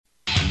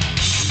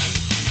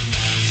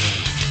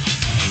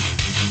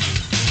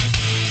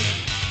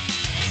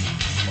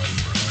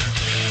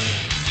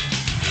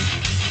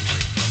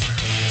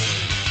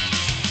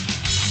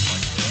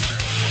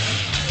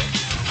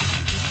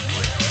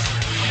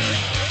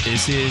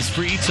This is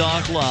Free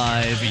Talk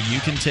Live. You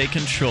can take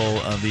control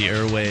of the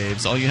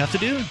airwaves. All you have to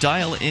do,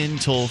 dial in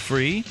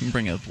toll-free and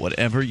bring up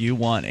whatever you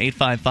want.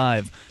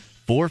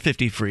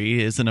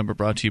 855-450-FREE is the number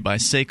brought to you by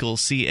SACL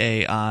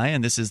CAI,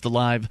 and this is the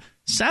live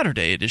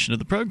Saturday edition of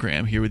the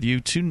program. Here with you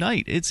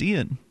tonight, it's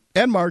Ian.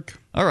 And Mark.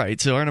 All right,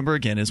 so our number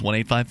again is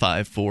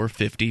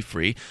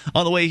 1-855-450-FREE.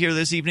 On the way here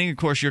this evening, of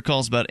course, your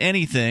calls about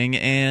anything,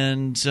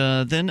 and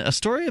then a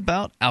story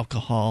about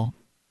alcohol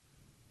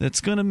that's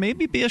going to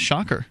maybe be a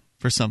shocker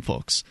for some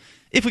folks,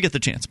 if we get the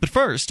chance. But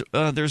first,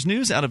 there's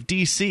news out of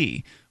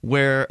D.C.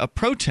 where a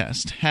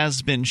protest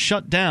has been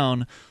shut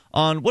down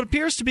on what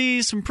appears to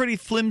be some pretty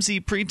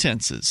flimsy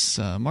pretenses.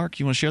 Mark,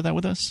 you want to share that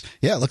with us?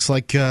 Yeah, it looks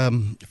like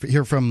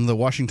here from the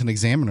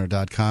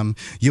WashingtonExaminer.com,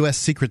 U.S.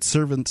 Secret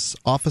Service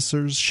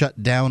officers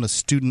shut down a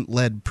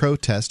student-led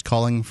protest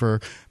calling for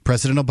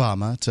President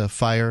Obama to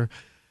fire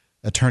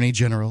Attorney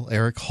General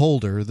Eric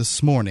Holder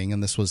this morning,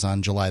 and this was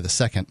on July the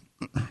 2nd.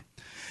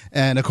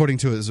 And according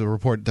to a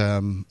report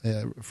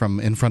from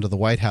in front of the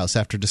White House,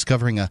 after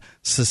discovering a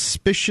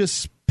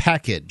suspicious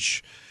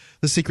package,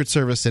 the Secret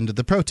Service ended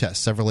the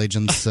protest. Several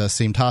agents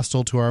seemed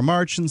hostile to our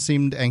march and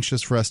seemed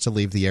anxious for us to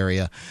leave the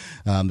area.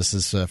 This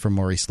is from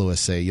Maurice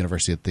Lewis, a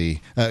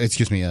student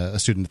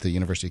at the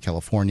University of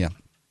California.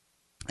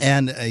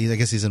 And I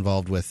guess he's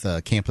involved with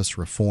campus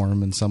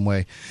reform in some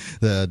way.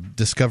 The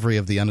discovery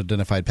of the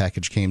unidentified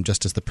package came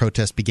just as the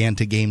protest began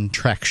to gain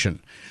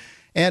traction.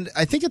 And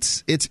I think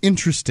it's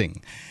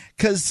interesting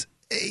because,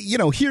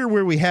 here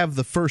where we have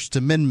the First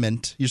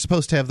Amendment, you're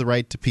supposed to have the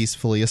right to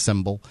peacefully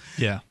assemble.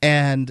 Yeah.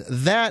 And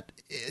that,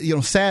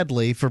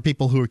 sadly, for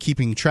people who are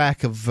keeping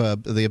track of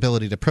the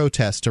ability to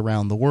protest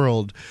around the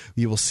world,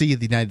 you will see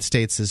the United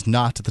States is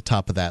not at the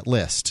top of that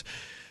list.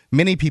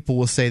 Many people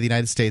will say the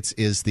United States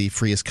is the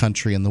freest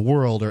country in the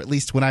world, or at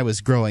least when I was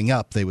growing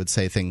up, they would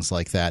say things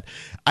like that.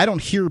 I don't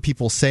hear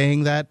people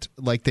saying that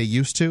like they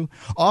used to.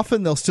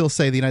 Often they'll still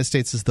say the United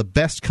States is the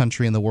best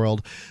country in the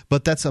world,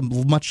 but that's a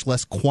much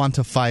less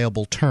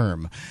quantifiable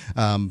term.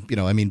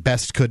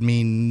 Best could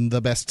mean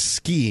the best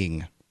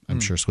skiing. I'm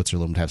sure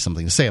Switzerland would have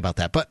something to say about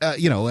that. But,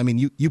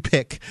 you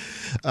pick.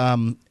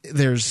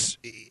 There's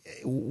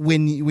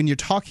when you're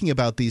talking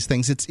about these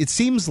things, it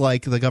seems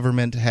like the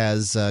government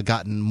has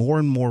gotten more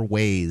and more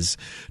ways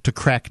to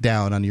crack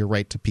down on your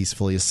right to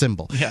peacefully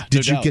assemble. Yeah,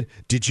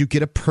 Did you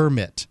get a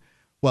permit?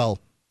 Well,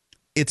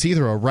 it's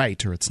either a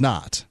right or it's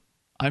not.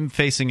 I'm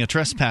facing a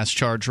trespass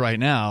charge right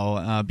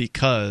now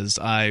because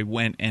I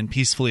went and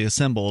peacefully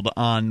assembled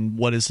on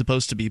what is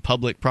supposed to be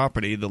public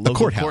property, the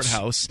local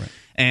courthouse. Right.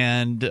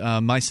 And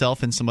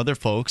myself and some other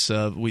folks,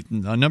 a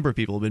number of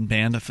people have been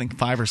banned. I think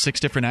 5 or 6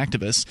 different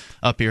activists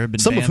up here have been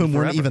banned. Some of whom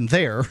forever. weren't even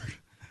there.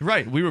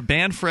 Right. We were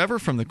banned forever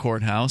from the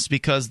courthouse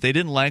because they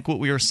didn't like what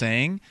we were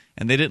saying,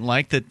 and they didn't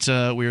like that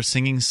we were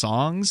singing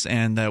songs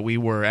and that we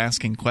were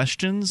asking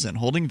questions and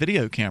holding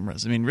video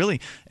cameras. I mean, really,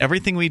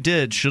 everything we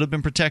did should have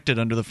been protected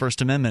under the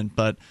First Amendment,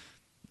 but,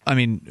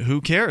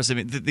 who cares?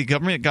 The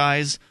government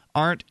guys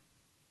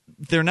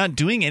they're not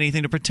doing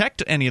anything to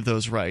protect any of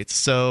those rights.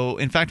 So,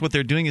 in fact, what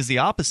they're doing is the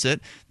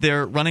opposite.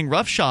 They're running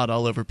roughshod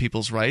all over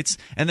people's rights,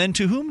 and then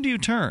to whom do you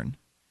turn?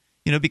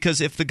 Because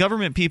if the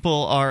government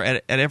people are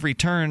at every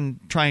turn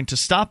trying to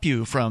stop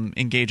you from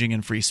engaging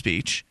in free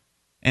speech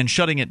and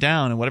shutting it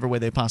down in whatever way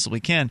they possibly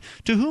can,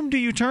 to whom do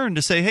you turn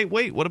to say, hey,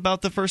 wait, what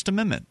about the First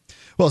Amendment?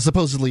 Well,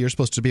 supposedly you're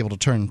supposed to be able to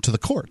turn to the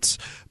courts,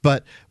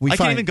 but I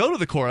can't even go to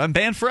the court. I'm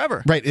banned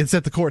forever. Right, it's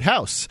at the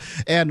courthouse.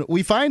 And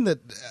we find that,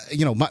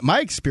 my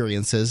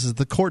experience is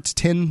the courts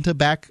tend to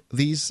back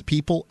these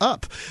people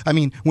up.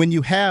 When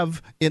you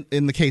have,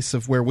 in the case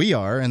of where we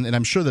are, and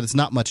I'm sure that it's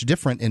not much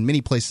different in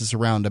many places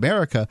around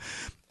America,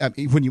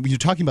 when you're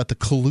talking about the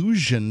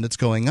collusion that's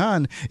going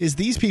on, is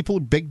these people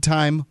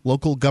big-time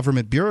local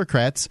government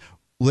bureaucrats.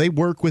 They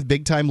work with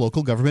big-time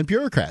local government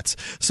bureaucrats.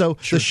 So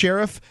Sure. The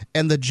sheriff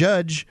and the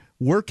judge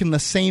work in the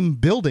same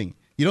building.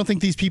 You don't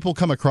think these people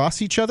come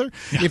across each other?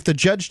 Yeah. If the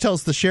judge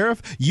tells the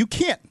sheriff, you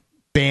can't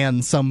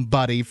ban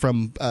somebody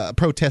from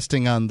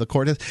protesting on the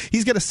court,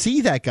 he's going to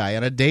see that guy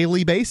on a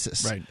daily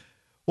basis. Right.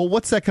 Well,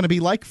 what's that going to be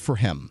like for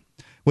him?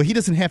 Well, he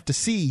doesn't have to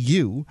see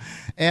you.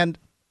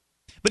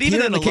 But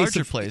even in a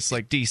larger place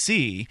like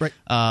D.C., right.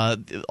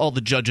 All the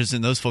judges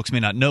and those folks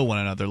may not know one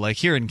another. Like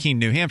here in Keene,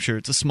 New Hampshire,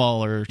 it's a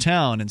smaller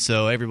town, and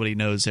so everybody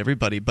knows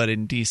everybody. But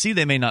in D.C.,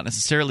 they may not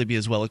necessarily be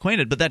as well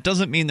acquainted. But that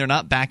doesn't mean they're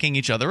not backing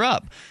each other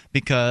up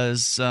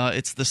because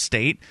it's the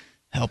state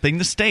helping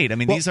the state.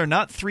 These are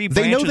not three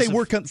branches. They know they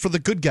work for the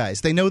good guys.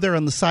 They know they're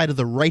on the side of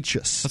the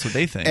righteous. That's what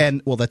they think.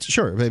 And, well, that's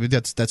sure. Maybe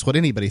that's what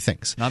anybody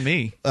thinks. Not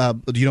me.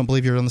 You don't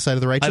believe you're on the side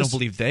of the righteous? I don't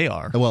believe they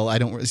are. Well, I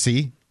don't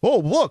see. Oh,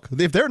 look,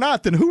 if they're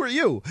not, then who are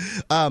you?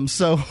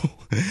 So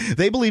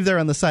they believe they're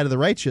on the side of the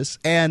righteous,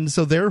 and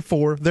so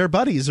therefore their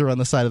buddies are on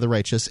the side of the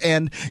righteous.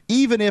 And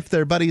even if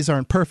their buddies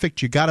aren't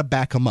perfect, you got to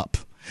back them up.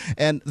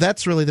 And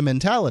that's really the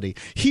mentality.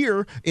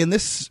 Here, in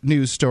this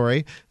news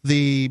story,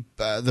 the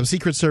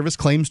Secret Service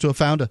claims to have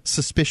found a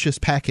suspicious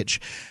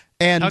package.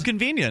 And how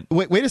convenient.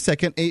 Wait a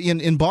second.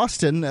 In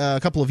Boston, a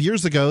couple of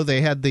years ago,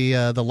 they had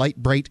the Light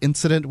Bright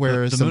incident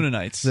where the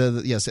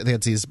Moonanites. Yes, they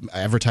had these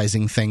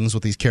advertising things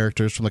with these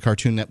characters from the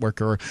Cartoon Network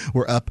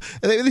were up.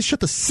 They shut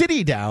the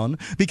city down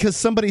because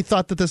somebody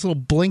thought that this little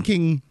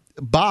blinking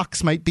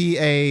box might be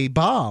a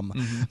bomb.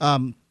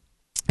 Mm-hmm.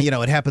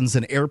 It happens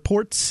in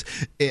airports.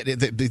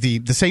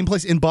 The same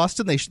place in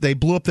Boston, they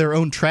blew up their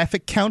own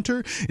traffic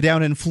counter.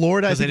 Down in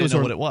Florida, I think they didn't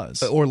know what it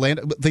was.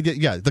 Orlando,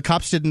 the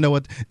cops didn't know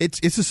what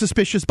it's a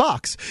suspicious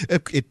box.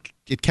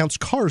 It counts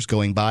cars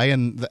going by,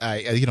 and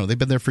they've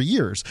been there for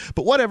years.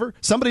 But whatever,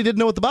 somebody didn't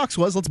know what the box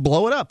was. Let's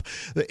blow it up.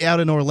 Out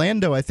in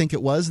Orlando, I think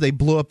it was, they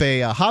blew up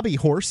a hobby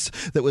horse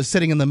that was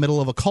sitting in the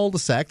middle of a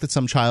cul-de-sac that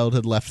some child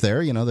had left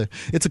there.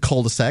 It's a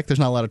cul-de-sac. There's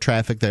not a lot of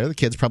traffic there. The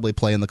kids probably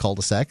play in the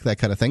cul-de-sac, that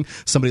kind of thing.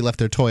 Somebody left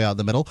their toy out in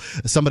the middle.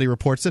 Somebody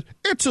reports it.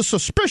 It's a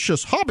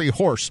suspicious hobby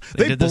horse.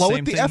 They blow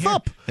it the F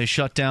up. They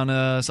shut down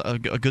a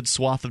good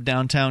swath of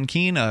downtown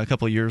Keene a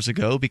couple of years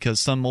ago because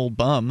some old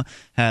bum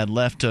had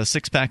left a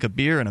six-pack of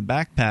beer in a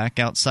backpack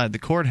outside the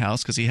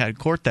courthouse because he had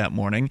court that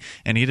morning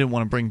and he didn't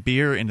want to bring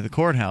beer into the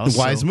courthouse.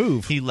 Wise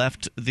move. He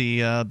left the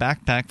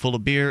backpack full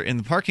of beer in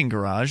the parking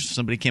garage.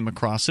 Somebody came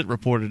across it,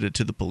 reported it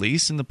to the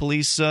police, and the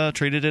police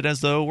treated it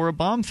as though it were a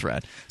bomb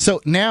threat.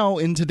 So now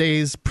in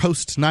today's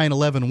post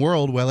 9/11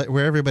 world,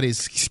 where everybody's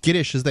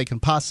skittish as they can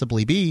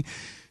possibly be,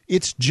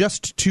 it's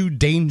just too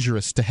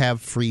dangerous to have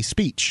free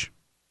speech.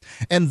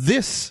 And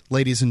this,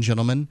 ladies and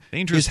gentlemen,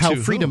 is how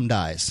freedom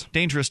dies.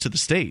 Dangerous to the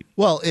state.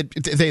 Well,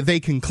 they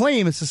can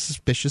claim it's a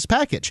suspicious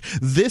package.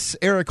 This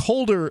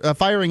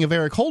firing of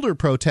Eric Holder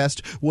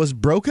protest was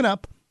broken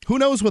up. Who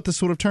knows what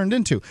this would have turned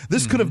into?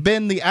 This could have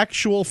been the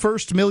actual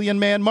first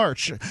million-man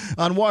march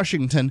on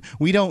Washington.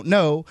 We don't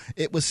know.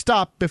 It was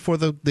stopped before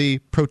the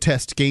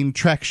protest gained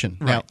traction.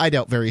 Right. Now, I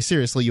doubt very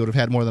seriously you would have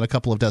had more than a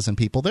couple of dozen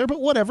people there,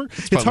 but whatever.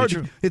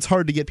 It's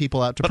hard to get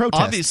people out to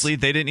protest. Obviously,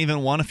 they didn't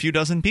even want a few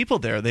dozen people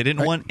there. They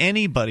didn't want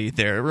anybody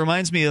there. It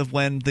reminds me of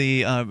when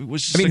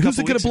who's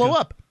it going to blow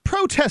up?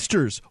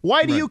 Protesters.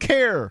 Why do you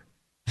care?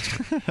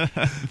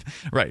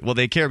 Right. Well,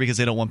 they care because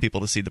they don't want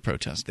people to see the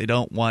protest. They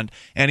don't want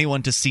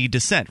anyone to see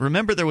dissent.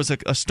 Remember, there was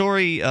a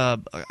story, I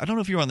don't know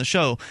if you were on the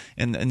show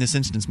in this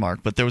instance,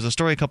 Mark, but there was a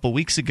story a couple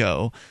weeks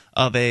ago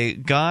of a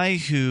guy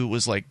who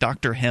was like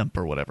Dr. Hemp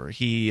or whatever.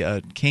 He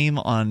came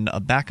on the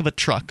back of a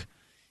truck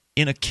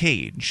in a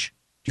cage.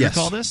 Do you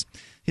recall this?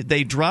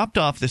 They dropped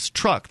off this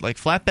truck, like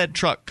flatbed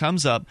truck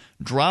comes up,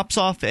 drops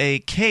off a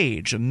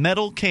cage, a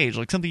metal cage,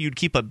 like something you'd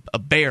keep a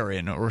bear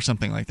in or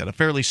something like that, a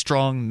fairly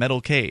strong metal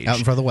cage. Out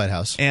in front of the White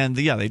House. And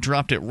they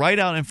dropped it right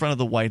out in front of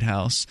the White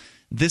House.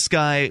 This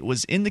guy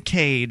was in the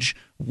cage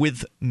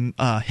with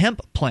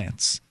hemp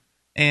plants.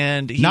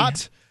 And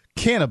not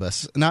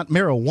cannabis, not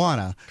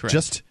marijuana, Correct.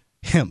 Just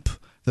hemp,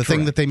 the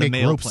thing that they make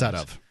ropes out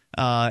of.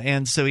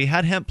 And so he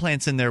had hemp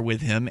plants in there with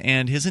him,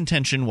 and his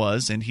intention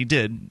was, and he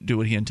did do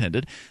what he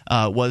intended,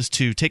 was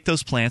to take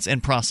those plants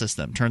and process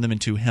them, turn them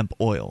into hemp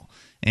oil.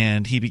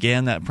 And he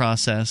began that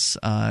process,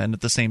 and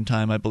at the same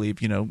time, I believe,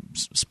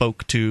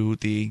 spoke to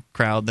the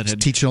crowd that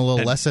had teaching a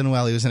little lesson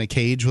while he was in a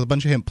cage with a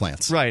bunch of hemp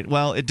plants. Right.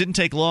 Well, it didn't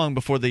take long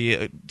before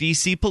the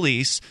D.C.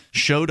 police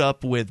showed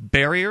up with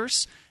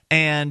barriers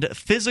and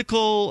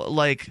physical,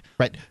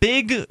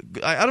 big,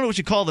 I don't know what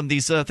you call them,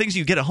 these things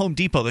you get at Home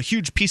Depot, the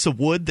huge piece of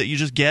wood that you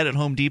just get at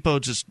Home Depot,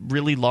 just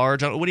really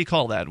large. What do you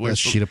call that? A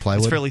sheet of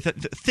plywood? It's fairly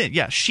thin.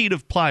 Yeah, sheet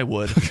of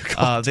plywood.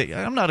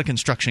 I'm not a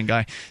construction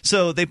guy.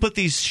 So they put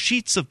these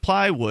sheets of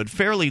plywood,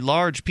 fairly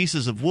large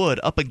pieces of wood,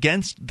 up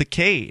against the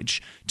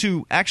cage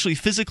to actually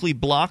physically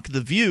block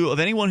the view of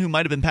anyone who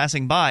might have been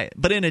passing by.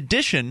 But in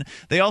addition,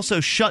 they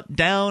also shut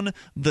down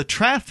the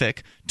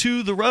traffic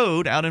to the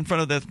road out in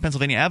front of the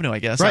Pennsylvania Avenue, I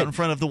guess, right. Out in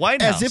front of the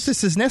White House. As if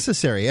this is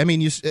necessary. I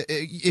mean,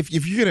 if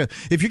you're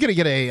gonna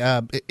get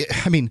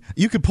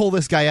you could pull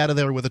this guy out of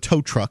there with a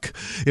tow truck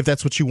if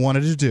that's what you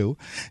wanted to do.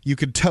 You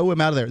could tow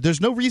him out of there.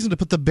 There's no reason to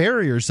put the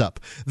barriers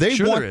up. They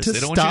want to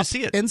stop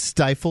and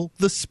stifle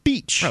the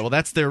speech. Right. Well,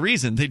 that's their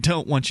reason. They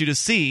don't want you to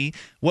see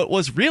what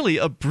was really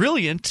a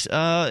brilliant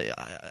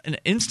an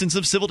instance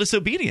of civil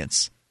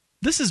disobedience.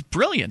 This is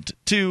brilliant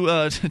to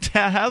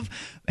have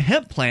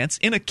hemp plants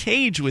in a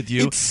cage with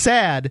you. It's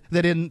sad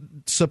that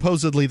in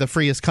supposedly the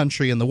freest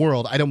country in the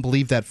world, I don't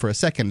believe that for a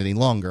second any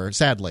longer,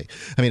 sadly.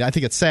 I mean, I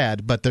think it's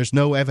sad, but there's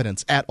no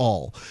evidence at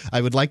all.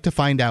 I would like to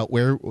find out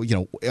where,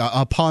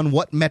 upon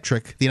what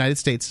metric the United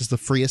States is the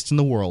freest in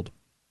the world.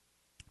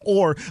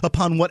 Or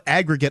upon what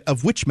aggregate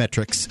of which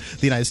metrics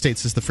the United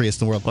States is the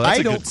freest in the world. Well,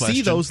 I don't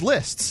see those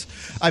lists.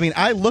 I mean,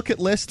 I look at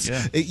lists.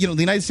 Yeah. The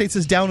United States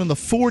is down in the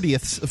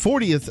 40th.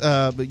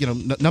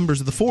 Numbers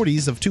of the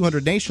 40s of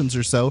 200 nations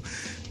or so.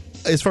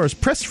 As far as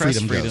press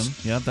freedom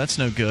goes. Yeah, that's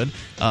no good.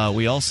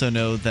 We also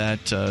know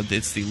that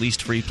it's the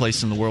least free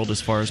place in the world as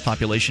far as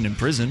population in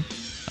prison.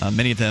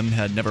 Many of them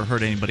had never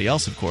hurt anybody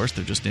else, of course.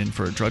 They're just in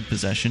for drug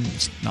possession,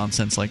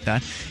 nonsense like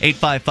that.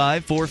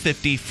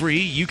 855-450-FREE.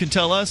 You can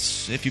tell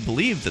us if you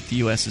believe that the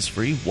U.S. is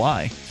free.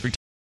 Why?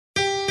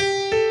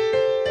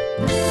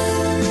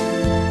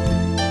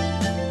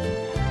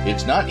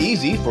 It's not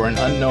easy for an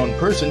unknown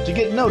person to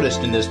get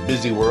noticed in this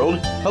busy world.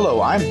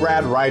 Hello, I'm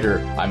Brad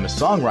Ryder. I'm a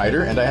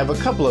songwriter, and I have a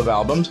couple of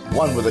albums,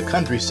 one with a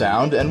country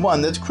sound and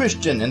one that's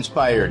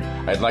Christian-inspired.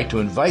 I'd like to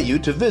invite you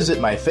to visit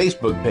my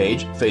Facebook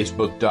page,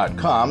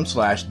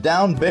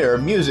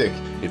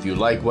 facebook.com/downbearmusic. If you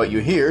like what you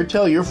hear,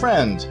 tell your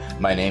friends.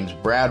 My name's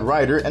Brad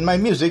Ryder, and my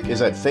music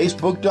is at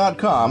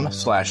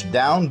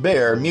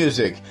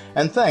facebook.com/downbearmusic.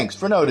 And thanks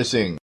for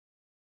noticing.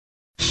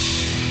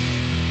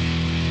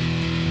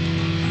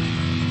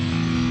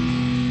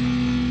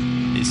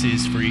 This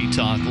is Free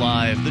Talk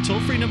Live. The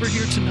toll-free number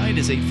here tonight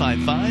is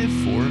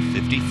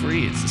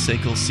 855-450-FREE. It's the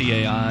SACL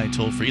CAI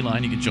toll-free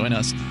line. You can join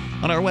us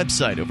on our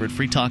website over at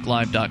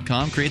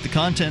freetalklive.com. Create the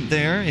content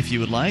there if you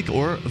would like,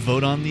 or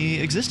vote on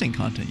the existing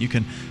content. You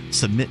can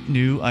submit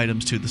new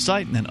items to the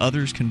site, and then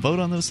others can vote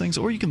on those things,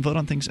 or you can vote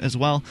on things as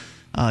well.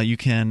 You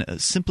can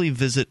simply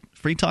visit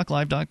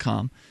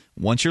freetalklive.com.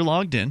 Once you're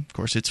logged in, of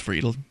course, it's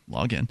free to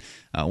log in.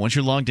 Once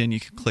you're logged in, you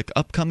can click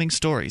Upcoming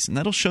Stories, and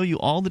that'll show you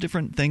all the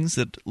different things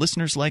that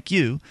listeners like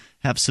you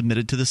have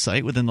submitted to the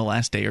site within the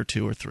last day or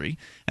two or three.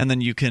 And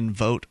then you can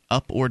vote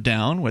up or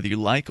down, whether you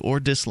like or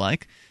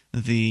dislike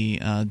the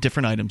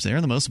different items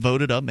there. The most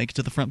voted up make it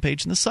to the front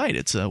page in the site.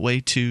 It's a way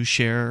to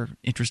share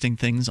interesting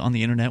things on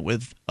the internet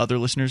with other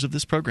listeners of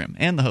this program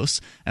and the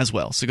hosts as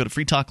well. So go to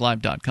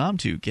freetalklive.com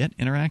to get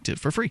interactive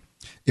for free.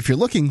 If you're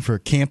looking for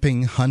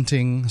camping,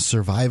 hunting,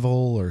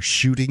 survival, or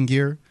shooting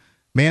gear,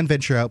 Man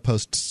Venture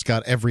Outpost's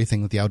got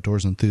everything that the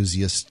outdoors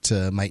enthusiast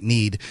might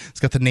need.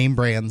 It's got the name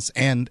brands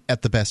and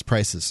at the best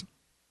prices.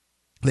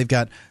 They've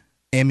got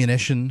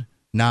ammunition,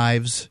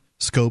 knives,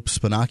 scopes,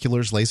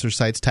 binoculars, laser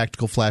sights,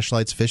 tactical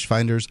flashlights, fish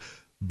finders,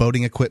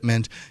 boating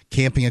equipment,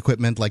 camping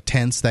equipment like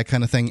tents, that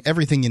kind of thing,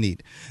 everything you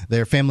need.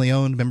 They're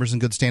family-owned, members in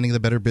good standing of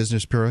the Better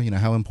Business Bureau. You know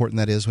how important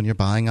that is when you're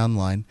buying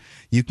online.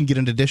 You can get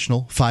an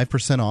additional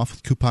 5% off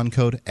with coupon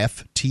code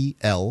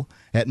FTL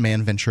at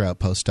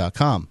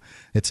manventureoutpost.com.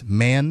 It's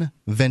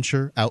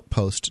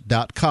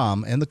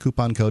manventureoutpost.com, and the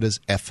coupon code is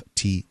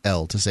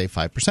FTL to save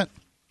 5%.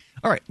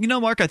 All right. You know,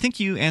 Mark, I think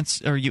you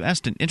asked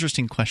an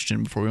interesting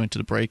question before we went to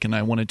the break, and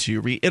I wanted to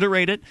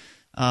reiterate it.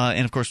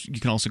 And, of course, you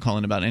can also call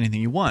in about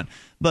anything you want.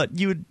 But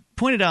you had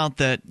pointed out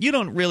that you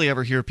don't really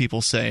ever hear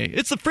people say,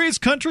 it's the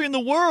freest country in the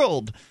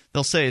world.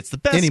 They'll say it's the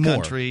best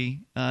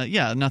country.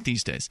 Yeah, not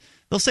these days.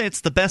 They'll say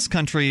it's the best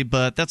country,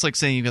 but that's like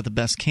saying you've got the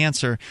best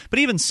cancer. But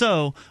even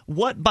so,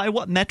 by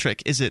what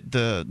metric is it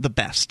the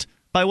best?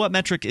 By what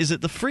metric is it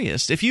the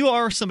freest? If you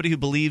are somebody who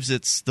believes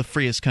it's the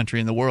freest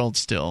country in the world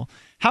still,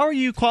 how are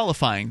you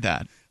qualifying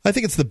that? I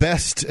think it's the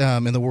best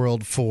in the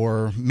world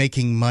for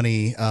making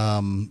money.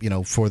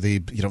 For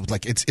the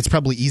it's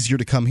probably easier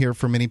to come here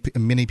for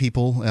many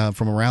people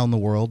from around the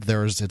world.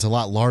 It's a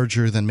lot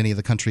larger than many of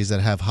the countries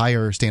that have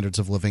higher standards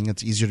of living.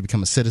 It's easier to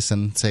become a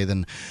citizen, say,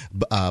 than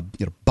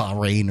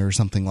Bahrain or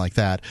something like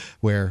that,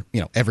 where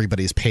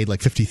everybody's paid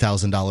like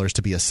 $50,000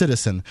 to be a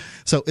citizen.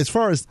 So as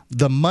far as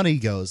the money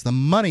goes, the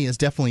money is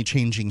definitely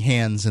changing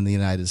hands in the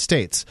United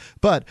States.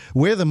 But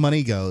where the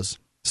money goes,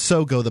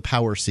 so go the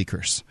power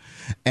seekers.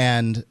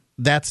 And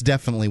that's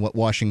definitely what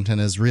Washington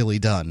has really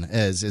done,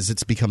 is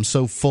it's become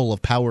so full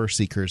of power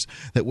seekers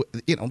that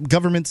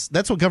governments.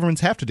 That's what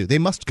governments have to do. They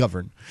must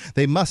govern.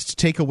 They must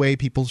take away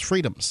people's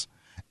freedoms.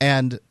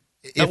 And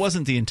that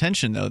wasn't the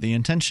intention, though. The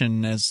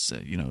intention, as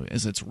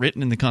it's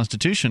written in the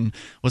Constitution,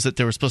 was that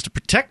they were supposed to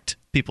protect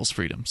people's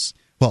freedoms.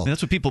 Well,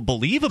 that's what people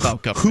believe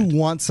about government. Who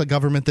wants a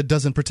government that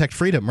doesn't protect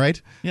freedom,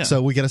 right? Yeah.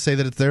 So we got to say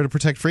that it's there to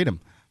protect freedom.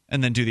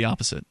 And then do the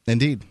opposite.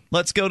 Indeed.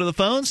 Let's go to the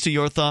phones to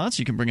your thoughts.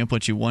 You can bring up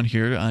what you want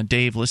here.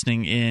 Dave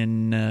listening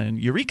in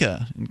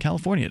Eureka in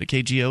California to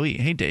KGOE.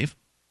 Hey, Dave.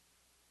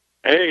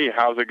 Hey,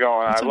 how's it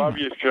going? I love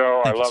your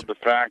show. I love the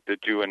fact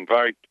that you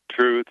invite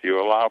truth.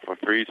 You allow for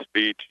free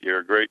speech. You're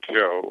a great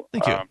show.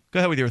 Thank you. Go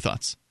ahead with your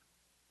thoughts.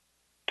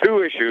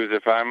 Two issues,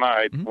 if I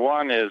might. Mm-hmm.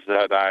 One is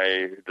that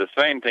the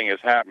same thing is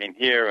happening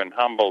here in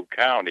Humboldt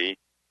County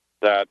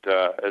that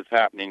is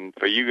happening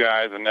for you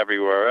guys and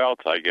everywhere else,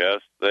 I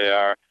guess. They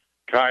are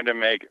trying to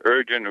make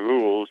urgent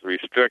rules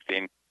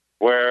restricting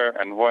where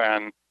and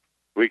when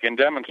we can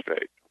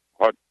demonstrate,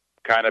 what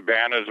kind of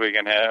banners we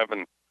can have,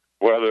 and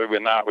whether or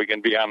not we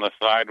can be on the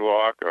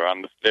sidewalk or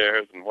on the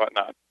stairs and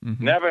whatnot.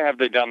 Mm-hmm. Never have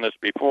they done this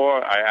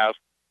before. I ask,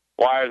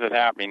 why is it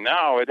happening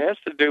now? It has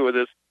to do with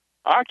this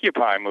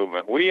Occupy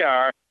movement. We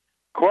are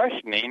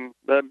questioning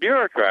the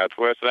bureaucrats.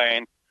 We're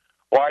saying,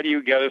 why do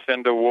you get us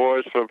into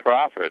wars for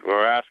profit?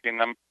 We're asking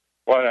them,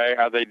 why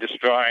are they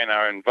destroying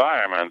our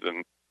environment?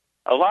 And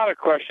a lot of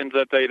questions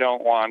that they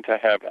don't want to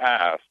have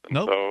asked. And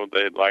so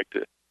they'd like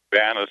to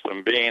ban us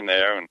from being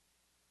there and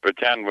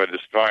pretend we're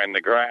destroying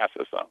the grass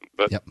or something.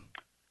 But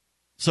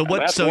So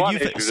what? So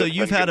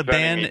you've had a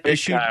ban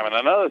issue. And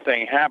another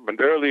thing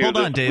happened earlier. Hold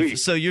on, Dave. Week.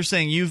 So you're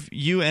saying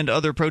you and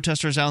other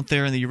protesters out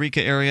there in the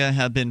Eureka area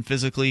have been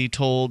physically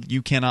told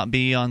you cannot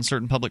be on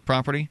certain public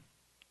property?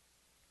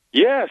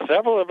 Yes,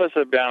 several of us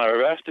have been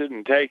arrested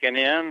and taken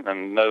in,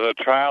 and there's a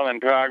trial in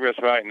progress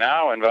right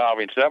now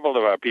involving several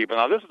of our people.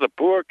 Now, this is a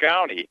poor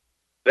county.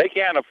 They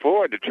can't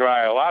afford to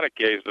try a lot of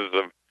cases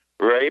of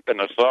rape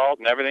and assault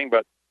and everything,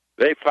 but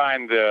they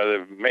find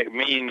the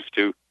means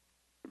to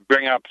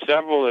bring up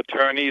several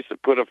attorneys to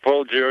put a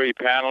full jury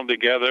panel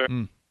together,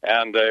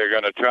 and they're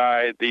going to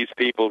try these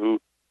people who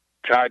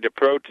tried to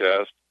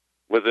protest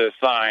with their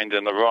signs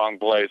in the wrong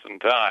place and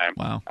time.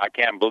 Wow. I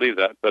can't believe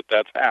that, but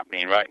that's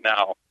happening right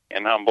now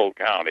in Humboldt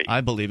County.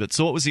 I believe it.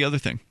 So what was the other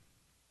thing?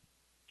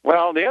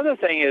 Well, the other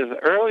thing is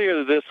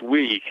earlier this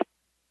week,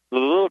 the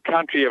little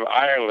country of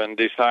Ireland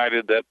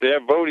decided that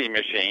their voting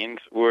machines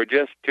were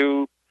just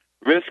too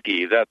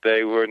risky, that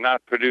they were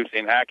not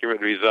producing accurate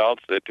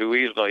results, they're too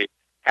easily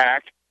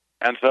hacked,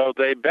 and so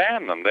they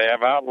banned them. They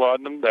have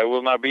outlawed them. There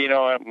will not be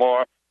no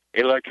more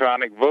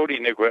electronic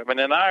voting equipment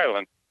in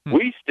Ireland.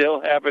 We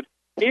still have it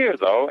here,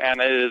 though, and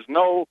it is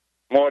no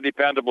more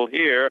dependable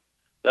here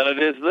than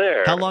it is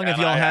there. How long have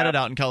y'all had it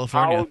out in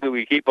California? How do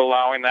we keep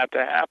allowing that to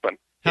happen?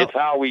 It's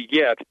how we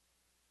get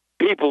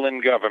people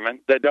in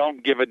government that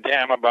don't give a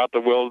damn about the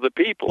will of the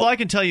people. Well, I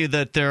can tell you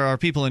that there are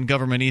people in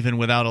government, even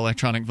without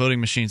electronic voting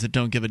machines, that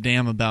don't give a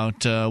damn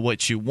about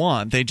what you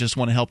want. They just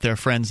want to help their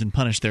friends and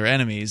punish their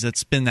enemies.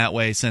 It's been that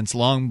way since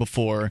long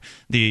before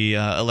the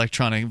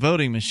electronic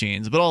voting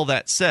machines. But all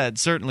that said,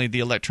 certainly the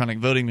electronic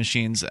voting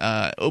machines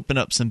open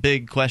up some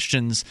big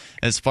questions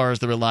as far as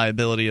the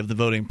reliability of the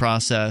voting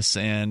process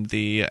and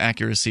the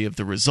accuracy of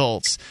the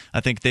results.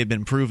 I think they've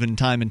been proven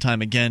time and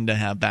time again to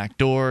have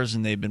backdoors,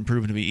 and they've been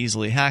proven to be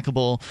easily hackable.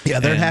 Yeah,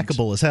 they're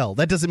hackable as hell.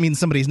 That doesn't mean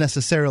somebody's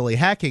necessarily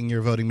hacking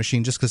your voting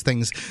machine just because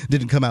things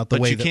didn't come out the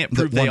way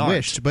that one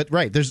wished. But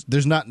right,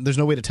 there's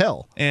no way to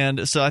tell.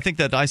 And so I think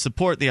that I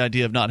support the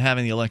idea of not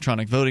having the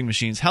electronic voting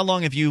machines. How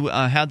long have you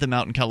had them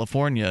out in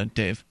California,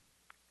 Dave?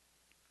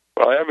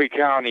 Well, every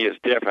county is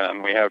different,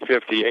 and we have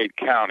 58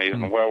 counties,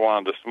 and we're one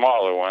of the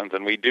smaller ones,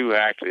 and we do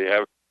actually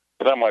have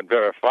somewhat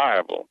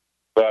verifiable.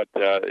 But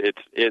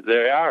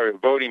there are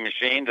voting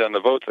machines, and the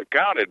votes are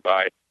counted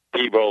by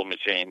T-roll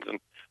machines,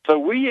 and so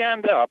we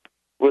end up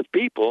with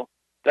people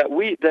that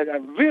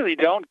really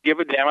don't give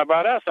a damn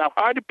about us. Now,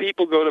 how do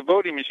people go to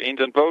voting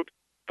machines and vote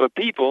for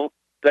people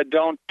that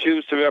don't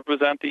choose to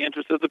represent the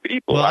interests of the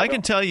people? Well, I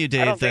can tell you,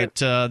 Dave, that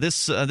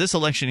this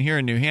election here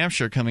in New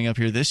Hampshire coming up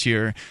here this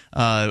year,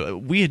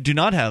 we do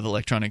not have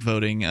electronic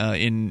voting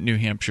in New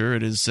Hampshire.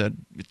 It is,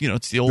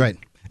 it's the old. Right.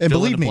 And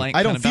believe me,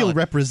 I don't feel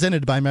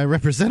represented by my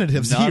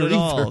representatives here either. Not at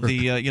all.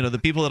 The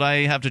people that I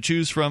have to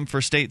choose from for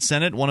state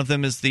senate, one of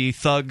them is the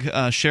thug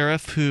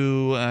sheriff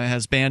who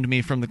has banned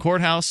me from the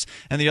courthouse,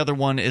 and the other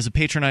one is a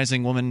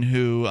patronizing woman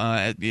who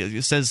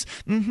says,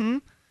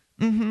 whenever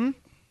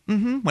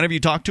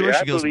you talk to her,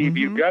 she goes,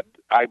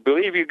 I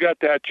believe you got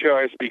that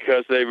choice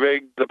because they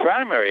rigged the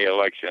primary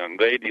election.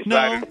 They decided.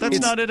 No, that's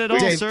not it at all,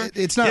 Dave, sir.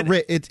 It's not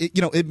rigged.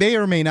 It may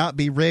or may not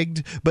be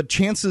rigged, but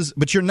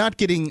you're not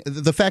getting.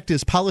 The fact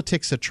is,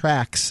 politics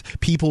attracts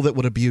people that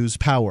would abuse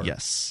power.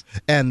 Yes,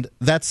 and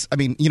that's.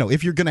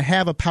 If you're going to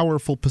have a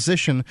powerful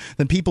position,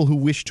 then people who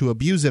wish to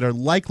abuse it are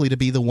likely to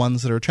be the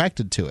ones that are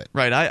attracted to it.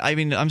 Right.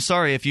 I'm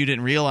sorry if you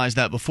didn't realize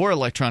that before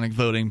electronic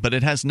voting, but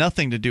it has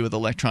nothing to do with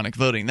electronic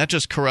voting. That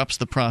just corrupts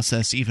the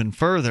process even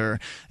further.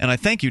 And I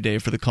thank you,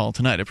 Dave, for the call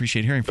tonight. I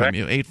appreciate hearing from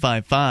you.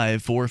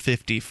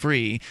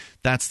 855-450-FREE.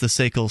 That's the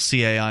SACL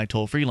CAI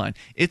toll-free line.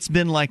 It's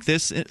been like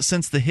this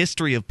since the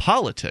history of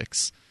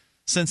politics,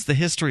 since the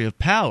history of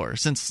power,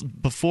 since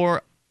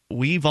before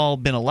we've all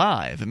been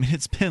alive.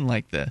 It's been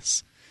like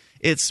this.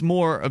 It's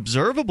more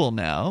observable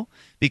now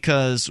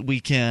because we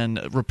can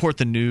report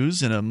the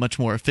news in a much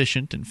more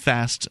efficient and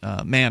fast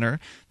manner.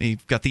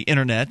 You've got the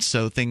internet,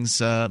 so things,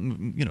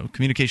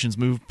 communications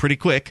move pretty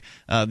quick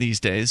these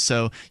days.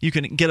 So you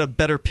can get a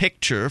better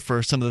picture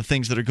for some of the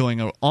things that are going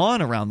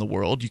on around the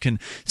world. You can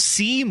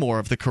see more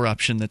of the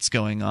corruption that's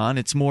going on.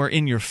 It's more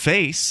in your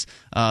face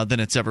than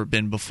it's ever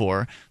been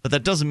before. But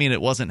that doesn't mean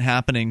it wasn't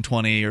happening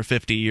 20 or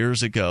 50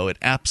 years ago. It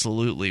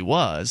absolutely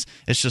was.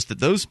 It's just that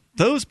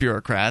those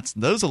bureaucrats,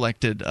 those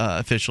elected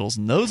officials,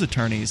 and those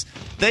attorneys,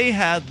 they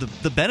had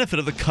the benefit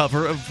of the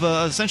cover of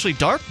essentially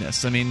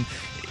darkness.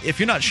 If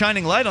you're not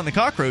shining light on the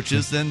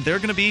cockroaches, then they're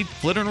going to be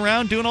flittering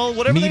around doing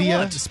whatever they want.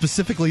 Media,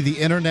 specifically the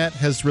internet,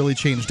 has really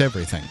changed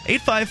everything.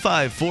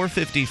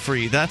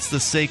 855-450-FREE. That's the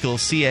SACL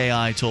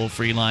CAI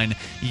toll-free line.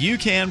 You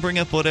can bring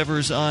up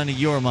whatever's on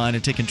your mind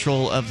and take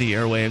control of the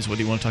airwaves,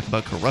 whether you want to talk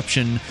about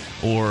corruption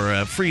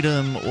or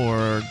freedom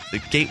or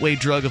the gateway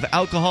drug of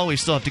alcohol. We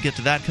still have to get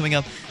to that coming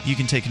up. You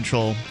can take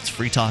control. It's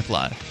Free Talk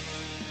Live.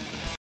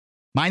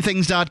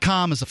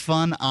 MineThings.com is a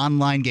fun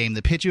online game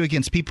that pits you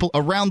against people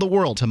around the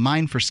world to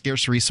mine for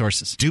scarce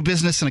resources. Do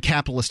business in a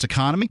capitalist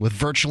economy with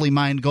virtually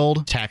mined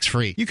gold,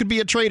 tax-free. You could be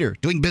a trader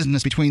doing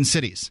business between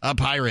cities, a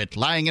pirate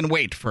lying in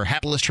wait for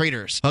hapless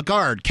traders, a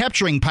guard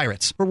capturing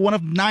pirates, or one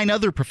of 9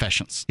 other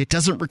professions. It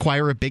doesn't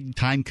require a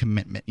big-time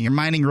commitment. Your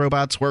mining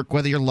robots work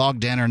whether you're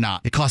logged in or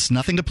not. It costs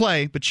nothing to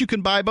play, but you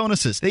can buy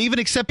bonuses. They even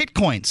accept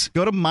bitcoins.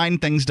 Go to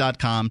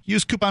MineThings.com.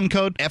 Use coupon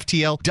code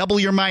FTL. Double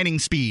your mining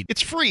speed.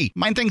 It's free.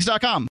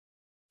 MineThings.com.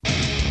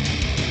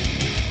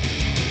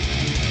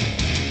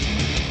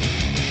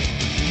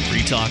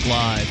 Talk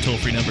Live.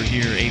 Toll-free number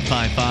here,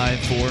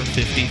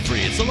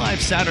 855-450-FREE. It's a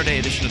live Saturday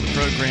edition of the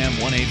program,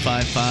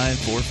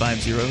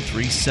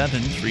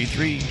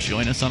 1-855-450-3733.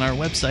 Join us on our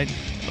website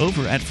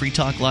over at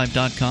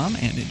freetalklive.com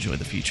and enjoy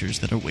the features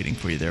that are waiting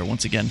for you there.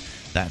 Once again,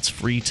 that's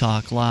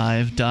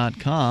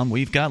freetalklive.com.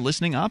 We've got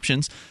listening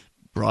options.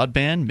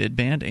 Broadband,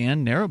 midband,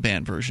 and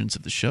narrowband versions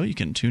of the show. You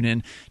can tune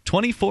in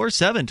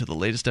 24/7 to the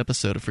latest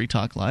episode of Free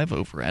Talk Live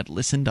over at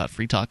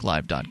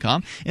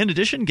listen.freetalklive.com. In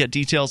addition, get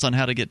details on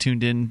how to get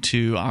tuned in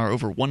to our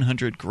over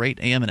 100 great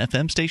AM and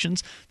FM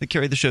stations that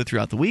carry the show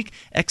throughout the week.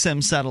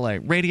 XM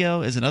Satellite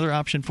Radio is another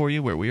option for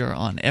you, where we are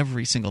on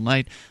every single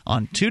night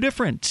on two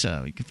different,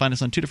 you can find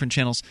us on two different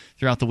channels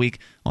throughout the week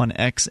on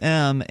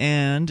XM.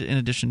 And in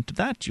addition to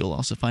that, you'll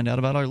also find out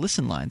about our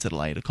listen lines that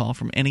allow you to call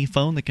from any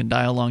phone that can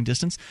dial long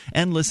distance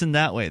and listen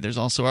that way. There's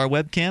also our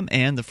webcam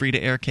and the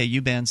free-to-air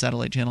KU-band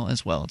satellite channel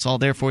as well. It's all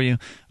there for you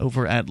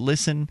over at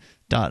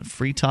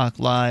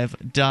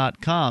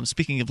listen.freetalklive.com.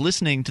 Speaking of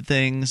listening to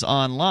things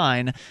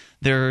online,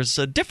 there's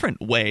a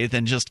different way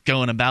than just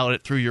going about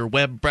it through your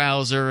web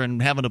browser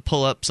and having to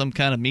pull up some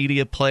kind of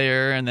media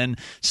player and then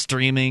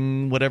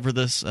streaming whatever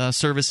the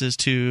service is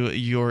to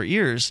your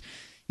ears.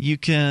 You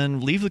can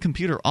leave the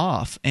computer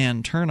off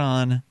and turn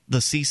on the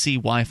CC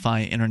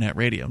Wi-Fi internet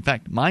radio. In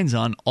fact, mine's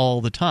on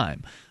all the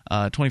time.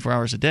 24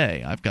 hours a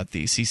day, I've got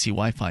the CC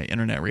Wi-Fi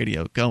internet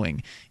radio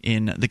going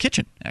in the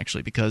kitchen,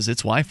 actually, because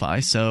it's Wi-Fi,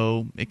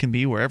 so it can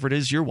be wherever it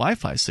is your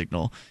Wi-Fi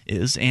signal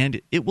is,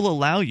 and it will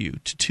allow you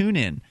to tune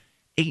in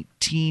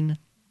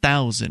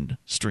 18,000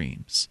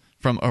 streams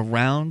from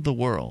around the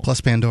world. Plus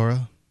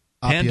Pandora.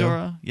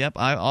 Pandora, yep.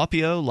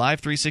 Opio,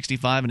 Live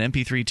 365, and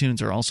MP3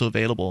 tunes are also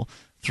available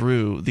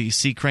through the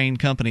C. Crane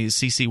Company's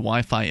CC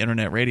Wi-Fi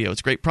Internet Radio. It's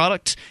a great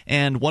product,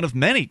 and one of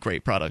many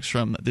great products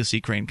from the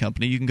C. Crane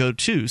Company. You can go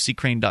to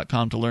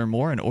ccrane.com to learn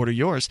more and order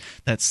yours.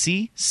 That's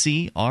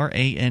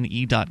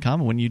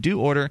ccrane.com. And when you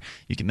do order,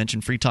 you can mention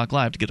Free Talk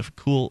Live to get a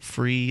cool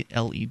free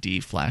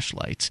LED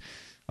flashlight.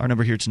 Our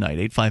number here tonight,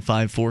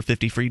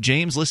 855-450-FREE.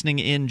 James, listening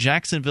in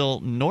Jacksonville,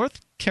 North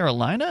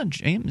Carolina.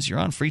 James, you're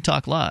on Free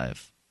Talk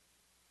Live.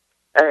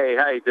 Hey,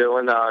 how you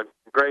doing?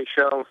 Great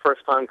show,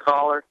 first-time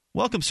caller.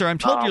 Welcome, sir. I'm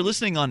told you're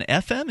listening on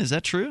FM. Is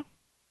that true?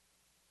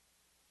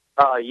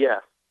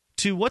 Yes.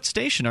 To what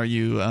station are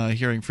you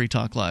hearing Free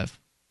Talk Live?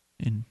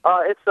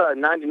 It's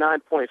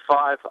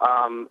 99.5.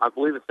 I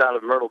believe it's out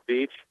of Myrtle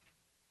Beach.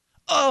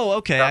 Oh,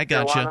 okay. South I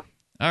gotcha. Carolina.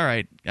 All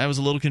right. I was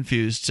a little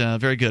confused.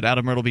 Very good. Out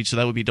of Myrtle Beach, so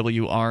that would be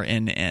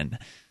WRNN.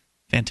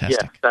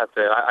 Fantastic. Yes, that's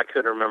it. I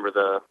couldn't remember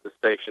the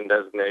station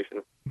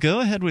designation. Go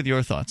ahead with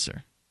your thoughts,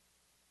 sir.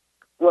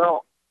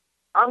 Well,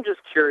 I'm just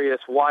curious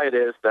why it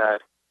is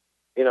that,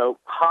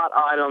 hot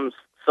items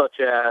such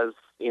as,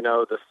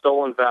 the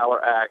Stolen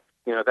Valor Act,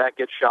 that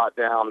gets shot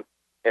down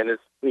and is,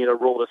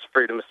 ruled as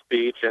freedom of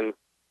speech. And,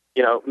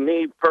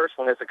 me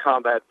personally as a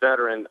combat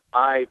veteran,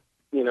 I,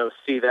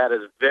 see that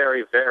as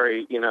very,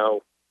 very,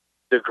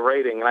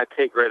 degrading, and I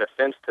take great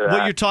offense to that.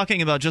 What you're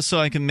talking about, just so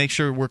I can make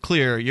sure we're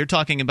clear, you're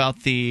talking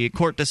about the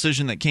court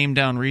decision that came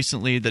down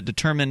recently that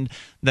determined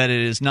that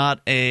it is not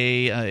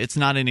it's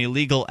not an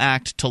illegal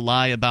act to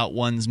lie about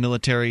one's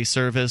military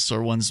service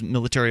or one's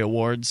military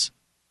awards?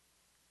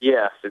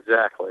 Yes,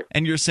 exactly.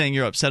 And you're saying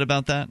you're upset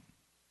about that?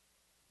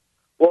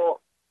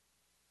 Well,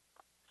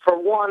 for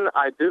one,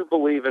 I do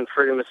believe in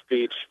freedom of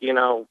speech.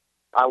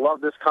 I love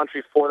this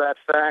country for that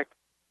fact.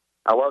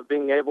 I love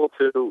being able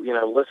to,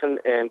 listen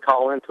and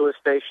call into a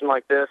station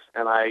like this,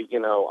 and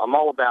I'm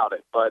all about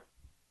it. But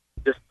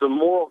just the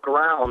moral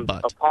ground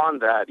upon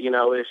that,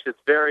 it's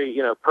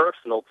very,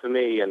 personal to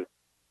me. And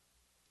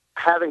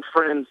having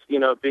friends,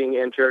 being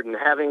injured and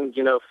having,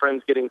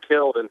 friends getting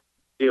killed and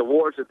the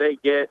awards that they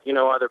get,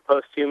 either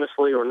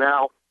posthumously or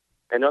now,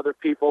 and other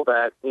people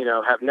that,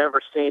 have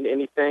never seen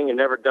anything and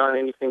never done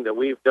anything that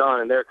we've done,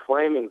 and they're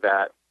claiming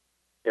that.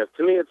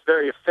 To me, it's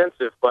very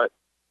offensive, but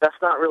that's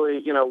not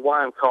really,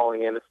 why I'm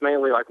calling in. It's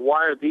mainly like,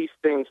 why are these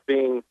things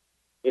being,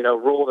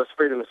 ruled as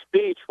freedom of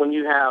speech when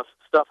you have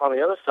stuff on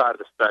the other side of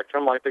the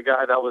spectrum, like the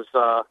guy that was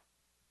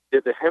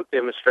did the hemp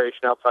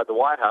demonstration outside the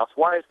White House?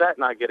 Why is that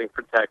not getting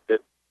protected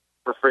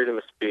for freedom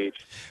of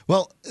speech?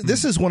 Well,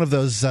 this is one of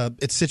those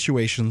it's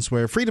situations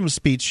where freedom of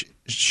speech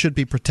should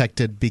be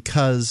protected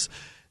because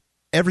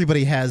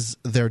everybody has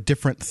their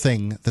different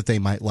thing that they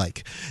might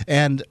like,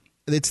 and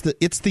it's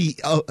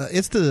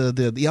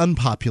the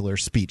unpopular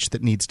speech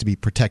that needs to be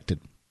protected.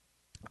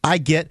 I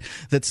get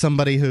that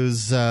somebody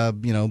who's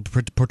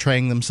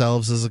portraying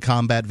themselves as a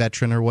combat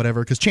veteran or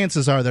whatever, because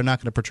chances are they're not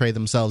going to portray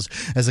themselves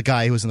as a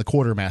guy who was in the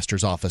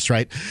quartermaster's office,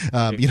 right?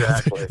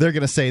 Exactly. They're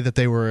going to say that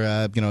they were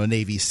a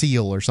Navy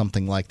SEAL or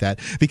something like that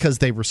because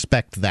they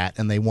respect that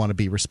and they want to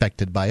be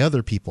respected by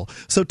other people.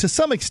 So to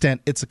some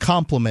extent, it's a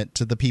compliment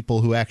to the people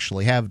who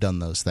actually have done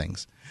those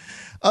things.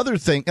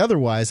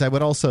 Otherwise, I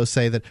would also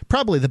say that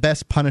probably the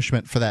best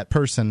punishment for that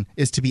person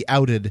is to be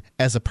outed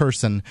as a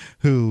person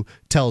who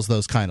tells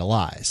those kind of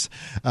lies.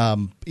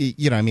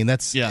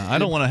 That's... Yeah, I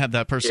don't want to have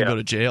that person go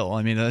to jail.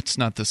 I mean, that's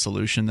not the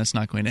solution. That's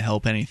not going to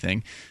help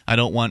anything. I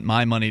don't want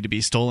my money to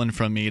be stolen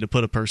from me to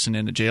put a person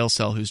in a jail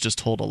cell who's just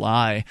told a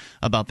lie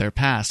about their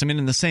past. I mean,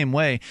 in the same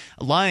way,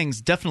 lying's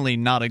definitely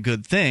not a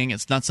good thing.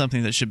 It's not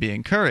something that should be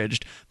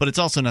encouraged, but it's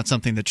also not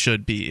something that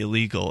should be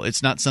illegal.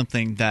 It's not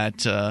something that,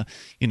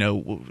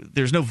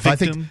 there's no victim. I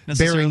think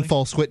bearing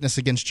false witness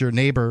against your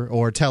neighbor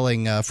or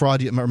telling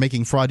or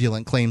making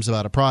fraudulent claims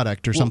about a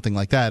product or something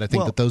like that, I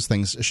think that those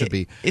things should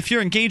be. If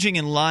you're engaging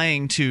in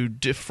lying to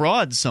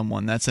defraud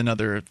someone, that's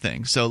another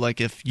thing. So,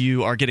 like, if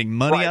you are getting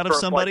money out of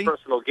somebody, like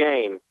personal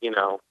gain,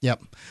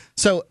 Yep.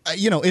 So,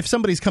 if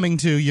somebody's coming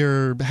to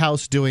your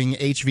house doing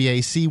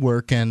HVAC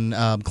work and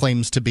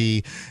claims to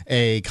be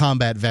a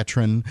combat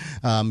veteran,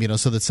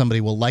 so that somebody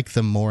will like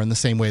them more in the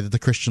same way that the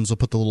Christians will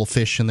put the little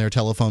fish in their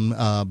telephone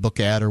book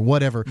ad or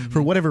whatever,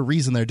 for whatever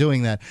reason they're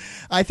doing that,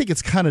 I think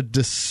it's kind of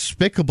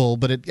despicable,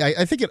 but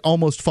I think it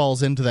almost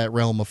falls into that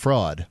realm of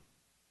fraud.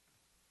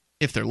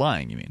 If they're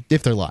lying, you mean?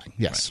 If they're lying,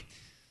 yes. Right.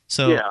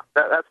 So yeah,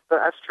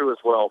 that's true as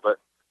well, but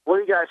what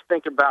do you guys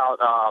think about,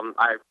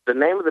 the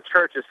name of the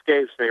church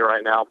escapes me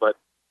right now, but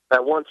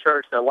that one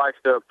church that likes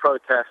to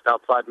protest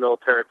outside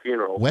military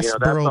funerals.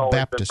 Westboro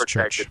Baptist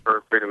Church.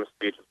 For freedom of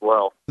speech as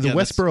well. The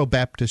Westboro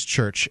Baptist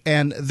Church.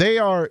 And they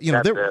are,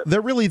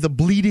 they're really the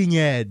bleeding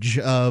edge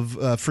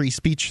of free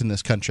speech in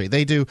this country.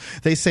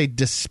 They say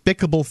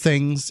despicable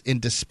things in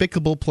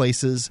despicable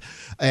places,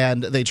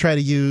 and they try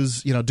to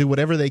use, do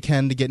whatever they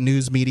can to get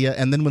news media,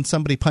 and then when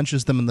somebody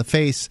punches them in the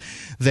face,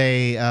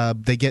 they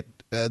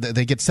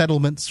get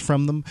settlements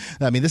from them.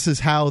 I mean, this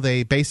is how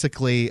they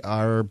basically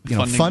are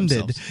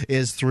funded themselves.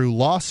 Is through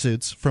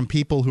lawsuits from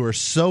people who are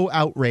so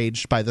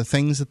outraged by the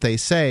things that they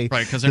say.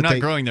 Right, because they're not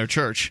growing their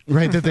church.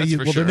 Right, that they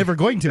sure. They're never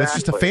going to. Exactly.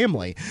 It's just a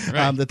family.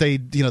 Right. That they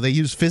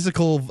use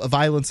physical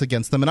violence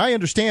against them. And I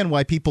understand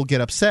why people get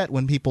upset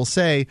when people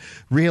say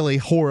really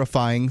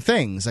horrifying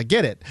things. I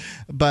get it.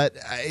 But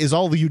is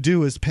all you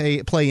do is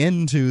play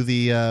into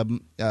the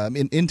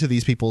into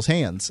these people's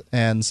hands.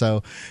 And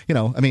so,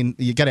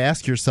 you got to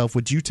ask yourself,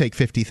 would you take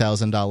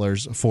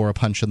 $50,000 for a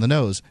punch in the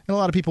nose? And a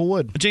lot of people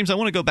would. James, I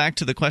want to go back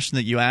to the question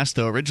that you asked,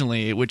 though,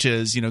 originally, which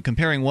is,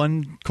 comparing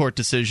one court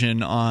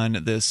decision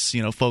on this,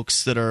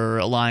 folks that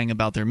are lying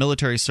about their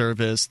military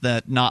service,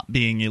 that not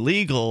being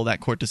illegal,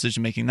 that court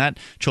decision making that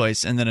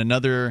choice, and then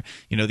another,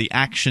 the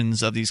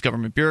actions of these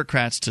government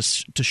bureaucrats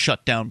to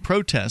shut down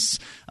protests.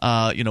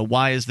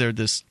 Why is there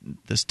this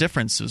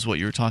difference is what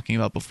you were talking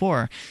about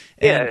before.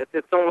 And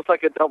it's almost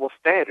like a double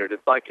standard.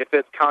 It's like if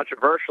it's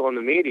controversial in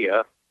the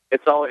media,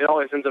 it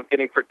always ends up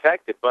getting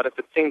protected. But if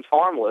it seems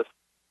harmless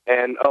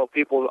and,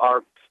 people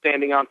are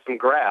standing on some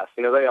grass,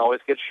 they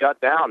always get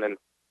shut down and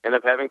end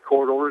up having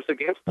court orders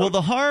against them. Well,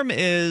 the harm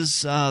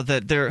is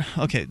that they're –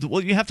 okay,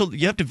 well, you have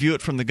to view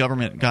it from the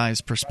government guy's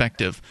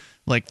perspective.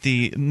 Like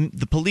the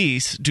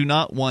police do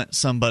not want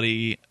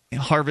somebody –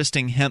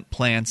 harvesting hemp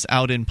plants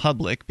out in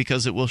public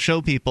because it will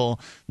show people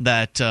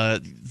that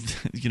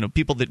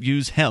people that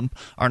use hemp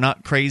are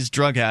not crazed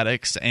drug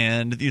addicts,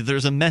 and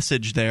there's a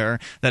message there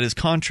that is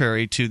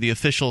contrary to the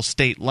official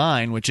state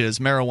line, which is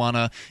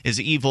marijuana is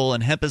evil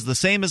and hemp is the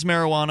same as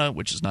marijuana,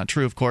 which is not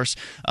true, of course.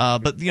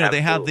 But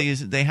they have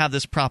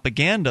this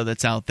propaganda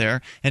that's out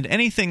there, and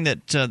anything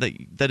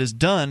that is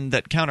done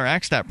that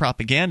counteracts that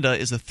propaganda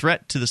is a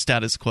threat to the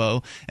status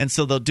quo, and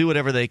so they'll do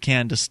whatever they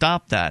can to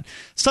stop that.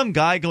 Some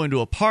guy going to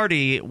a party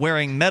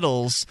wearing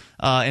medals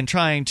and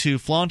trying to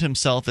flaunt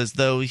himself as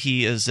though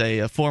he is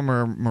a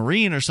former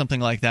Marine or something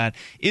like that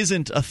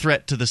isn't a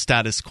threat to the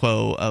status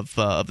quo of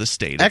the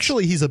state.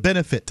 Actually, he's a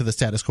benefit to the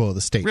status quo of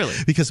the state. Really?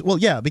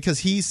 Because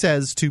he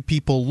says to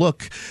people,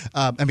 look,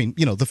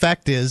 the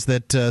fact is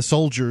that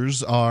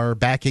soldiers are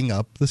backing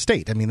up the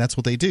state. I mean, that's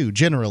what they do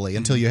generally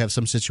until you have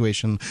some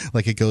situation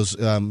like it goes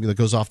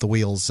off the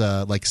wheels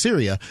like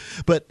Syria.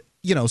 But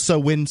so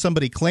when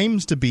somebody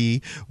claims to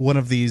be one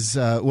of these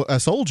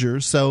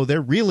soldiers, so they're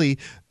really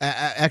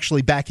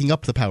actually backing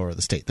up the power of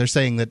the state. They're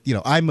saying that,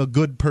 I'm a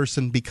good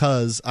person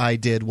because I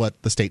did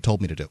what the state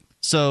told me to do.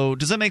 So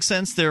does that make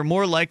sense? They're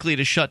more likely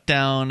to shut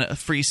down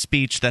free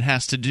speech that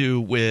has to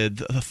do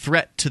with a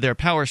threat to their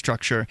power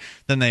structure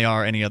than they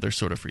are any other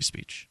sort of free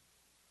speech.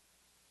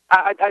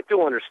 I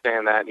do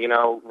understand that,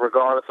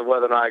 regardless of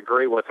whether or not I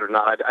agree with it or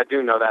not. I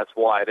do know that's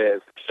why it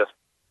is. It's just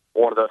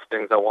one of those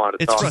things I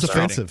wanted to talk about. It's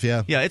offensive,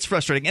 yeah. Yeah, it's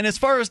frustrating. And as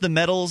far as the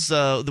medals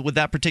with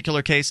that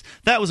particular case,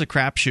 that was a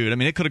crapshoot. I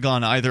mean, it could have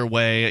gone either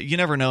way. You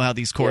never know how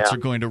these courts are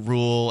going to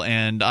rule,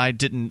 and I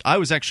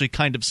was actually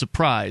kind of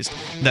surprised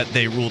that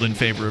they ruled in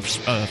favor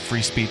of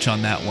free speech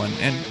on that one.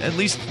 And at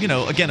least,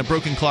 again, a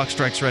broken clock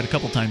strikes right a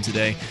couple times a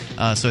day.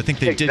 So I think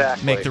they did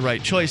make the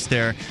right choice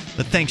there.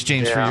 But thanks,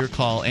 James, for your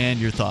call and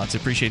your thoughts. I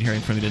appreciate hearing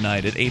from you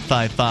tonight at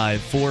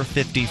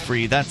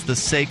 855-450-FREE. That's the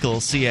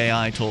SACL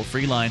CAI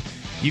toll-free line.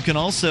 You can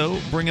also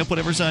bring up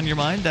whatever's on your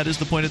mind. That is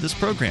the point of this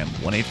program.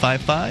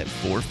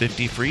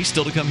 1-855-450-FREE.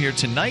 Still to come here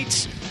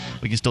tonight,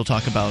 We can still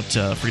talk about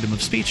freedom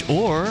of speech,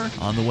 or,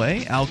 on the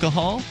way,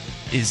 alcohol.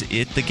 Is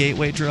it the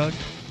gateway drug?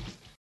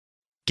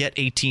 Get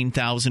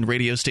 18,000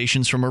 radio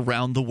stations from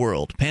around the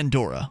world.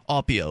 Pandora,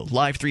 Opio,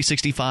 Live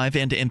 365,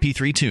 and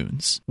MP3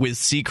 tunes. With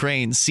C.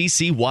 Crane's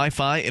CC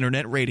Wi-Fi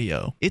Internet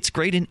Radio. It's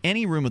great in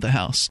any room of the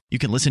house. You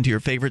can listen to your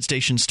favorite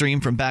station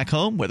stream from back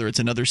home, whether it's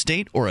another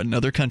state or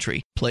another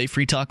country. Play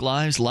Free Talk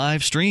Live's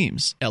live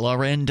streams,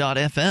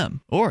 LRN.FM,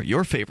 or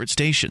your favorite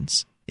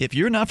stations. If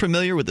you're not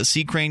familiar with the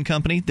C. Crane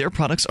Company, their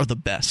products are the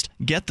best.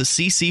 Get the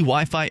CC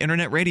Wi-Fi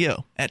Internet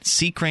Radio at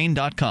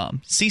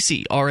ccrane.com,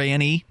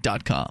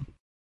 CCRANE.com.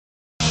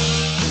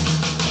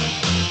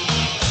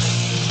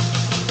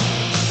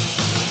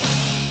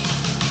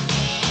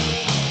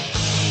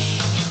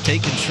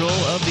 Take control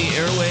of the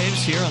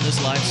airwaves here on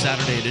this live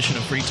Saturday edition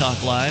of Free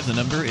Talk Live. The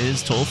number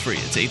is toll-free.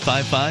 It's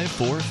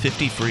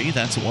 855-450-FREE.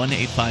 That's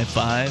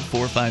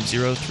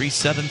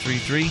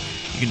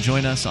 1-855-450-3733. You can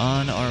join us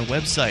on our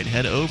website.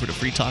 Head over to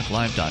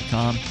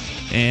freetalklive.com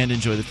and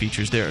enjoy the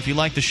features there. If you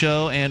like the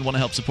show and want to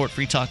help support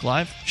Free Talk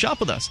Live,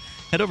 shop with us.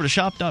 Head over to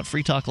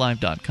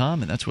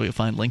shop.freetalklive.com, and that's where you'll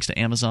find links to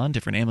Amazon,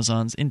 different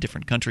Amazons in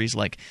different countries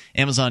like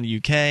Amazon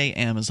UK,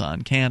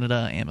 Amazon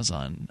Canada,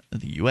 Amazon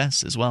the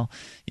US as well.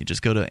 You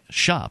just go to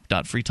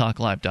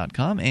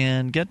shop.freetalklive.com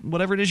and get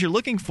whatever it is you're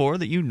looking for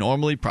that you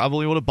normally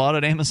probably would have bought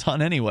at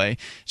Amazon anyway.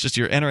 It's just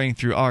you're entering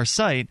through our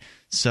site,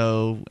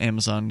 so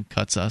Amazon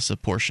cuts us a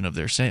portion of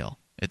their sale.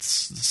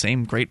 It's the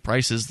same great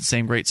prices, the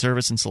same great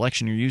service and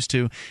selection you're used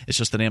to. It's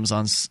just that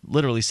Amazon's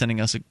literally sending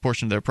us a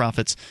portion of their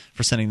profits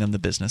for sending them the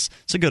business.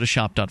 So go to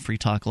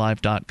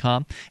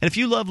shop.freetalklive.com. And if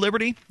you love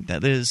liberty,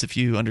 that is, if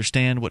you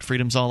understand what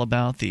freedom's all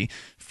about, the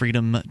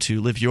freedom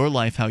to live your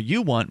life how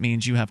you want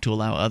means you have to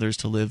allow others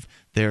to live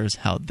theirs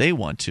how they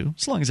want to,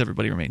 as long as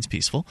everybody remains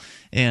peaceful.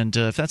 And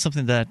if that's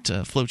something that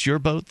floats your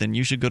boat, then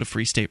you should go to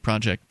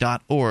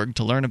freestateproject.org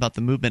to learn about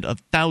the movement of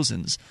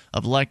thousands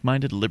of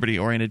like-minded,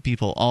 liberty-oriented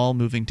people all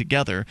moving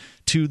together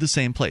to the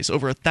same place.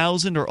 Over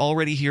 1,000 are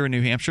already here in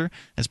New Hampshire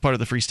as part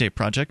of the Free State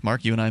Project.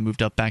 Mark, you and I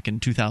moved up back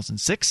in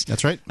 2006.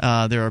 That's right.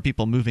 There are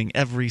people moving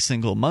every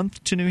single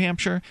month to New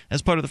Hampshire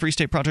as part of the Free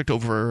State Project.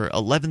 Over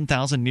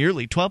 11,000,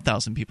 nearly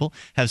 12,000 people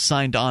have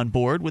signed on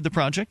board with the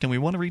project, and we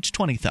want to reach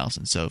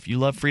 20,000. So if you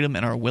love freedom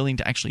and are willing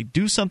to actually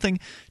do something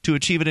to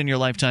achieve it in your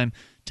lifetime,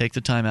 take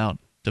the time out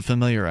to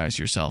familiarize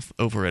yourself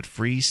over at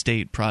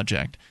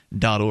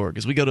freestateproject.org.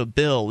 As we go to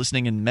Bill,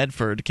 listening in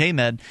Medford.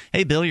 K-Med.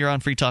 Hey, Bill, you're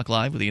on Free Talk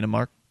Live with Ian and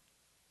Mark.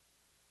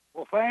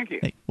 Well, thank you.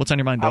 Hey, what's on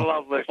your mind, Bill? I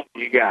love listening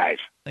to you guys.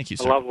 Thank you,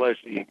 sir. I love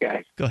listening to you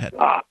guys. Go ahead.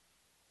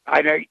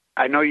 I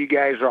know you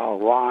guys are all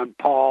Ron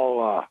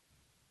Paul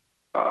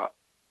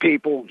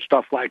people and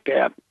stuff like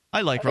that.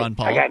 I like Ron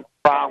Paul. I got no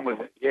problem with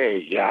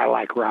it. Yeah, I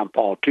like Ron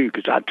Paul, too,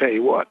 because I tell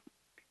you what,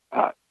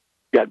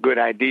 got good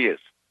ideas.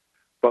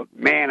 But,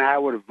 man, I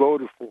would have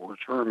voted for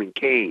Herman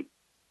Cain.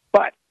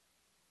 But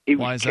he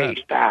was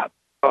cased out.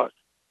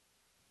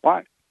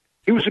 Why?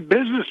 He was a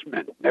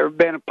businessman, never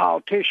been a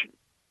politician.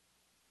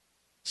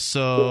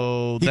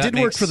 So he did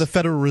work for the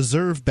Federal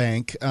Reserve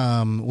Bank,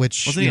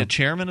 which wasn't he a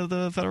chairman of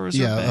the Federal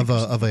Reserve Bank?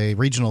 Yeah, of a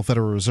regional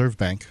Federal Reserve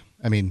Bank.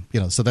 I mean,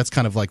 so that's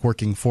kind of like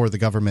working for the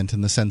government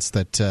in the sense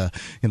that the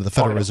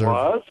Federal Reserve.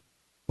 Was?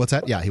 What's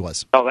that? Yeah, he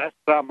was. Oh, that's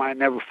something I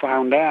never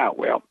found out.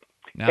 Well,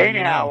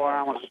 anyhow, what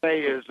I want to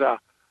say is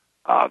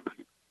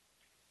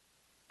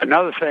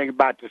another thing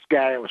about this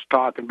guy I was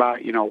talking about,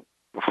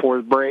 before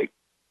the break.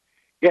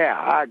 Yeah,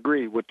 I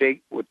agree with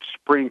what the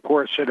Supreme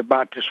Court said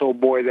about this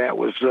old boy that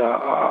was,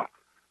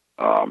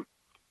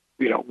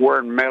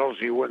 wearing medals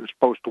he wasn't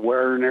supposed to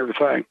wear and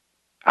everything.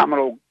 I'm an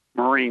old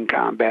Marine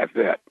combat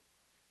vet,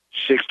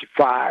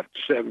 65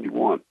 to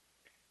 71.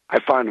 I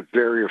find it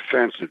very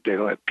offensive they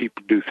let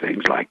people do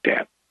things like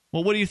that.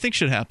 Well, what do you think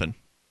should happen?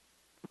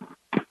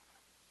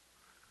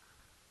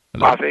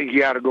 I think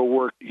you ought to go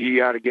work.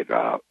 You ought to get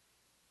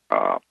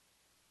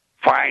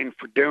fined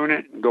for doing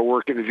it and go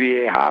work in the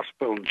VA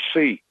hospital and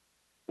see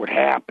what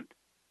happened.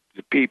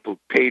 The people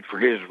paid for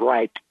his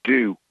right to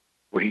do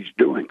what he's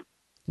doing.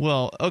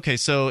 Well, okay,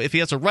 so if he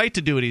has a right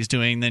to do what he's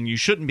doing, then you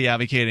shouldn't be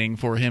advocating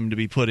for him to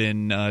be put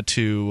in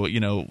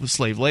to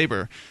slave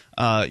labor.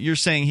 You're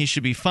saying he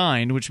should be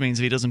fined, which means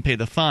if he doesn't pay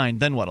the fine,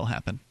 then what'll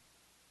happen?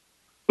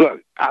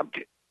 Look,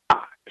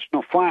 it's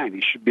no fine.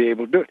 He should be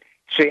able to do it.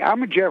 See,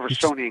 I'm a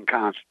Jeffersonian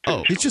constitutionalist.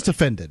 Oh, he's just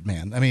offended,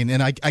 man. I mean,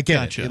 and I get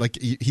gotcha. it. Like,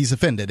 he's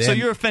offended. So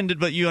you're offended,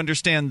 but you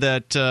understand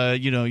that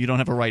you don't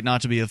have a right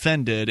not to be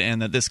offended,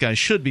 and that this guy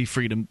should be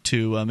free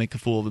to make a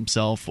fool of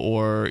himself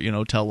or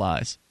tell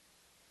lies.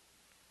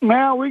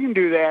 Well, we can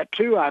do that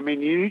too. I mean,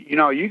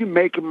 you can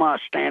make him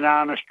stand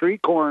out on a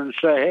street corner and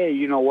say, "Hey,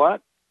 you know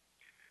what?"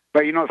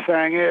 But the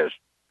thing is,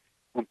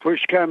 when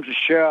push comes to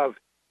shove,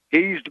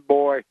 he's the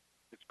boy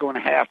that's going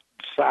to have to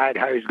decide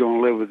how he's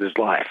going to live with his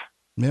life.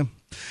 Yeah.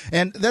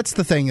 And that's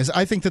the thing is,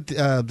 I think that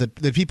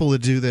the people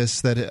that do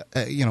this, that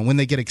when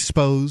they get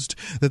exposed,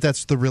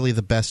 that's really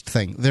the best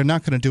thing. They're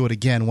not going to do it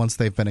again once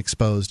they've been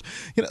exposed.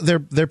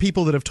 They're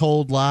people that have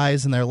told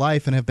lies in their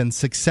life and have been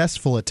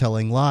successful at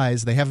telling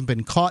lies. They haven't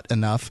been caught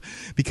enough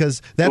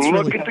because that's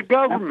Look at the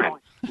government.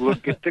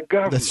 Look at the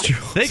government. That's true.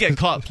 They get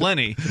caught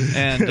plenty,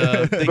 and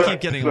they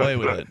keep getting away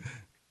with it.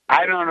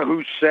 I don't know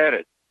who said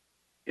it,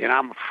 and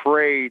I'm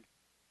afraid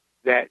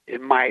that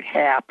it might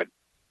happen.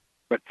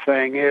 But the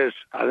thing is,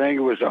 I think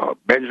it was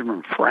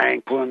Benjamin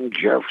Franklin,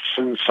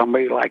 Jefferson,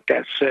 somebody like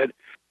that said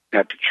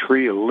that the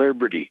tree of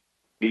liberty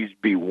needs to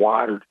be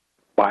watered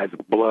by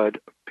the blood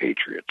of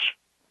patriots.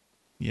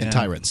 Yeah. And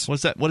tyrants.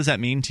 What does that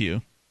mean to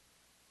you?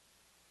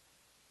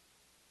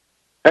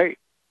 Hey,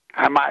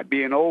 I might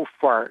be an old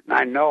fart, and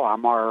I know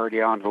I'm already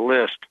on the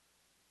list.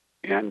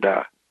 And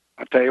I'll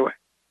tell you what,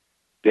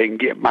 they can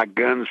get my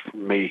guns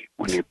from me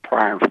when they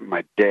pry them from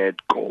my dead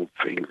cold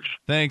fingers.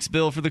 Thanks,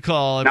 Bill, for the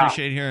call. I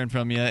appreciate hearing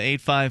from you.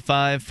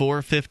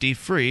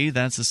 855-450-FREE.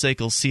 That's the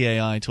SACL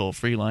CAI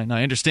toll-free line.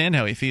 I understand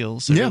how he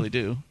feels. I really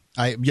do.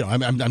 I'm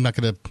not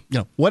going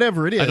to,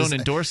 whatever it is. I don't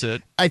endorse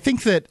it. I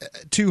think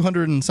that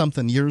 200 and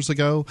something years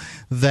ago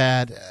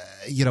that,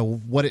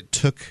 what it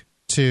took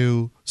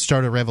to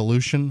start a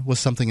revolution was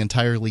something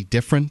entirely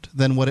different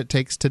than what it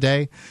takes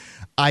today.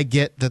 I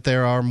get that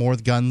there are more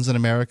guns in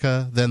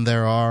America than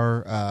there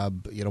are,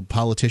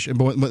 politicians,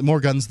 more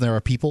guns than there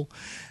are people.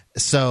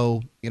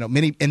 So,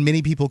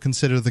 many people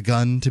consider the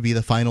gun to be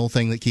the final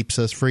thing that keeps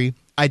us free.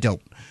 I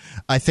don't.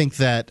 I think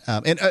that,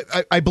 and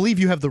I believe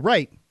you have the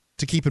right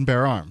to keep and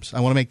bear arms. I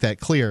want to make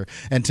that clear.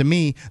 And to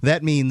me,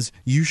 that means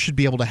you should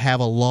be able to have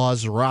a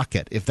Laws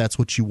rocket if that's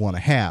what you want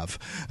to have.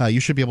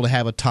 You should be able to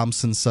have a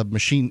Thompson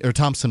machine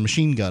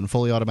gun,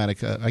 fully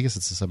automatic. I guess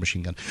it's a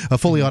submachine gun, a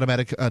fully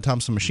automatic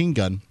Thompson machine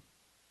gun,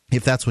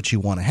 if that's what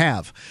you want to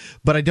have.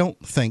 But I don't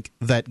think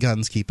that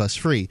guns keep us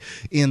free.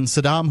 In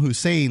Saddam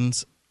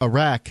Hussein's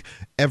Iraq,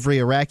 every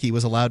Iraqi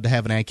was allowed to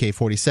have an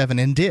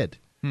AK-47 and did.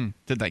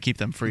 Did that keep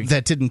them free?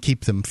 That didn't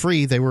keep them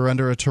free. They were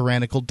under a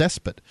tyrannical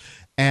despot.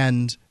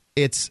 And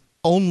it's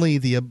only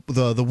the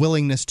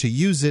willingness to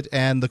use it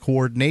and the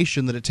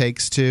coordination that it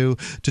takes to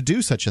do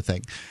such a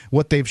thing.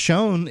 What they've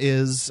shown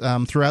is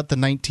throughout the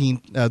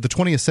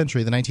 20th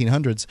century, the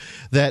 1900s,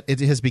 that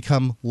it has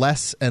become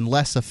less and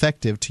less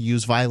effective to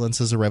use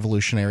violence as a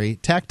revolutionary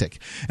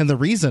tactic. And the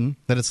reason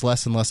that it's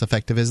less and less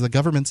effective is the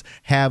governments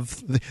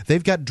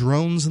they've got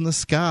drones in the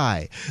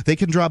sky. They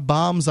can drop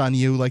bombs on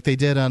you like they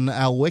did on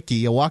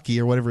Awaki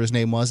or whatever his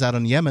name was out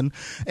in Yemen,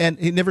 and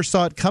he never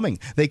saw it coming.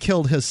 They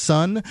killed his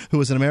son, who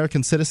was an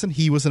American citizen.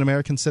 He was an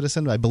American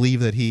citizen. I believe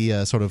that he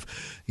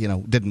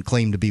didn't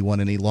claim to be one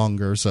any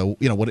longer. So,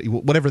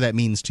 whatever that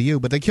means to you.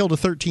 But they killed a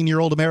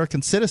 13-year-old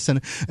American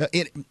citizen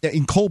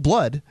in cold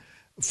blood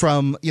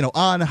from,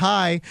 on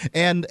high,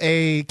 and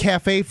a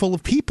cafe full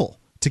of people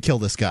to kill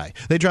this guy.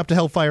 They dropped a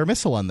Hellfire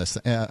missile on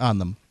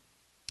them.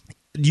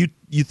 You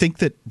think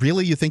that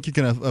really? You think you're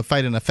going to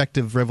fight an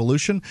effective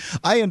revolution?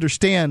 I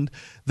understand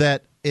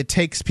that it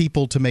takes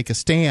people to make a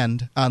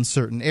stand on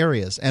certain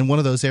areas, and one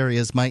of those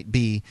areas might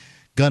be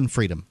gun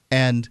freedom.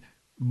 And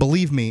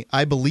believe me,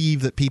 I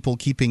believe that people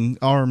keeping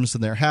arms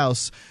in their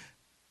house,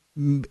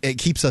 it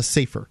keeps us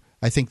safer.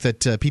 I think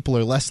that people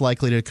are less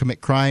likely to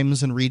commit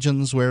crimes in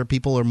regions where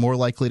people are more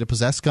likely to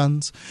possess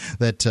guns,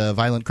 that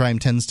violent crime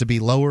tends to be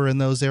lower in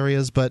those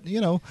areas. But,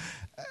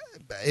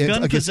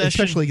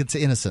 especially against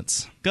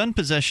innocents. Gun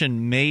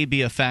possession may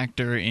be a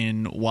factor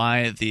in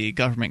why the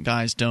government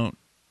guys don't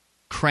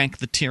crank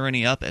the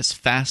tyranny up as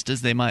fast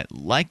as they might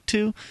like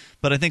to,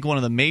 but I think one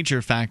of the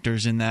major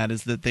factors in that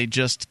is that they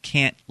just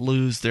can't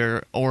lose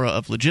their aura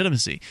of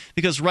legitimacy,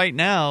 because right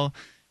now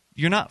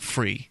you're not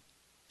free,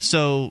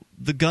 so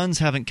the guns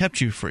haven't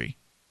kept you free.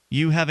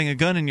 You having a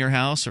gun in your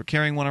house or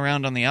carrying one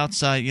around on the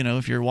outside,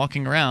 if you're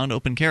walking around,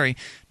 open carry,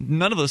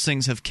 none of those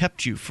things have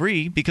kept you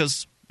free,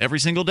 because every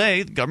single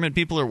day, the government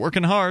people are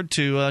working hard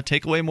to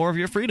take away more of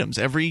your freedoms.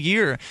 Every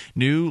year,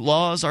 new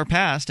laws are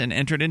passed and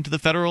entered into the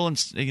federal and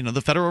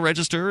the Federal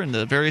Register and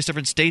the various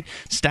different state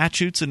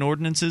statutes and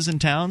ordinances in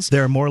towns.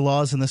 There are more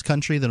laws in this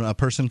country than a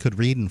person could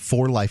read in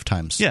 4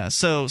 lifetimes. Yeah,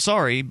 so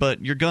sorry,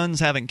 but your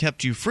guns haven't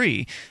kept you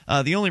free.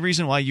 The only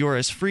reason why you're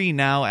as free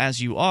now as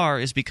you are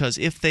is because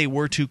if they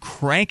were to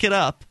crank it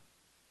up,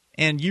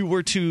 and you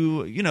were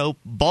to,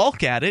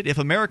 balk at it, if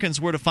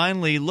Americans were to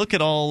finally look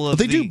at all of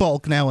they do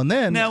balk now and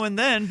then.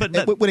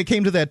 But when it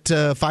came to that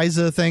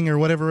FISA thing or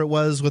whatever it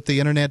was with the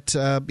internet,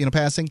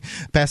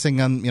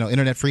 passing on,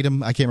 internet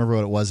freedom, I can't remember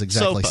what it was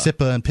exactly.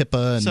 SIPA and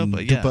PIPA and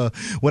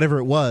DUPA, whatever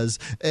it was,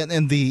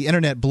 and the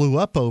internet blew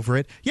up over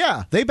it.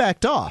 Yeah, they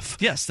backed off.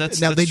 Yes, that's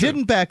now they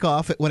didn't back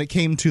off when it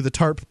came to the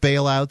TARP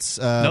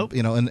bailouts. Nope.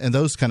 And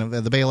those kind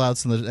of the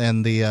bailouts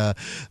and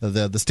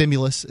the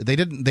stimulus. They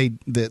didn't.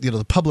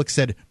 The public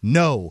said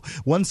no.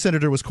 One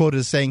senator was quoted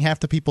as saying half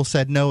the people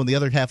said no and the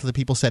other half of the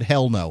people said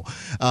hell no.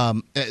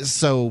 And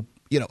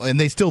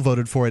they still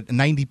voted for it.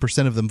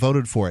 90% of them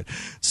voted for it.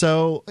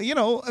 So,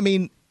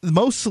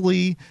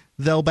 mostly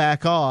they'll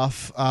back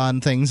off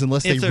on things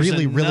unless they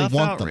really want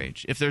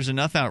outrage. If there's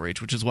enough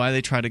outrage, which is why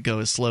they try to go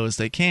as slow as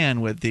they can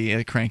with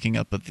the cranking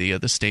up of the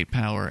state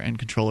power and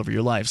control over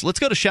your lives. Let's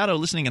go to Shadow,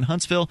 listening in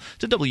Huntsville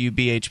to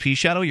WBHP.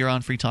 Shadow, you're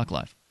on Free Talk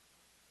Live.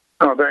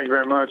 Oh, thank you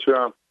very much.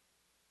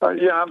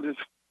 I'm just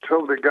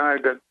told the guy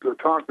that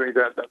talked to me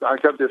that I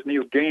got this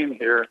new game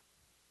here.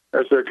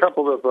 There's a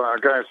couple of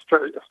guys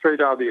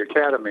straight out of the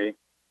academy.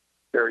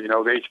 They're,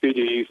 the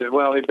HPDs,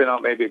 and, they've been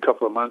out maybe a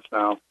couple of months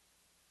now.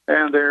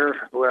 And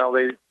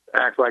they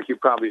act like you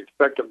probably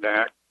expect them to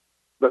act.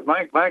 But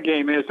my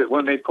game is that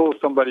when they pull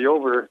somebody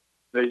over,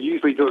 they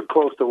usually do it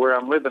close to where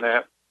I'm living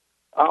at.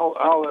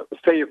 I'll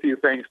say a few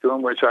things to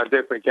them, which I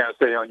definitely can't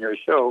say on your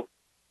show.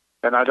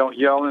 And I don't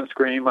yell and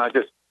scream. I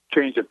just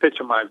change the pitch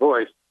of my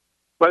voice.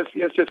 But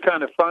it's just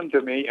kind of fun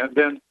to me. And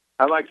then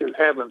I like to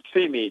have them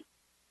see me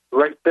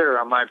right there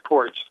on my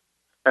porch.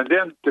 And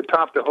then to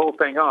top the whole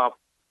thing off,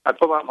 I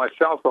pull out my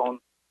cell phone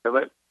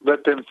and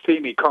let them see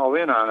me call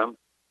in on them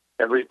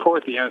and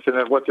report the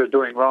incident, what they're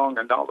doing wrong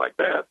and all like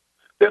that.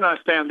 Then I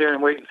stand there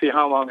and wait and see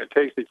how long it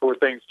takes before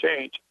things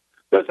change.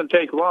 Doesn't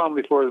take long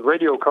before the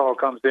radio call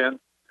comes in.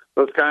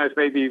 Those guys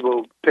maybe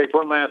will take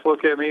one last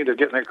look at me. They'll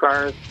get in their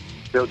cars.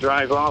 They'll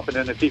drive off, and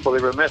then the people they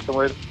were messing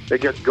with, they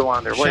get to go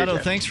on their way. Shadow,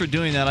 thanks for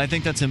doing that. I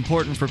think that's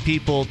important for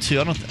people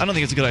to. I don't think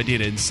it's a good idea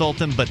to insult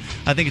them, but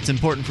I think it's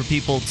important for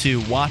people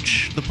to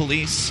watch the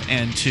police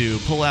and to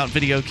pull out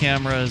video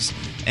cameras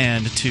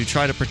and to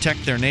try to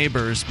protect their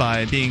neighbors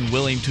by being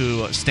willing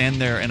to stand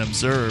there and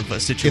observe a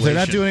situation. If they're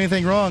not doing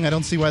anything wrong, I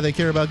don't see why they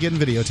care about getting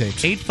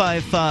videotaped.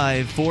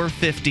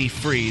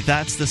 855-450-FREE.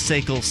 That's the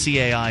SACL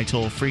CAI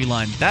toll-free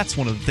line. That's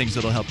one of the things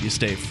that will help you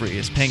stay free,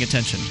 is paying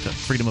attention to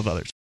freedom of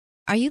others.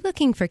 Are you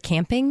looking for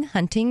camping,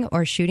 hunting,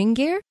 or shooting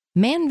gear?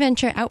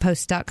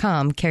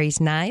 ManVentureOutpost.com carries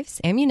knives,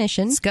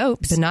 ammunition,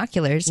 scopes,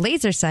 binoculars,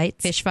 laser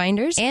sights, fish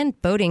finders,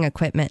 and boating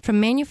equipment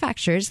from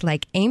manufacturers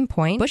like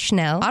Aimpoint,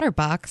 Bushnell,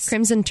 Otterbox,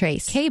 Crimson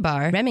Trace,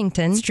 K-Bar,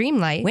 Remington,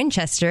 Streamlight,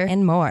 Winchester,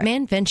 and more.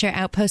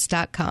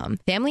 ManVentureOutpost.com.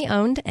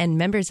 Family-owned and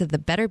members of the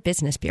Better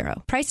Business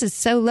Bureau. Prices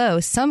so low,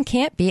 some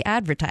can't be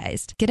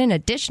advertised. Get an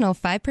additional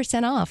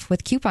 5% off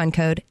with coupon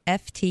code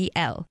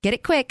FTL. Get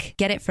it quick.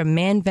 Get it from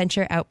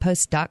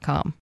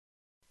ManVentureOutpost.com.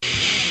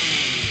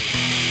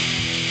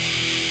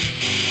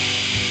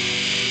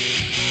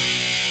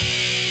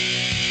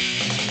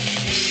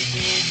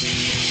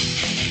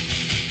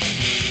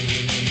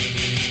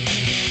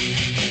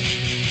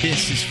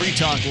 This is Free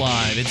Talk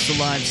Live. It's the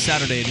live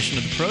Saturday edition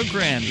of the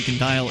program. You can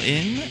dial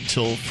in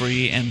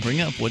toll-free and bring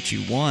up what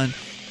you want.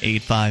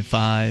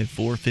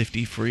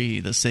 855-450-FREE,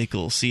 the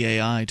SACL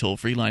CAI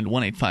toll-free line,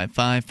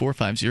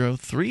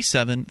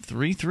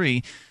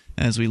 1-855-450-3733.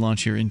 As we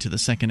launch here into the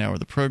second hour of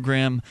the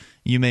program,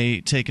 you may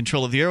take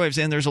control of the airwaves,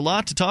 and there's a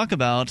lot to talk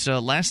about.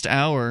 Last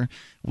hour,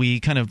 we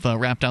kind of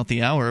wrapped out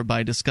the hour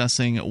by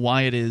discussing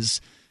why it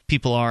is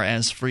people are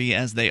as free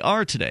as they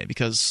are today,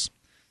 because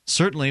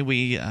certainly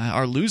we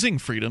are losing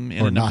freedom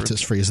in or not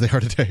as free as they are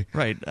today.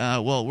 Right.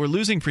 We're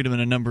losing freedom in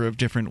a number of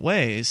different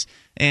ways.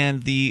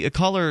 And the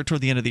caller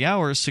toward the end of the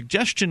hour's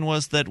suggestion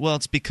was that,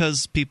 it's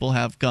because people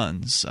have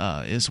guns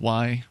is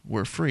why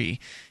we're free.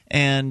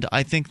 And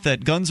I think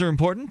that guns are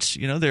important.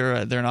 They're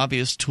an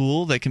obvious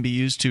tool that can be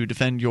used to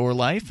defend your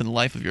life and the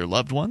life of your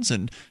loved ones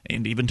and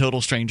even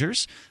total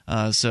strangers.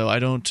 So I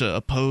don't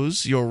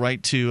oppose your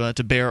right to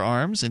bear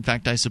arms. In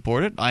fact, I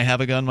support it. I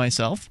have a gun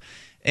myself.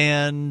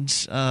 And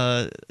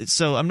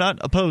so I'm not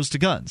opposed to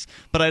guns,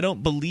 but I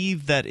don't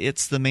believe that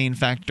it's the main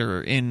factor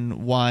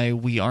in why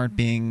we aren't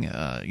being,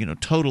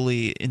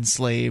 totally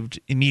enslaved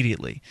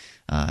immediately.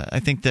 I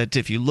think that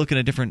if you look at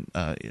in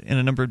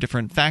a number of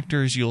different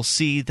factors, you'll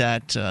see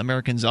that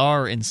Americans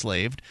are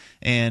enslaved,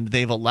 and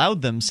they've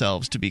allowed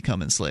themselves to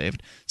become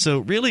enslaved. So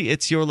really,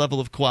 it's your level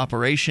of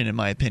cooperation, in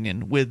my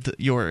opinion, with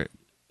your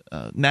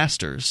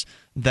masters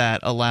that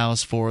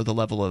allows for the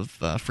level of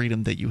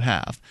freedom that you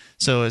have.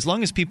 So as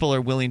long as people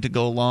are willing to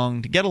go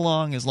along to get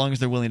along, as long as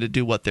they're willing to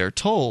do what they're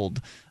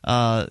told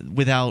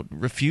without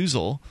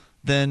refusal,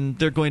 then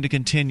they're going to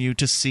continue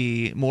to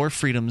see more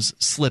freedoms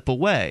slip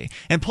away.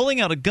 And pulling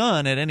out a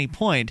gun at any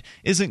point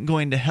isn't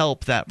going to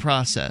help that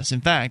process.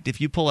 In fact, if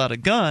you pull out a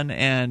gun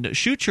and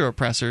shoot your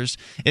oppressors,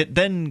 it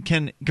then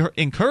can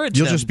encourage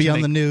them. You'll just be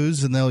on the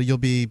news, and you'll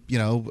be,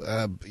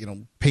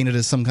 painted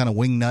as some kind of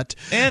wingnut.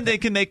 And they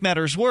can make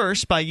matters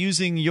worse by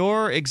using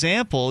your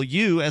example,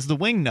 you as the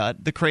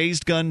wingnut, the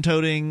crazed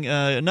gun-toting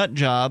nut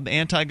job,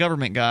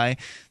 anti-government guy.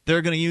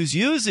 They're going to use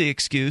you as the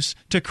excuse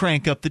to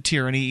crank up the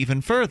tyranny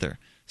even further.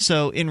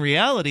 So in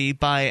reality,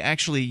 by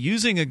actually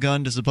using a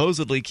gun to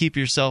supposedly keep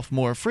yourself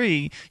more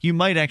free, you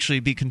might actually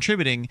be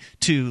contributing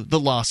to the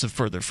loss of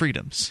further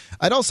freedoms.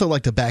 I'd also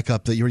like to back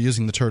up that you were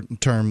using the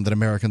term that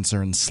Americans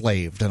are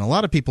enslaved. And a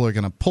lot of people are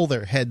going to pull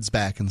their heads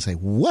back and say,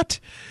 what?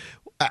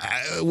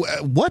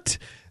 What?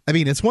 I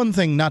mean, it's one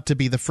thing not to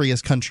be the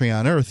freest country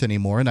on earth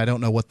anymore, and I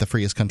don't know what the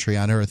freest country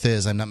on earth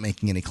is. I'm not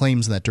making any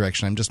claims in that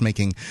direction. I'm just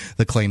making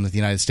the claim that the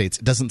United States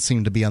doesn't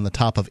seem to be on the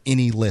top of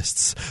any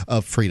lists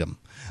of freedom.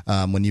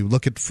 When you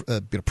look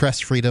at press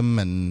freedom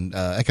and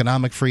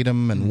economic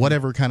freedom and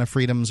whatever kind of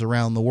freedoms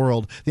around the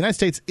world, the United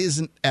States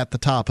isn't at the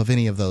top of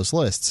any of those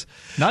lists.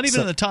 Not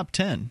even in the top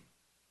 10.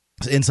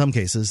 In some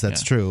cases,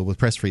 that's true, with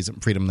press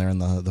freedom there in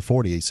the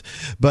 40s.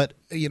 But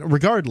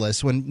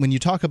regardless, when you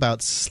talk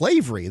about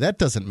slavery, that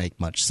doesn't make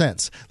much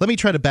sense. Let me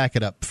try to back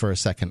it up for a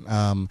second,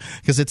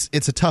 because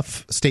it's a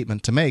tough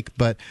statement to make.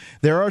 But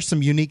there are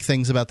some unique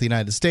things about the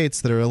United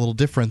States that are a little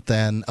different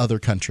than other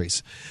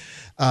countries.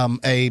 When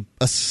you're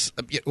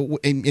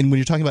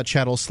talking about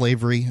chattel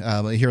slavery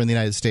here in the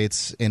United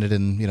States, ended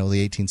in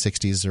the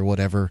 1860s or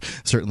whatever.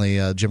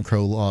 Certainly, Jim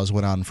Crow laws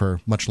went on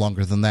for much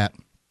longer than that.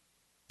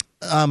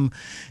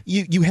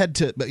 You had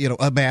to,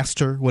 a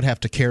master would have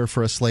to care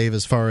for a slave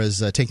as far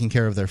as taking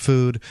care of their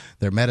food,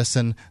 their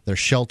medicine, their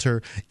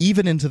shelter,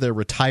 even into their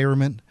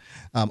retirement.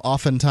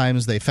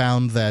 Oftentimes, they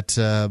found that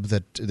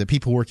the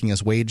people working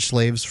as wage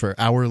slaves for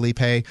hourly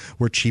pay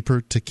were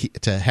cheaper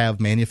to have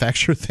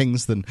manufacture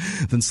things than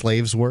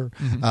slaves were.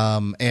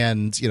 Mm-hmm.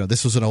 And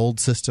this was an old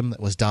system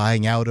that was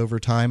dying out over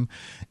time.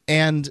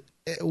 And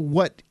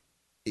what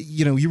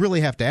you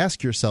really have to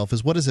ask yourself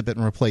is, what has it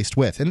been replaced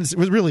with? And it's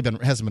really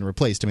hasn't been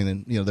replaced. I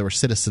mean, there were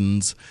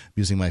citizens,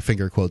 using my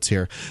finger quotes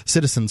here,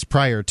 citizens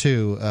prior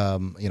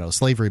to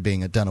slavery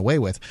being done away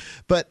with.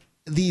 But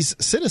these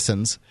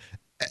citizens,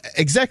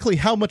 exactly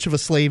how much of a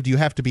slave do you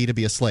have to be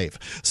a slave?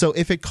 So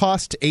if it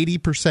cost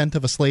 80%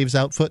 of a slave's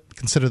output,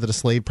 consider that a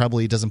slave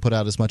probably doesn't put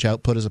out as much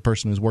output as a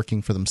person who's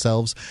working for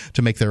themselves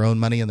to make their own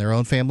money and their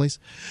own families.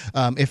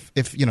 If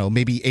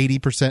maybe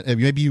 80%,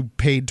 maybe you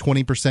paid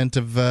 20%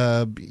 of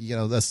a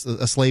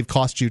slave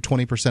cost you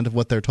 20% of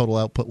what their total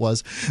output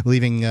was,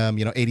 leaving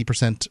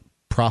 80%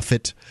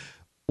 profit.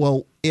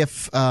 Well,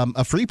 if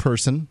a free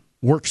person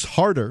works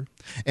harder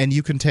and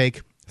you can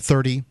take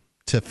 30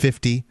 to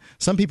 50.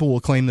 Some people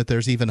will claim that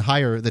there's even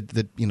higher,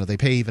 that they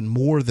pay even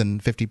more than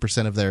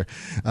 50% of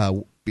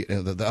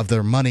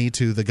their money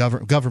to the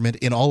government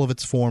in all of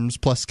its forms,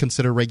 plus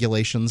consider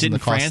regulations. Didn't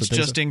and the costs. France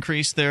just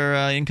increase their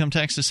income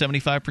tax to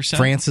 75%?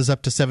 France is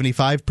up to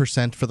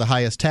 75% for the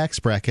highest tax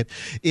bracket.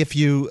 If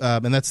you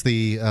and that's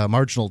the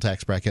marginal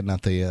tax bracket,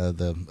 not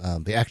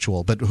the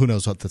actual. But who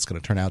knows what that's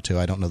going to turn out to?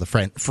 I don't know the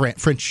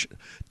French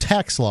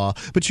tax law,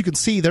 but you can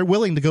see they're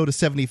willing to go to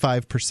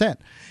 75%.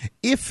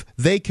 If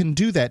they can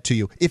do that to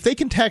you, if they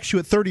can tax you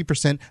at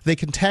 30%, they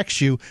can tax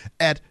you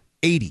at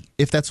 80%,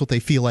 if that's what they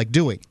feel like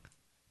doing.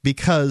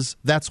 Because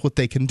that's what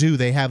they can do.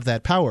 They have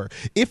that power.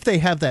 If they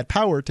have that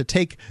power to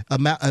take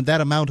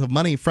that amount of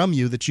money from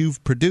you that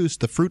you've produced,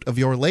 the fruit of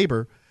your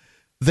labor,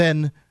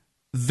 then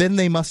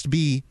they must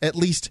be at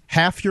least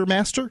half your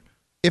master.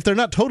 If they're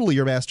not totally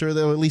your master,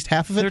 they're at least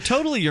half of it. They're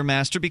totally your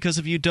master, because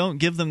if you don't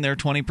give them their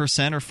 20%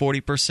 or 40% or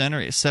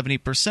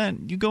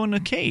 70%, you go in a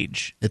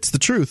cage. It's the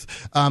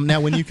truth. Now,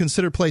 when you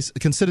consider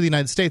the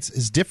United States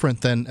is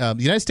different than the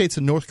United States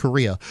and North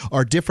Korea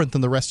are different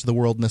than the rest of the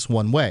world in this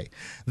one way.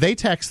 They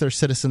tax their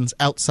citizens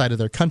outside of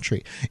their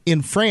country.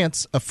 In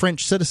France, a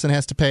French citizen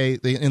has to pay,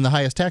 in the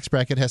highest tax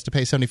bracket, has to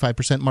pay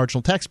 75%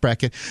 marginal tax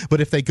bracket.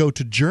 But if they go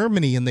to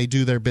Germany and they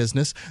do their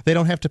business, they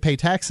don't have to pay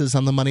taxes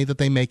on the money that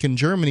they make in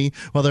Germany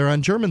while they're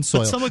on German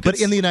soil. But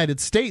in the United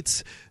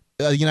States,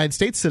 a United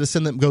States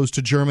citizen that goes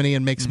to Germany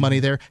and makes money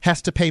there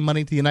has to pay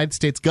money to the United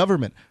States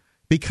government,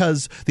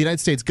 because the United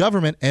States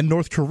government and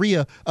North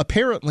Korea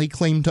apparently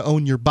claim to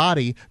own your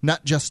body,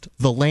 not just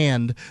the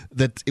land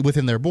that's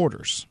within their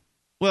borders.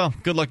 Well,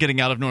 good luck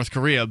getting out of North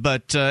Korea,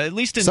 but at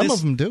least in some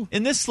of them do.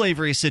 In this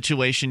slavery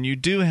situation, you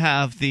do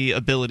have the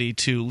ability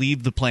to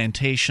leave the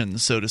plantation,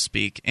 so to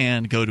speak,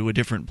 and go to a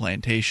different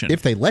plantation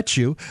if they let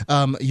you.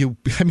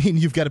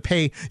 You've got to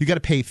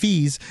pay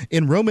fees.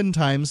 In Roman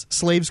times,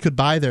 slaves could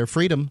buy their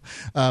freedom.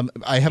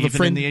 I have Even a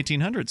friend in the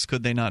 1800s.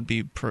 Could they not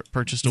be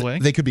purchased away?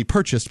 They could be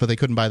purchased, but they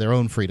couldn't buy their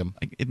own freedom.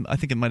 I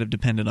think it might have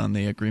depended on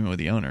the agreement with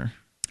the owner.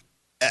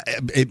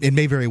 It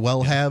may very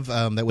well have.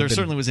 There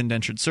certainly was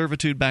indentured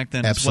servitude back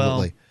then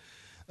absolutely. as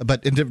well.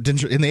 But in the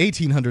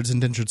 1800s,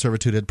 indentured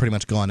servitude had pretty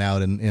much gone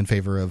out in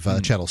favor of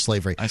chattel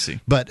slavery. I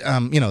see. But,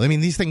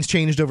 these things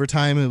changed over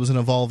time. It was an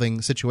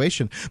evolving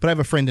situation. But I have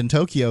a friend in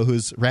Tokyo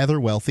who's rather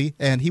wealthy,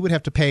 and he would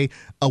have to pay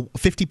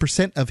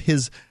 50% of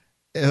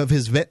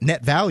his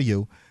net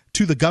value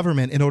to the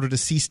government in order to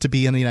cease to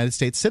be a United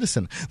States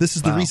citizen. This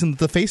is the reason that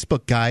the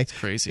Facebook guy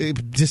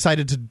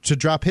decided to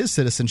drop his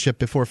citizenship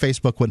before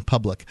Facebook went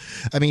public.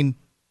 I mean,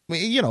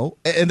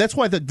 and that's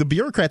why the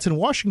bureaucrats in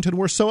Washington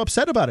were so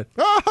upset about it.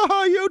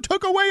 Ah, you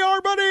took away our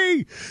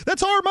money.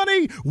 That's our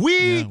money.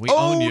 We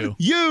own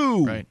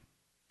you. Right.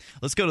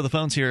 Let's go to the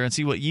phones here and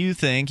see what you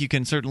think. You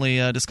can certainly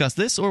discuss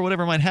this or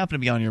whatever might happen to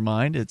be on your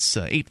mind. It's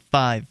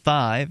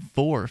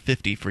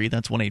 855-450-FREE.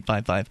 That's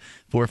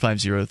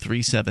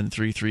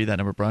 1-855-450-3733. That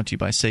number brought to you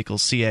by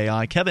Sakles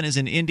CAI. Kevin is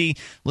in Indy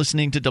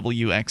listening to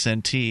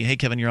WXNT. Hey,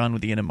 Kevin, you're on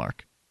with Ian and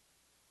Mark.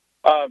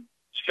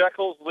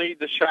 shekels lead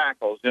to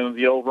shackles. You know,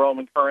 the old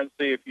Roman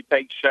currency. If you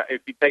take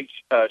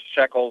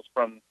shekels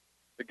from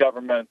the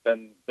government,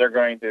 then they're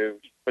going to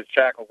put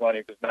shackles on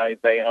you because now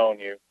they own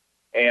you.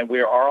 And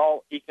we are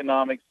all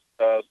economic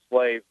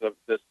slaves of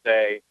this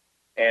day.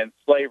 And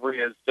slavery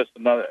is just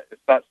another.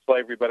 It's not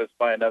slavery, but it's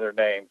by another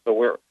name. So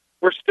we're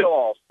still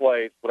all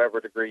slaves,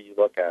 whatever degree you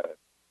look at it.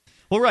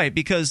 Well, right,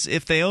 because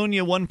if they own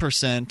you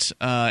 1%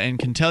 and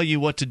can tell you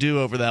what to do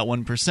over that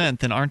 1%,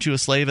 then aren't you a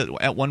slave at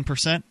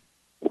 1%?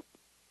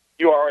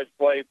 You are a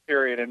slave,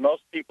 period. And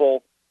most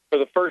people, for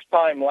the first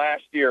time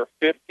last year,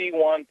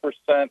 51%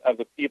 of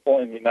the people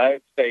in the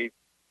United States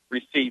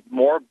received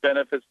more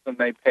benefits than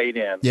they paid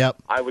in.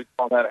 Yep. I would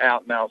call that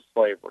out-and-out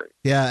slavery.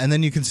 Yeah, and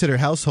then you consider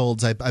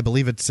households. I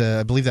believe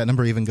I believe that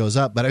number even goes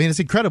up. But I mean, it's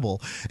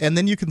incredible. And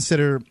then you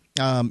consider,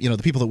 the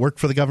people that work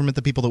for the government,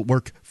 the people that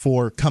work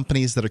for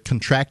companies that are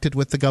contracted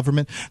with the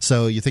government.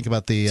 So you think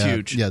about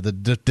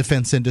the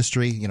defense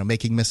industry,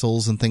 making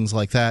missiles and things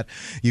like that.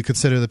 You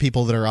consider the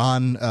people that are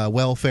on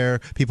welfare,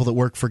 people that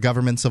work for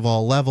governments of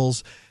all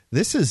levels.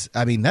 This is,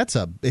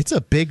 it's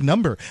a big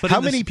number. But how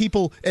many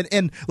people,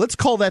 and let's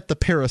call that the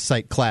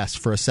parasite class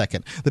for a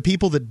second, the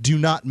people that do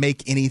not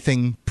make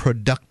anything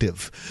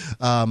productive.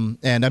 And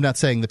I'm not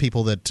saying the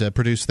people that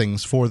produce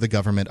things for the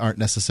government aren't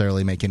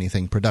necessarily make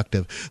anything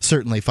productive.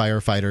 Certainly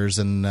firefighters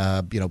and,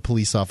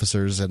 police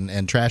officers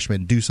and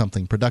trashmen do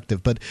something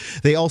productive, but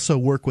they also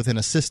work within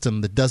a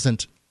system that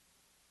doesn't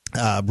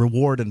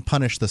reward and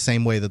punish the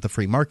same way that the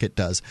free market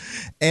does.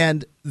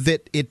 And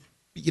that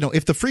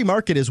if the free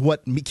market is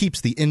what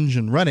keeps the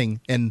engine running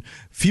and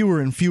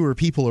fewer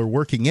people are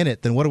working in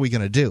it, then what are we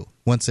going to do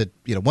once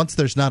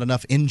there's not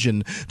enough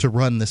engine to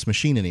run this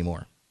machine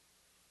anymore?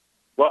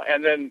 Well,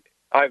 and then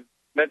I've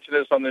mentioned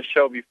this on this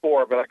show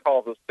before, but I call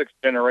it the sixth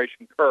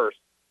generation curse.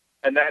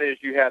 And that is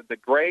you have the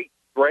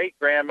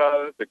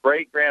great-great-grandmother, the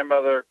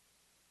great-grandmother,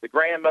 the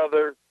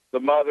grandmother,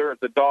 the mother,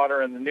 the daughter,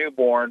 and the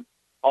newborn,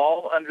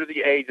 all under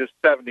the age of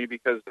 70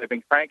 because they've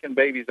been cranking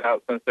babies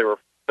out since they were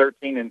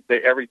 13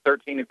 every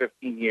 13 and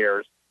 15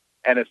 years,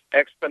 and it's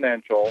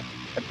exponential.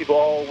 And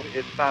people,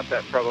 it's not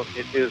that prevalent.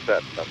 It is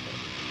that prevalent.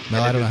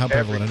 No, I don't know how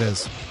prevalent it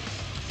is.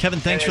 Kevin,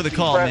 thanks for the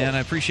call, man. I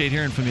appreciate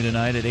hearing from you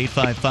tonight at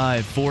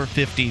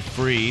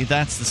 855-450-FREE.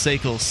 That's the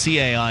SACL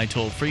CAI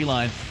toll-free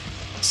line.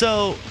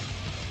 So,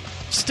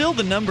 still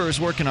the numbers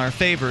work in our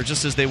favor,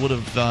 just as they would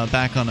have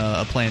back on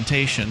a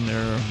plantation.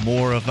 There are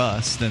more of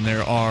us than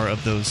there are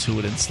of those who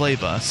would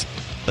enslave us.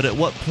 But at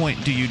what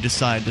point do you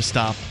decide to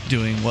stop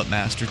doing what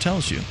Master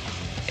tells you?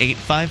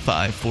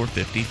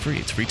 855-450-FREE.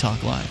 It's Free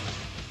Talk Live.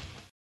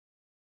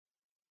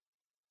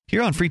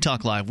 Here on Free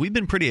Talk Live, we've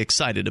been pretty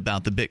excited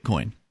about the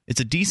Bitcoin.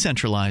 It's a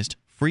decentralized,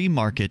 free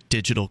market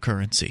digital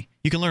currency.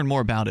 You can learn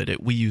more about it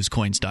at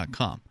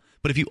weusecoins.com.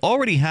 But if you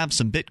already have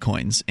some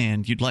Bitcoins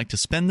and you'd like to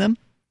spend them,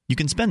 you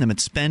can spend them at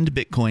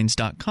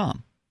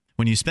spendbitcoins.com.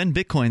 When you spend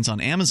Bitcoins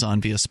on Amazon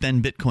via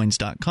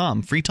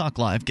spendbitcoins.com, Free Talk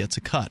Live gets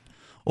a cut.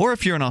 Or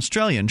if you're an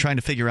Australian trying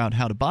to figure out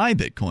how to buy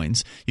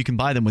Bitcoins, you can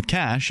buy them with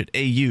cash at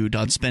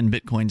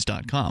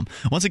au.spendbitcoins.com.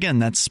 Once again,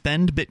 that's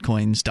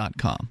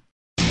spendbitcoins.com.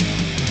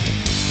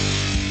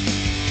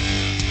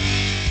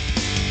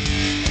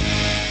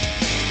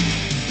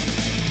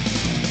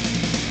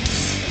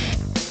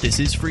 This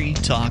is Free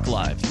Talk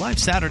Live. Live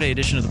Saturday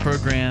edition of the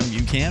program.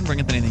 You can bring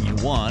up anything you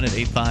want at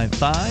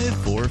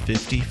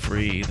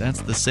 855-450-FREE.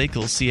 That's the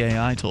SACL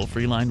CAI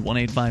toll-free line,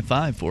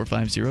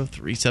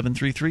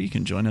 1-855-450-3733. You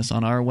can join us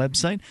on our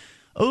website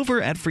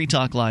over at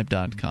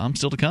freetalklive.com.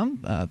 Still to come,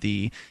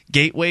 the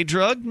gateway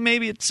drug,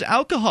 maybe it's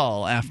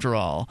alcohol after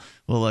all.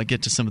 We'll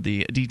get to some of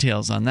the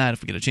details on that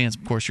if we get a chance.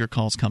 Of course, your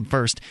calls come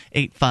first.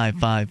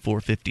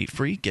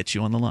 855-450-FREE gets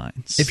you on the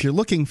lines. If you're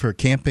looking for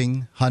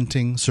camping,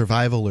 hunting,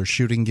 survival, or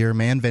shooting gear,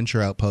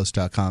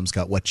 ManVentureOutpost.com's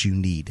got what you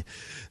need.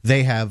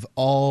 They have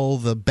all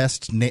the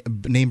best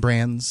name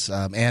brands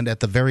and at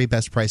the very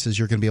best prices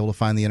you're going to be able to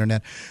find on the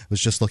internet. I was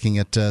just looking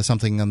at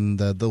something on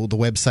the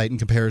website and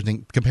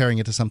comparing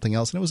it to something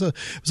else, and it was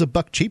a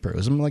buck cheaper. It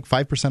was like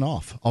 5%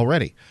 off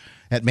already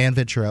at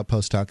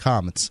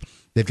ManVentureOutpost.com.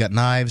 They've got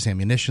knives,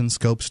 ammunition,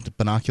 scopes,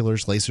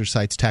 binoculars, laser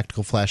sights,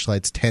 tactical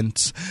flashlights,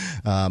 tents,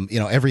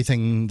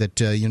 everything that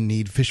you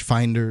need, fish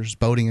finders,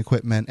 boating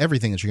equipment,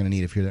 everything that you're going to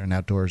need if you're an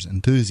outdoors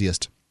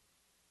enthusiast.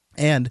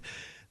 And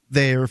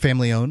they're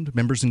family-owned,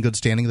 members in good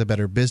standing of the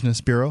Better Business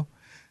Bureau.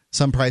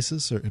 Some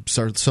prices are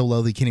so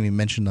low they can't even be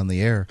mentioned on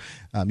the air.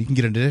 You can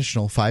get an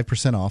additional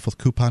 5% off with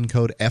coupon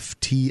code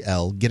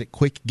FTL. Get it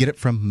quick. Get it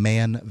from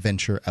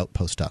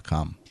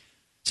ManVentureOutpost.com.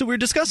 So we're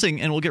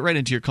discussing, and we'll get right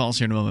into your calls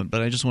here in a moment,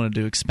 but I just wanted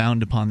to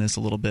expound upon this a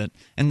little bit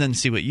and then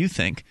see what you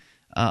think.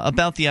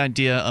 about the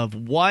idea of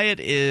why it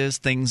is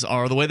things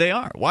are the way they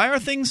are. Why are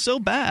things so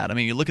bad? I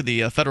mean, you look at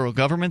the federal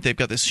government; they've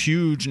got this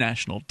huge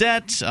national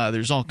debt.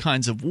 There's all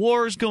kinds of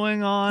wars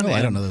going on.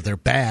 I don't know that they're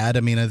bad.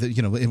 I mean,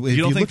 you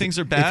don't think things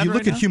are bad? If you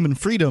look at human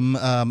freedom,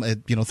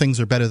 things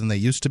are better than they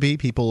used to be.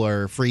 People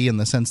are free in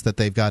the sense that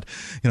they've got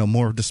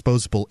more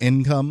disposable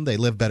income. They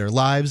live better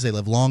lives. They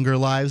live longer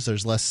lives.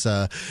 There's less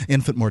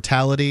infant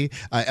mortality.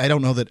 I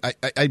don't know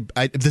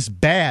that this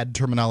bad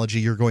terminology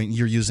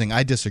you're using.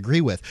 I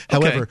disagree with. Okay.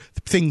 However,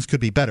 things could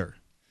be better.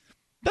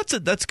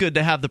 That's good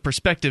to have the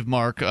perspective,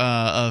 Mark,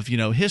 of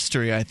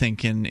history. I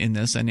think in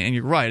this, and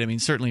you're right. I mean,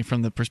 certainly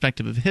from the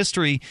perspective of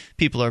history,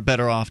 people are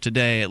better off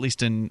today, at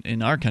least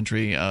in our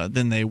country,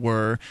 than they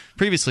were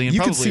previously. And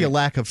you can see a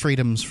lack of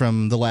freedoms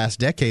from the last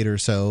decade or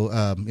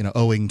so,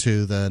 owing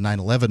to the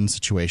 9/11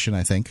 situation,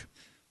 I think.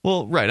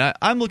 Well, right.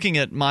 I'm looking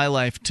at my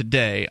life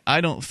today.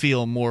 I don't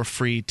feel more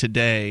free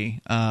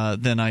today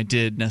than I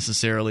did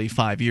necessarily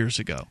 5 years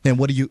ago. And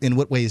in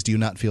what ways do you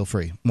not feel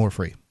more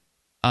free?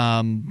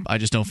 I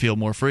just don't feel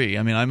more free.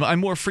 I mean, I'm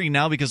more free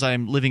now because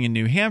I'm living in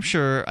New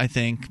Hampshire, I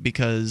think,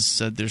 because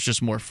there's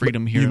just more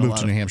freedom here. You moved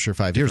to New Hampshire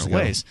 5 years ago.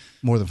 Ways.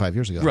 More than 5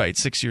 years ago. Right,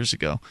 6 years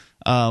ago.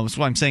 That's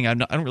why I'm saying I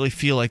don't really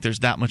feel like there's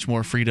that much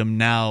more freedom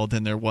now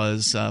than there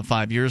was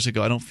 5 years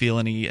ago. I don't feel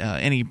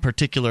any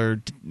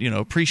particular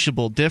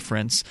appreciable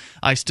difference.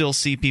 I still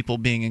see people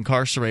being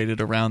incarcerated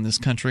around this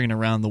country and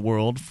around the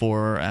world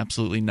for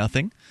absolutely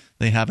nothing.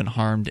 They haven't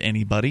harmed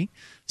anybody.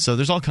 So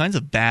there's all kinds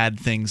of bad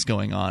things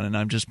going on, and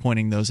I'm just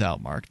pointing those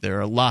out, Mark. There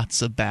are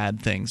lots of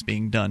bad things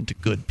being done to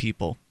good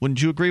people.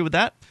 Wouldn't you agree with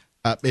that?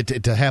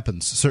 It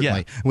happens,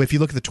 certainly. Yeah. If you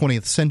look at the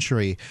 20th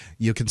century,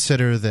 you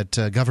consider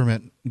that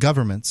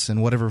governments,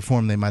 in whatever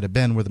form they might have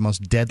been, were the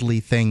most deadly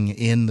thing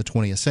in the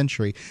 20th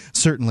century.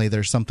 Certainly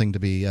there's something to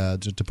be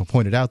to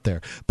pointed out there.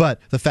 But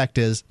the fact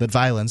is that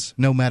violence,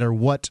 no matter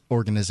what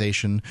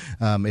organization,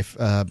 in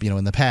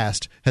the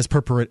past, has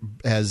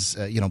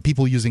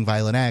people using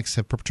violent acts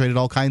have perpetrated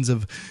all kinds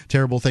of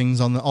terrible things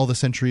on all the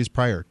centuries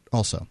prior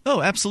also.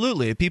 Oh,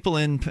 absolutely. People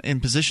in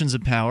positions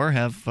of power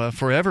have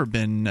forever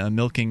been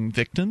milking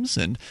victims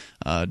and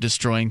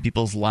destroying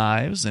people's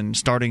lives and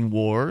starting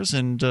wars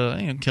and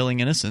killing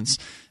innocents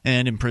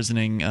and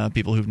imprisoning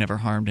people who've never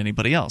harmed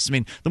anybody else. I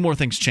mean, the more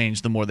things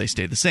change, the more they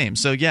stay the same.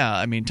 So, yeah,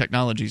 I mean,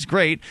 technology is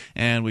great,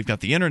 and we've got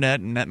the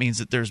internet, and that means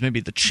that there's maybe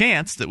the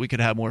chance that we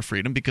could have more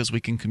freedom because we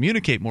can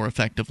communicate more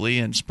effectively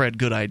and spread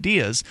good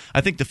ideas.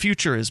 I think the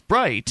future is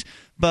bright,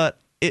 but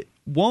it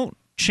won't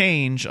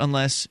change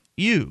unless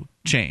you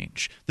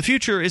change. The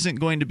future isn't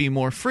going to be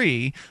more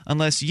free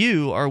unless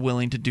you are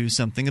willing to do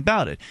something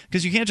about it.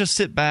 Because you can't just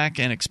sit back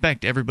and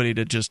expect everybody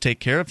to just take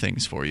care of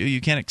things for you. You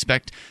can't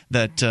expect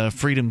that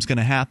freedom's going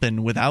to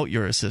happen without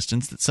your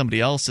assistance, that somebody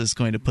else is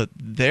going to put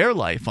their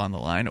life on the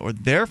line or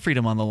their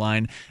freedom on the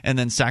line and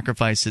then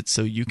sacrifice it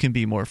so you can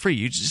be more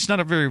free. It's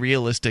not a very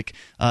realistic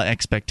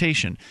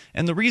expectation.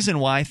 And the reason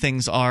why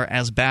things are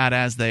as bad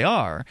as they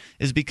are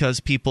is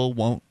because people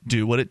won't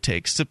do what it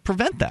takes to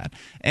prevent that.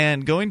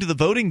 And going to the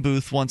voting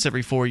booth once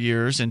every 4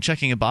 years and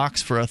checking a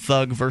box for a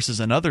thug versus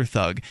another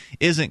thug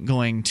isn't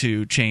going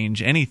to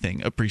change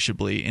anything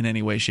appreciably in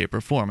any way, shape,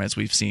 or form. As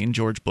we've seen,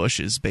 George Bush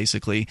is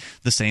basically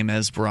the same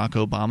as Barack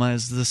Obama,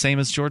 is the same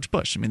as George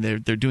Bush. I mean, they're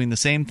doing the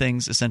same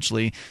things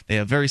essentially. They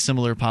have very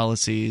similar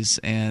policies,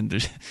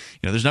 and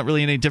there's not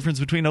really any difference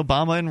between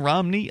Obama and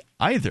Romney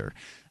either.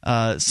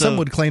 Some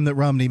would claim that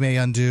Romney may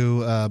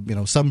undo,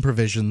 some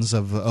provisions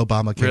of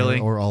Obamacare, really?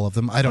 Or all of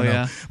them. I don't know.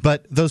 Yeah.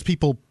 But those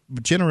people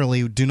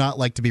generally do not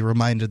like to be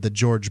reminded that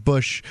George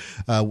Bush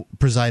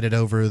presided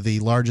over the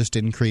largest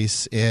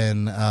increase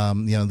in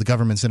the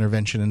government's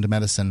intervention into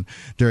medicine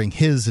during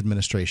his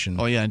administration.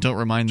 Oh yeah, and don't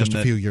remind them just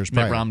that a few years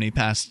prior. Mitt Romney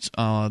passed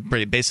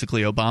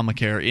basically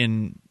Obamacare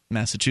in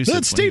Massachusetts.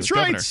 That's states'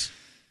 rights.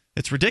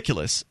 It's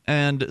ridiculous.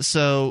 And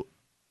so,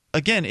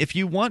 again, if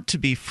you want to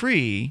be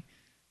free,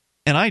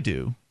 and I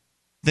do,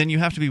 then you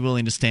have to be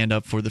willing to stand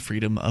up for the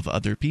freedom of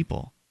other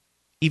people,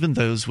 even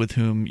those with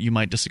whom you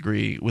might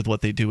disagree with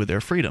what they do with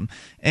their freedom.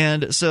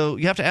 And so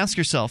you have to ask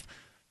yourself,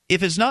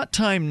 if it's not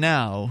time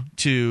now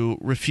to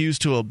refuse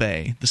to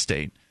obey the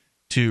state,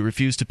 to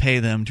refuse to pay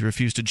them, to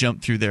refuse to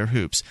jump through their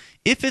hoops,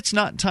 if it's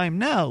not time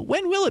now,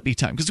 when will it be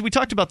time? Because we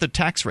talked about the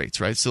tax rates,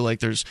 right? So like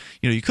there's,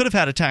 you could have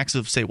had a tax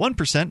of, say,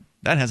 1%.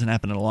 That hasn't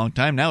happened in a long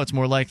time. Now it's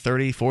more like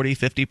 30, 40,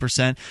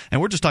 50%.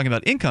 And we're just talking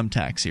about income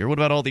tax here. What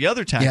about all the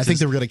other taxes? Yeah, I think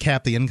they were going to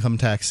cap the income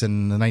tax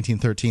in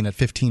 1913 at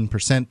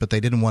 15%, but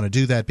they didn't want to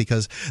do that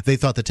because they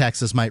thought the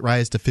taxes might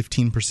rise to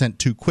 15%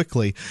 too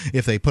quickly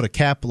if they put a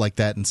cap like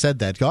that and said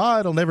that.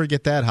 It'll never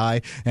get that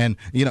high. And,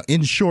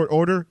 in short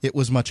order, it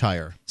was much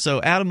higher.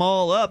 So add them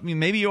all up. I mean,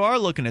 maybe you are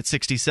looking at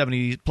 60,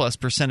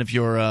 70+% of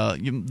your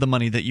the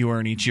money that you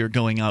earn each year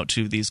going out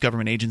to these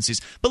government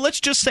agencies. But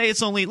let's just say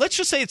it's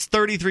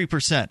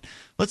 33%.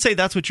 Let's say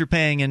that's what you're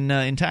paying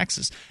in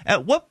taxes.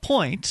 At what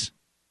point,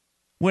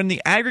 when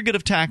the aggregate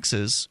of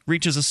taxes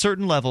reaches a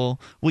certain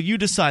level, will you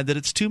decide that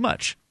it's too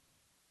much?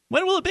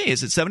 When will it be?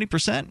 Is it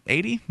 70%,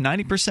 80,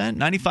 90%,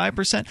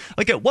 95%?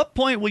 Like, at what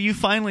point will you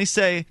finally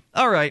say,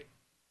 all right,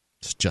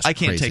 It's just I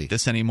can't crazy. take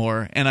this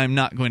anymore, and I'm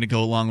not going to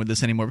go along with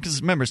this anymore.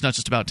 Because remember, it's not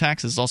just about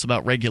taxes; it's also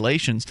about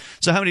regulations.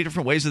 So, how many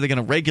different ways are they going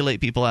to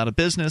regulate people out of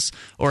business,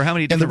 or how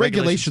many different and the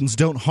regulations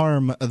don't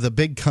harm the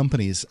big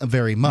companies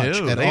very much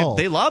at all.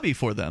 They lobby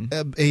for them,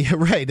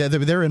 right?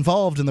 They're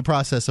involved in the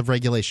process of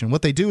regulation.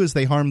 What they do is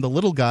they harm the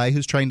little guy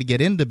who's trying to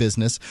get into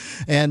business,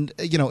 and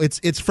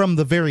it's from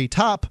the very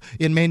top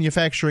in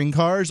manufacturing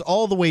cars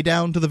all the way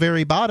down to the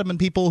very bottom, and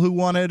people who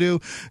want to do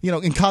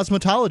in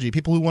cosmetology,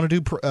 people who want to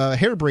do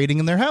hair braiding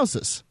in their houses.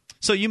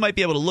 So you might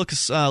be able to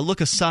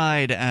look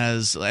aside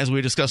as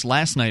we discussed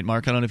last night,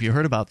 Mark. I don't know if you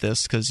heard about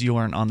this because you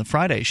weren't on the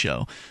Friday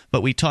show,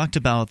 but we talked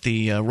about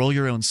the roll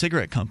your own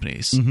cigarette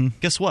companies. Mm-hmm.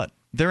 Guess what?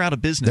 They're out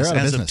of business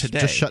as of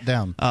today. Just shut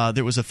down.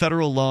 There was a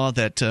federal law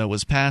that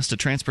was passed, a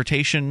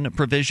transportation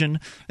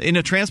provision. In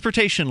a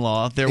transportation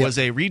law, there was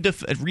a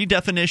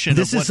redefinition.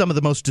 This is some of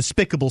the most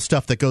despicable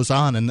stuff that goes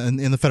on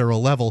in the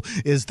federal level,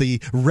 is the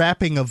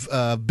wrapping of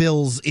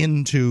bills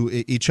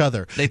into each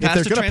other. If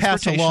they're going to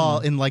pass a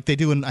law in like they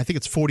do in, I think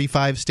it's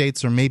 45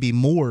 states or maybe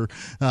more,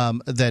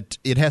 that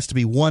it has to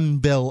be one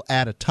bill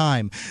at a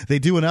time. They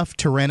do enough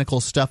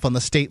tyrannical stuff on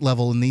the state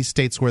level in these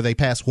states where they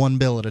pass one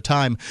bill at a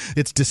time.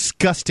 It's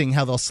disgusting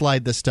how they'll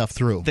slide this stuff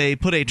through. They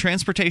put a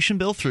transportation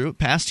bill through,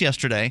 passed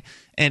yesterday,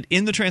 and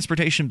in the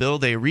transportation bill,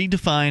 they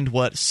redefined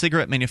what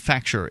cigarette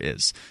manufacturer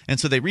is. And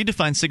so they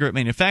redefined cigarette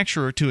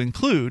manufacturer to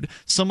include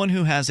someone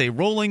who has a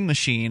rolling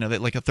machine,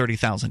 like a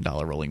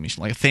 $30,000 rolling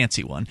machine, like a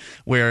fancy one,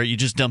 where you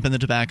just dump in the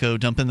tobacco,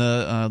 dump in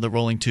the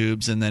rolling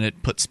tubes, and then it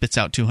spits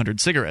out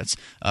 200 cigarettes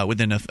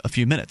within a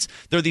few minutes.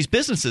 There are these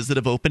businesses that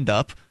have opened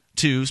up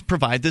to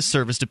provide this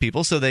service to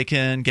people so they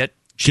can get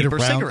cheaper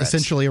cigarettes.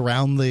 Essentially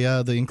around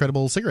the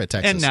incredible cigarette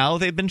taxes. And now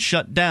they've been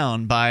shut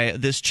down by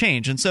this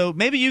change. And so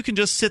maybe you can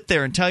just sit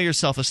there and tell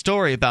yourself a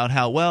story about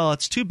how, well,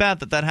 it's too bad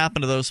that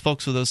happened to those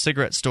folks with those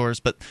cigarette stores,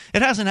 but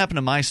it hasn't happened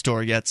to my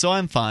store yet, so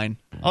I'm fine.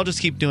 I'll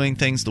just keep doing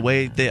things the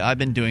way I've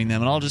been doing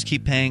them, and I'll just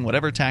keep paying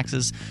whatever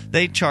taxes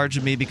they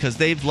charge me because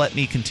they've let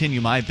me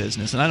continue my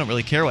business, and I don't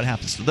really care what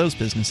happens to those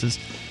businesses.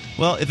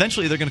 Well,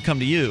 eventually they're going to come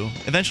to you.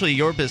 Eventually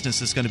your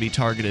business is going to be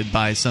targeted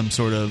by some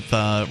sort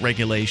of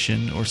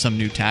regulation or some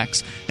new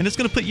tax, and it's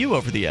going to put you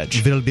over the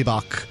edge. Will be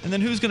back. And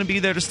then who's going to be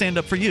there to stand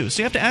up for you?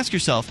 So you have to ask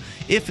yourself,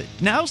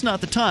 if now's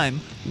not the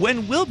time,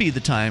 when will be the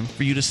time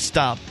for you to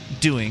stop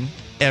doing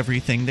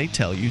everything they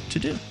tell you to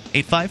do?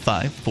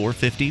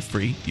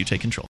 855-450-FREE. You take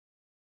control.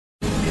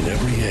 In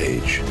every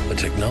age, a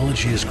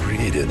technology is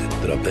created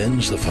that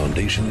upends the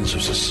foundations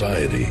of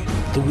society.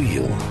 The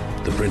wheel,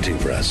 the printing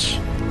press,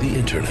 the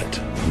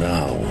internet.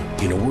 Now,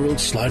 in a world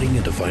sliding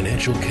into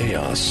financial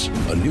chaos,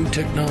 a new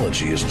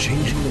technology is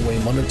changing the way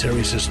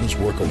monetary systems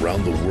work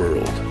around the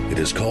world. It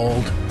is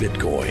called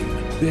Bitcoin.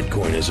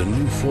 Bitcoin is a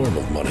new form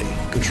of money,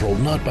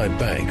 controlled not by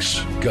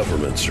banks,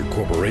 governments, or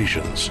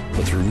corporations,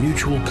 but through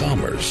mutual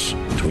commerce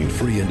between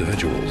free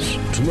individuals.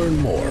 To learn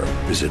more,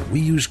 visit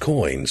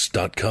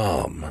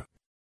weusecoins.com.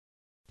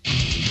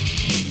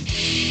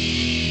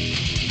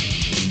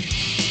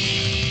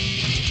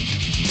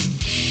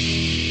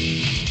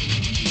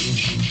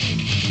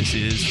 This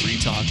is Free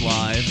Talk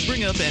Live.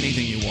 Bring up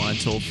anything you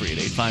want toll free at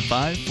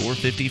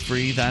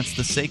 855-450-FREE. That's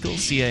the SACL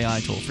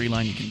CAI toll free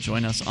line. You can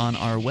join us on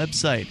our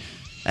website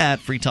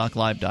at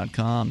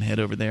freetalklive.com. Head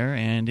over there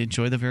and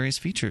enjoy the various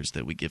features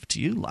that we give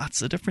to you.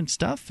 Lots of different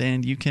stuff,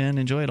 and you can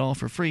enjoy it all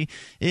for free,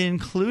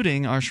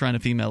 including our Shrine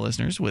of Female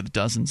listeners with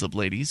dozens of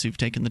ladies who've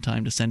taken the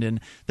time to send in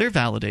their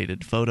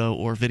validated photo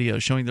or video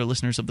showing their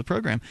listeners of the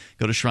program.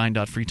 Go to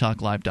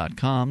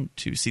shrine.freetalklive.com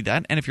to see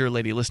that. And if you're a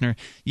lady listener,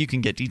 you can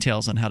get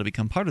details on how to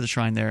become part of the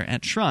Shrine there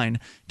at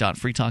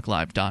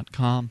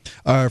shrine.freetalklive.com.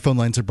 Our phone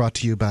lines are brought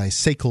to you by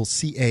SACL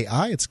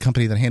CAI. It's a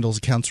company that handles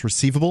accounts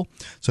receivable.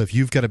 So if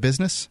you've got a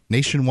business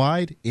nationwide,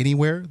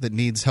 anywhere that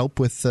needs help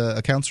with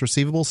accounts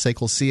receivable,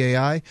 SACL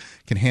CAI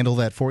can handle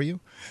that for you.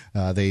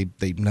 They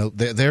know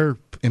their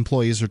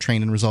employees are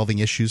trained in resolving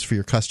issues for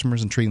your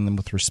customers and treating them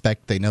with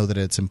respect. They know that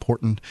it's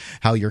important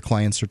how your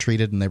clients are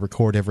treated, and they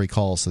record every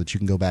call so that you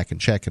can go back and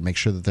check and make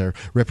sure that they're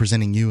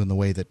representing you in the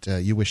way that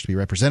you wish to be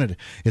represented.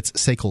 It's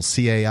SACL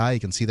CAI. You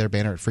can see their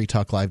banner at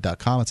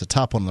freetalklive.com. It's the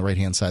top one on the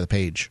right-hand side of the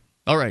page.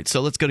 All right, so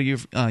let's go to you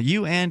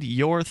and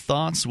your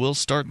thoughts. We'll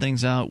start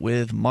things out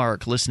with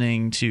Mark,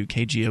 listening to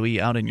KGOE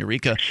out in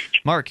Eureka.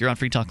 Mark, you're on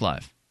Free Talk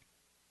Live.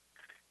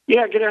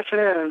 Yeah, good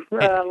afternoon.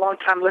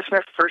 Long-time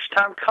listener,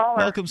 first-time caller.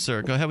 Welcome,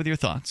 sir. Go ahead with your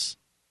thoughts.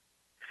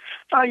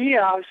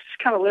 Yeah, I was just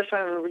kind of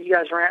listening to you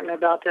guys ranting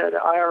about the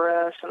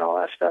IRS and all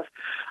that stuff.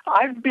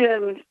 I've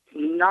been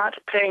not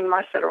paying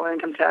my federal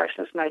income tax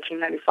since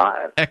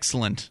 1995.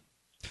 Excellent.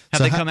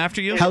 Have they come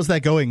after you? How's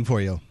that going for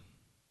you?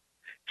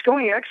 It's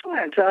going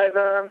excellent.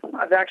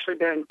 I've actually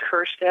been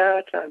cursed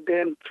at. I've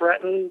been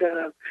threatened.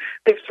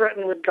 They've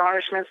threatened with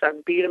garnishments.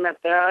 I've beat them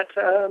at that.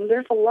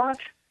 There's a lot.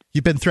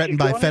 You've been threatened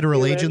by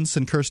federal agents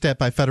and cursed at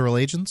by federal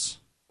agents?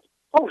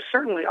 Oh,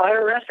 certainly.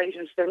 IRS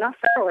agents. They're not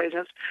federal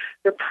agents.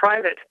 They're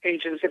private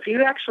agents. If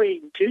you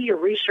actually do your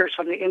research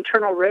on the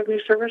Internal Revenue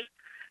Service,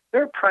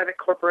 they're a private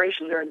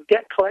corporation. They're a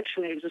debt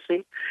collection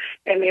agency.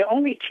 And the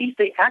only teeth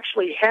they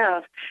actually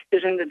have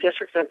is in the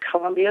District of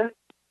Columbia,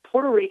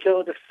 Puerto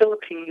Rico, the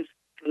Philippines,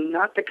 and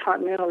not the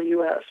continental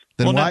U.S.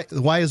 Then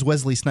why is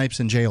Wesley Snipes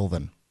in jail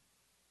then?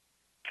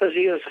 Because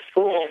he was a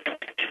fool.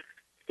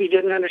 He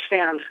didn't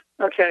understand.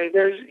 Okay,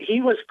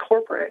 he was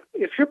corporate.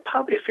 If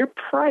you're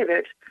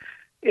private,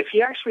 if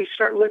you actually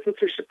start looking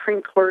through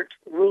Supreme Court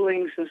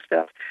rulings and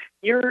stuff,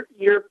 your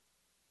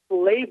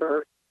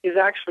labor is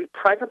actually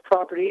private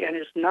property and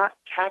is not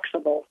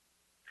taxable.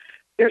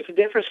 There's a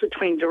difference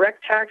between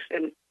direct tax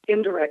and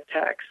indirect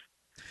tax.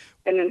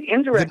 And an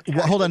indirect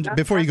tax... Hold on,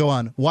 before you go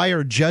on, why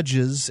are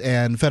judges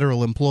and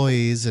federal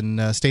employees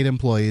and state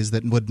employees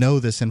that would know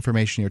this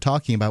information you're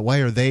talking about, why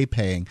are they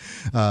paying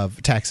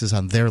taxes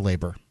on their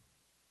labor?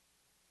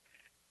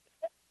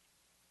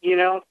 You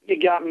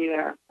got me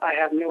there. I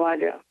have no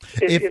idea.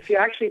 If you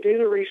actually do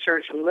the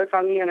research and look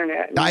on the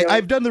internet,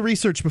 I've done the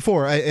research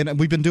before, and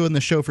we've been doing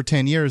this show for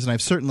 10 years, and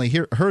I've certainly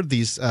heard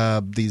these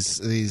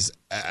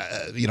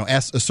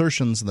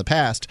assertions in the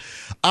past.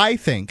 I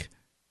think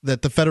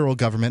that the federal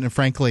government, and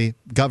frankly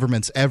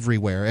governments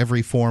everywhere,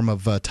 every form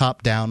of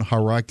top-down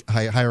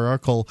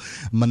hierarchical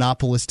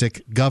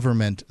monopolistic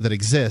government that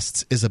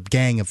exists is a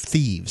gang of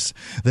thieves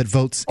that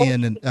votes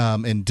in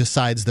and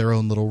decides their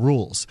own little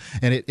rules.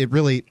 And it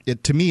really,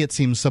 to me, it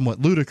seems somewhat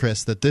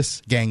ludicrous that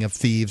this gang of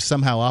thieves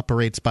somehow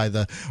operates by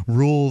the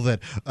rule that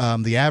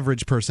the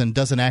average person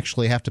doesn't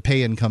actually have to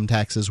pay income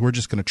taxes. We're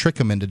just going to trick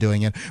them into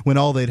doing it, when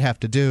all they'd have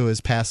to do is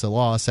pass a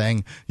law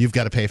saying you've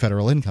got to pay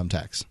federal income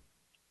tax.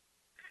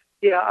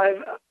 Yeah,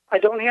 I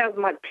don't have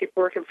my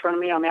paperwork in front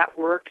of me. I'm at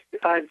work.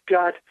 I've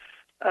got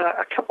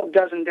a couple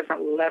dozen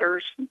different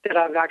letters that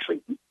I've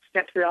actually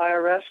sent to the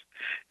IRS.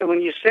 And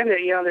when you send it,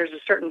 there's a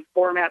certain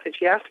format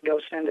that you have to go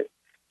send it.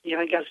 You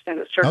got to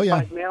send it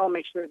certified mail,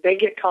 make sure they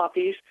get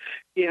copies.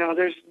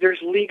 There's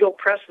legal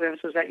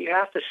precedences that you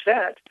have to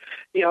set.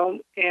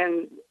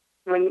 And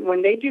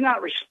when they do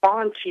not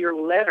respond to your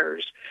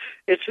letters,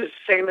 it's the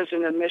same as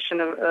an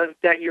admission of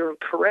that you're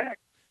correct.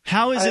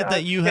 How is it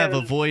that you have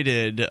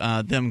avoided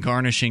them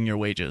garnishing your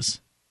wages?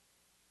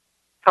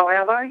 How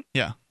have I?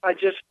 Yeah. I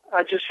just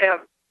have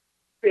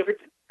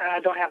everything.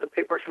 I don't have the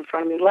paperwork in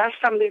front of me. Last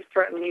time they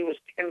threatened me was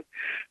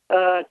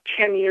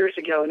 10 years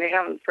ago, and they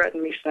haven't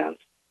threatened me since.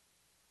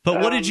 But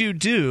what did you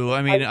do?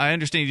 I mean, I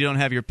understand you don't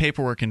have your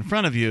paperwork in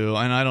front of you,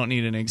 and I don't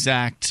need an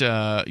exact,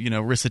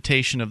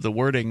 recitation of the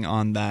wording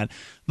on that.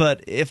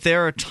 But if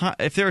they're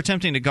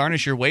attempting to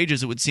garnish your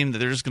wages, it would seem that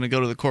they're just going to go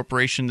to the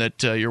corporation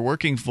that you're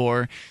working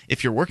for,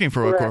 if you're working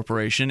for a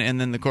corporation, and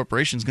then the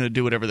corporation's going to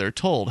do whatever they're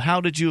told. How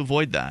did you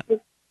avoid that?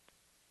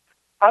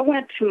 I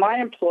went to my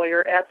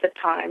employer at the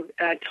time,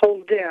 and I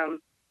told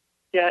them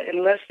that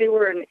unless they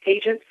were an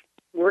agent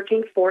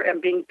working for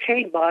and being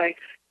paid by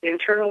the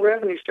Internal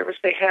Revenue Service,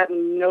 they had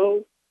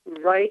no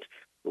right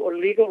or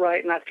legal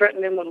right, and I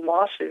threatened them with a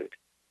lawsuit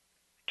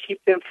to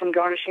keep them from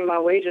garnishing my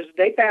wages.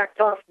 They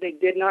backed off. They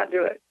did not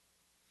do it.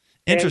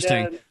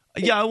 Interesting.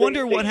 I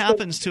wonder what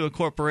happens to a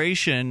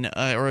corporation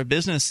or a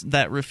business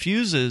that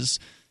refuses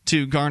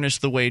to garnish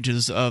the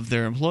wages of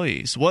their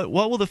employees. What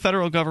will the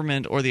federal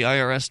government or the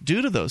IRS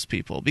do to those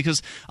people?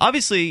 Because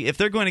obviously, if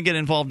they're going to get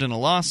involved in a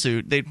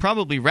lawsuit, they'd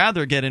probably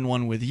rather get in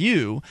one with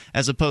you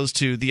as opposed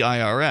to the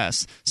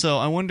IRS. So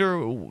I wonder,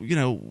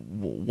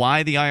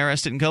 why the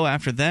IRS didn't go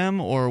after them,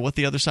 or what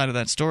the other side of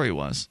that story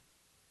was.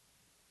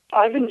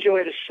 I've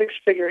enjoyed a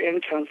six-figure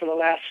income for the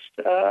last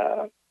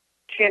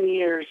 10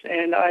 years,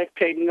 and I've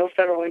paid no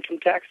federal income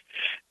tax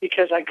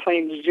because I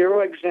claimed zero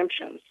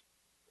exemptions.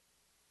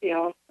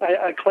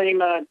 I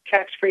claim a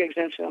tax-free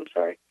exemption,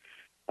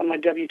 on my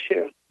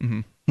W-2.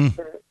 Mm-hmm.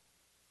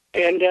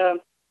 And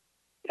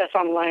that's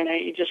online.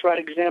 You just write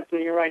exempt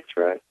and you're right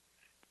through it.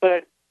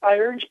 But I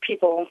urge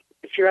people,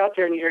 if you're out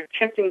there and you're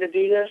attempting to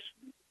do this,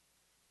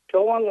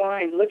 go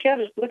online. Look at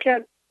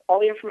all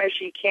the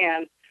information you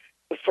can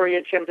before you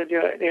attempt to do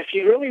it. If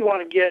you really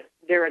want to get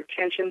their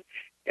attention,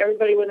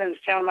 everybody within the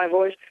sound of my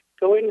voice,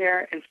 go in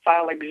there and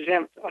file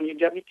exempt on your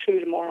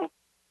W-2 tomorrow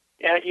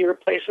at your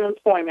place of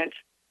employment,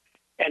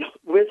 and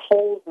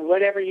withhold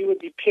whatever you would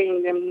be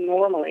paying them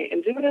normally,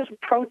 and do it as a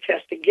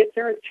protest to get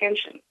their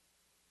attention.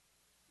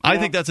 I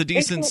think that's a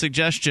decent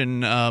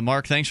suggestion.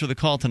 Mark, thanks for the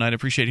call tonight. I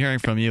appreciate hearing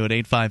from you at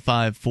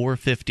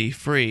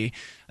 855-450-FREE.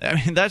 I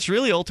mean, that's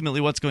really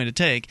ultimately what's going to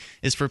take,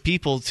 is for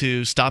people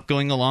to stop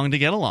going along to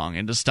get along,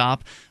 and to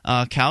stop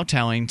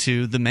kowtowing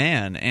to the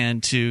man,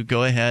 and to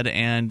go ahead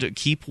and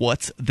keep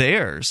what's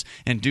theirs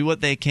and do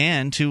what they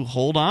can to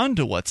hold on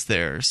to what's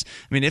theirs.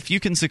 I mean, if you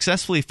can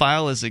successfully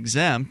file as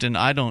exempt, and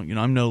I don't,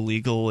 I'm no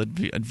legal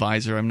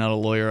advisor, I'm not a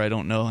lawyer, I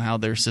don't know how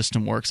their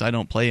system works, I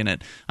don't play in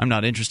it, I'm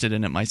not interested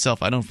in it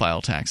myself, I don't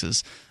file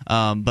taxes.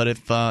 But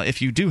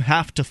if you do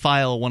have to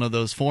file one of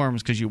those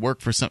forms because you work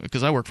for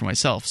because I work for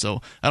myself,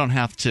 so I don't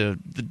have to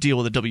deal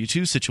with a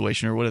W-2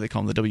 situation, or what do they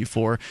call them, the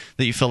W-4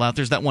 that you fill out.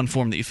 There's that one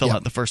form that you fill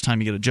out the first time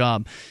you get a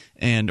job,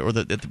 or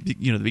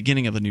the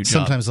beginning of a new job.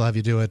 Sometimes they'll have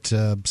you do it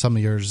some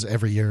years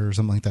every year or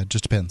something like that.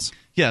 Just depends.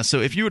 Yeah,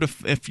 so if you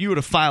were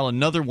to file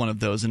another one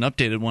of those, an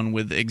updated one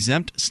with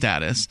exempt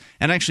status,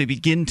 and actually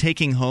begin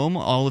taking home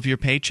all of your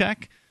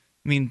paycheck,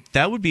 I mean,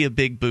 that would be a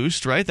big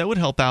boost, right? That would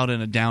help out in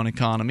a down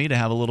economy to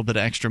have a little bit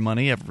of extra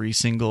money every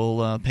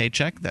single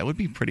paycheck. That would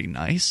be pretty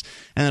nice.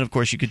 And then, of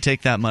course, you could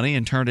take that money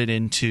and turn it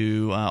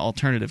into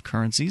alternative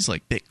currencies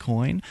like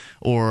Bitcoin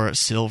or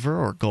silver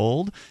or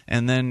gold.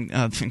 And then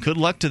good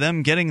luck to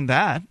them getting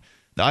that.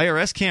 The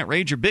IRS can't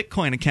raid your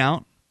Bitcoin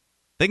account.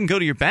 They can go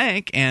to your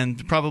bank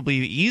and probably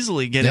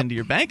easily get into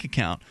your bank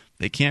account.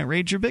 They can't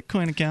raid your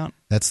Bitcoin account.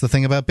 That's the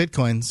thing about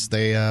Bitcoins.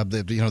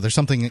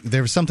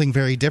 There's something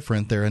very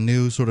different. They're a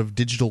new sort of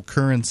digital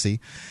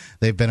currency.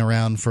 They've been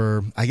around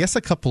for, I guess,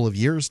 a couple of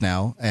years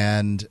now,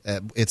 and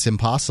it's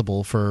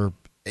impossible for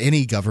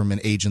any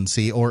government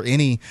agency or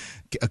any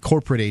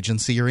corporate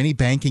agency or any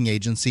banking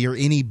agency or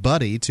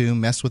anybody to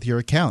mess with your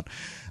account.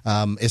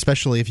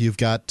 Especially if you've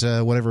got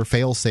whatever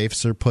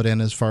fail-safes are put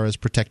in as far as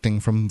protecting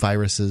from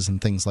viruses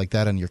and things like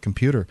that on your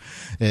computer.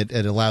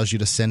 It allows you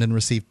to send and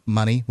receive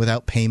money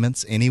without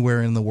payments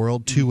anywhere in the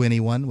world to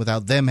anyone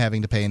without them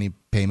having to pay any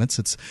payments.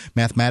 It's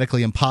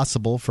mathematically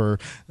impossible for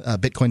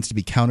Bitcoins to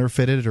be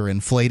counterfeited or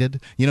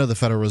inflated. You know, the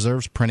Federal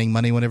Reserve's printing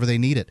money whenever they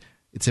need it.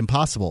 It's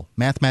impossible,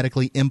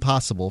 mathematically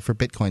impossible for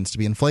Bitcoins to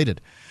be inflated.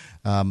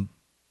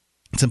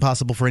 It's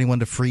impossible for anyone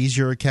to freeze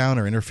your account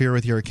or interfere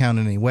with your account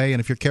in any way. And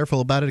if you're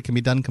careful about it, it can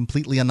be done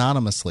completely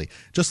anonymously,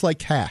 just like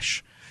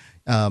cash.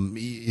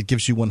 It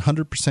gives you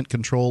 100%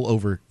 control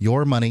over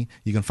your money.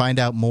 You can find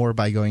out more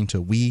by going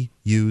to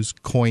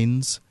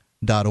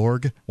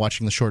weusecoins.org,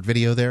 watching the short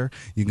video there.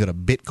 You can go to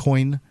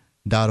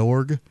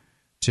bitcoin.org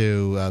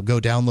to go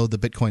download the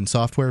Bitcoin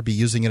software, be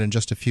using it in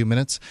just a few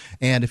minutes.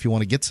 And if you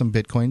want to get some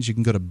Bitcoins, you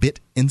can go to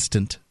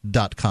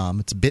bitinstant.com.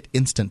 It's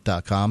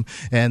bitinstant.com,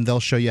 and they'll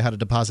show you how to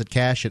deposit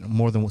cash at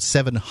more than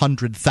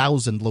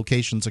 700,000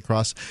 locations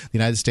across the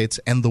United States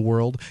and the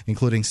world,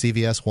 including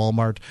CVS,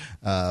 Walmart,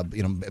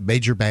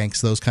 major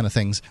banks, those kind of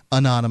things,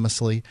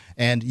 anonymously.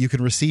 And you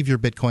can receive your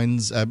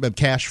Bitcoins,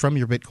 cash from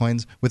your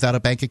Bitcoins without a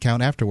bank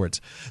account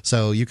afterwards.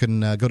 So you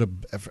can go to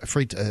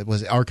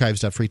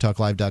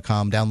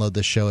archives.freetalklive.com, download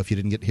this show if you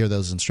didn't hear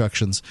those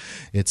instructions.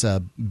 It's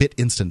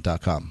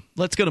bitinstant.com.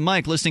 Let's go to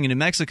Mike, listening in New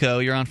Mexico.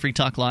 You're on Free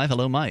Talk Live.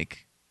 Hello,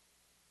 Mike.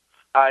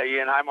 Hi,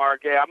 Ian. Hi, Mark.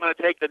 Hey, I'm going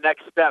to take the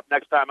next step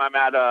next time I'm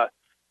at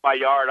my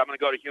yard. I'm going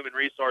to go to Human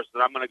Resources,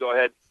 and I'm going to go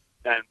ahead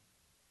and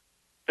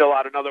fill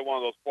out another one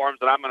of those forms,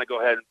 and I'm going to go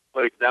ahead and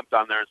put Exempt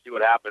on there and see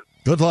what happens.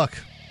 Good luck.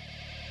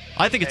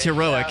 I think it's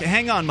heroic.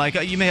 Hang on, Mike.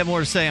 You may have more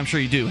to say. I'm sure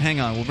you do.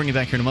 Hang on. We'll bring you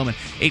back here in a moment.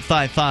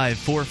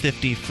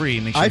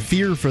 855-450-FREE. I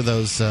fear for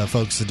those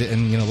folks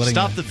and letting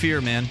stop the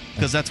fear, man,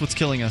 because that's what's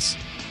killing us.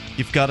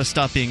 You've got to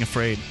stop being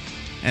afraid.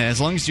 And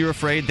as long as you're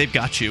afraid, they've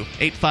got you.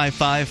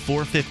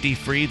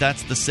 855-450-FREE.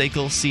 That's the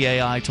SACL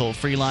CAI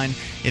toll-free line.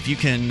 If you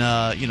can,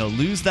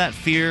 lose that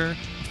fear,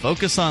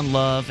 focus on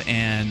love,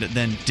 and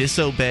then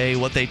disobey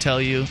what they tell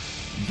you,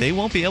 they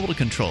won't be able to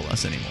control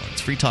us anymore.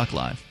 It's Free Talk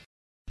Live.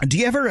 Do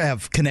you ever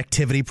have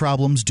connectivity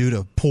problems due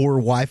to poor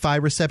Wi-Fi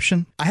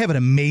reception? I have an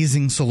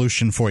amazing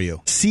solution for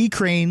you. C.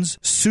 Crane's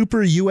Super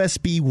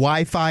USB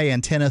Wi-Fi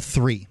Antenna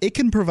 3. It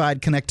can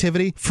provide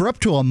connectivity for up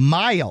to a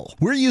mile.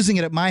 We're using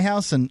it at my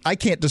house, and I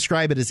can't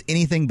describe it as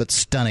anything but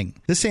stunning.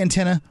 This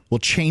antenna will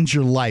change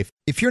your life.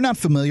 If you're not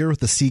familiar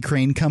with the C.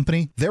 Crane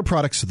Company, their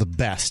products are the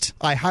best.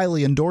 I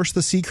highly endorse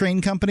the C.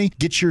 Crane Company.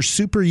 Get your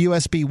Super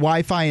USB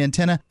Wi-Fi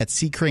antenna at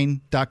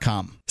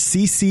ccrane.com.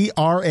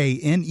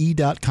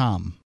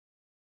 CCRANE.com.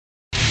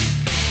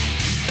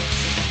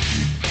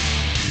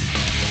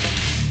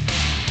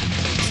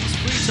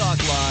 Talk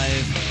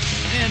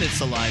Live, and it's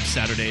a live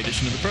Saturday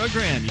edition of the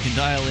program. You can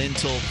dial in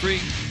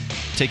toll-free,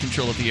 take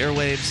control of the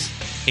airwaves,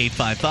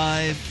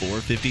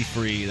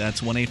 855-450-FREE.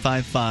 That's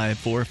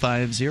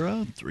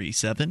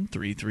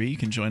 1-855-450-3733. You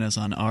can join us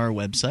on our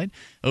website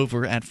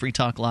over at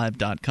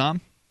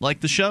freetalklive.com.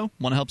 Like the show?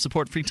 Want to help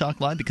support Free Talk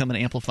Live? Become an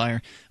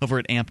amplifier over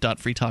at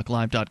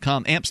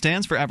amp.freetalklive.com. AMP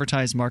stands for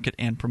Advertise, Market,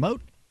 and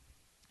Promote.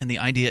 And the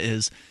idea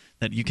is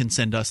that you can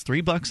send us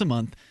 $3 a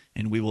month,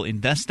 and we will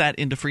invest that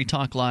into Free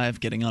Talk Live,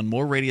 getting on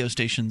more radio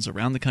stations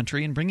around the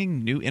country and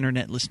bringing new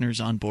internet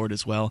listeners on board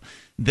as well,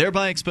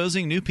 thereby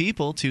exposing new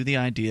people to the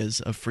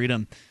ideas of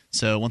freedom.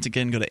 So once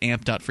again, go to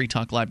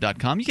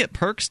amp.freetalklive.com. You get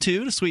perks,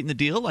 too, to sweeten the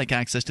deal, like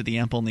access to the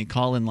AMP-only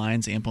call-in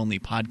lines, AMP-only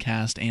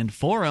podcast, and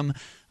forum.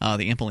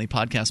 The AMP-only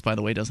podcast, by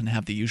the way, doesn't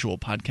have the usual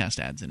podcast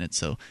ads in it,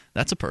 so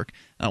that's a perk.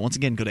 Once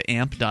again, go to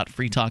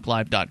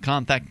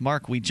amp.freetalklive.com. In fact,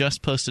 Mark, we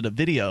just posted a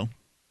video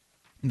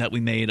that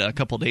we made a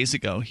couple days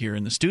ago here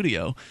in the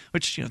studio,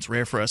 which, it's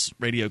rare for us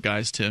radio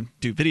guys to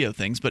do video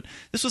things, but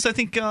this was, I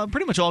think,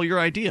 pretty much all your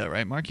idea,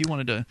 right, Mark? You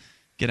wanted to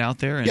get out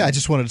there. And, yeah, I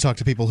just wanted to talk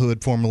to people who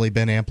had formerly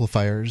been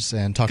amplifiers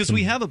and talk to them. Because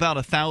we have about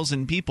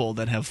 1,000 people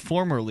that have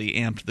formerly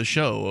amped the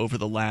show over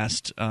the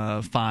last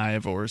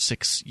 5 or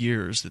 6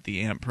 years that the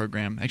AMP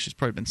program, actually it's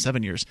probably been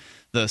 7 years,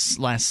 the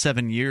last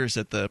 7 years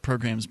that the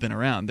program's been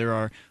around. There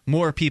are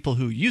more people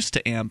who used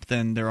to amp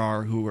than there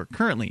are who are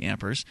currently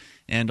ampers.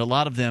 and a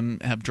lot of them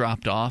have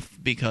dropped off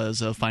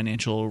because of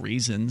financial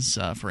reasons,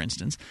 for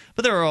instance.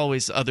 But there are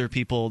always other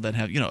people that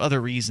have,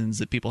 other reasons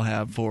that people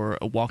have for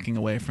walking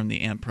away from the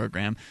AMP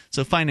program.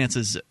 So finance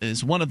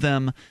is one of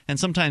them, and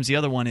sometimes the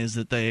other one is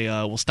that they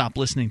will stop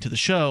listening to the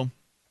show.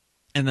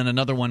 And then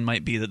another one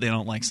might be that they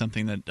don't like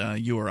something that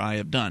you or I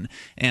have done.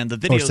 And the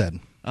video, or said.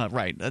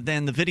 Right.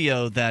 Then the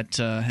video that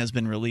has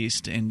been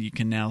released, and you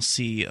can now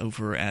see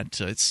over at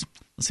let's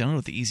see, I don't know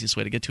what the easiest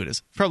way to get to it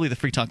is. Probably the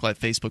Free Talk Live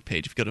Facebook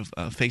page. If you go to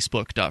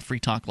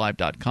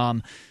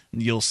facebook.freetalklive.com,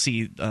 you'll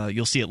see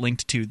it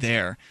linked to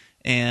there.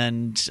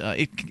 And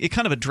it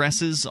kind of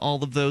addresses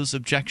all of those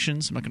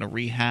objections. I'm not going to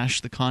rehash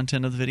the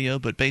content of the video,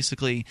 but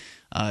basically,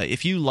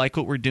 if you like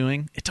what we're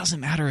doing, it doesn't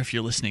matter if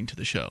you're listening to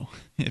the show.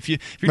 If you're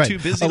right. too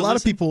busy, a lot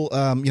of people,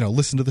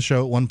 listen to the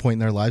show at one point in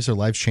their lives. Their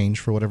lives change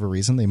for whatever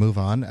reason. They move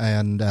on,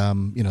 and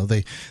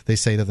they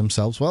say to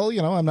themselves, "Well,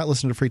 I'm not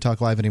listening to Free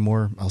Talk Live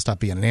anymore. I'll stop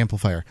being an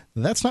amplifier."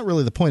 That's not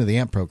really the point of the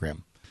AMP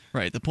program.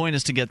 Right. The point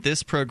is to get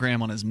this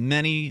program on as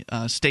many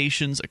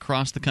stations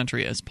across the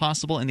country as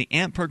possible, and the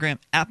AMP program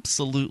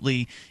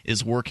absolutely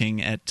is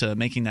working at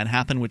making that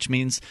happen, which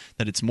means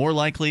that it's more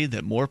likely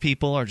that more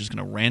people are just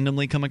going to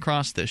randomly come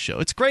across this show.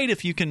 It's great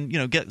if you can,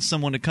 get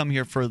someone to come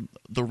here for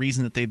the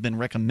reason that they've been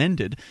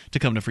recommended to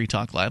come to Free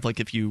Talk Live. Like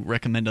if you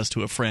recommend us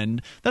to a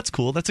friend, that's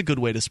cool. That's a good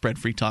way to spread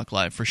Free Talk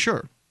Live for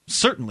sure.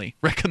 Certainly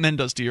recommend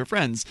us to your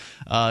friends.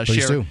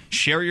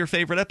 Share your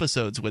favorite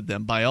episodes with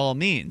them by all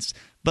means.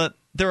 But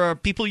there are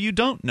people you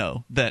don't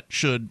know that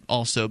should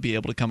also be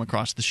able to come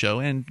across the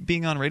show, and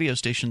being on radio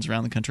stations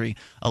around the country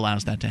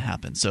allows that to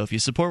happen. So if you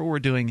support what we're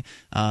doing,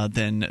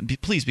 then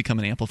please become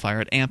an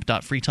amplifier at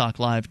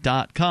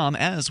amp.freetalklive.com.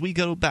 As we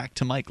go back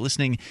to Mike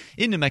listening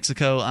in New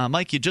Mexico.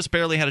 Mike, you just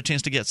barely had a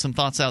chance to get some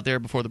thoughts out there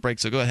before the break,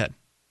 so go ahead.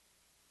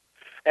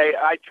 Hey,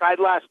 I tried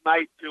last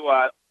night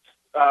to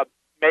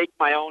make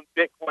my own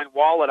Bitcoin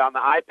wallet on the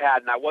iPad,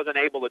 and I wasn't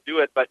able to do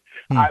it, but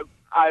I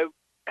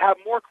have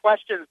more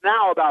questions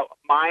now about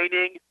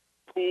mining,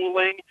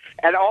 pooling,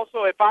 and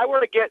also if I were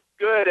to get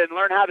good and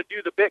learn how to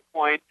do the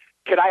Bitcoin,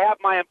 could I have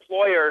my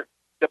employer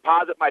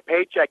deposit my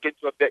paycheck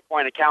into a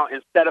Bitcoin account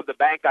instead of the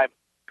bank I'm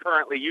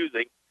currently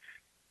using?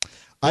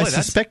 I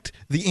suspect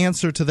the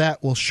answer to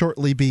that will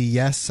shortly be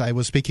yes. I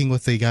was speaking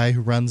with the guy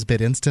who runs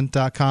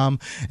BitInstant.com,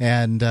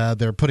 and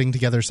they're putting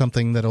together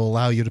something that will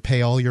allow you to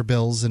pay all your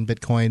bills in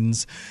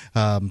Bitcoins,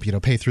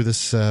 pay through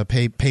this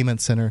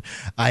payment center.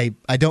 I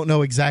don't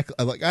know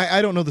exactly,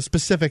 I don't know the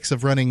specifics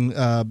of running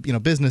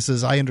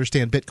businesses. I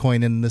understand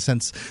Bitcoin in the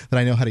sense that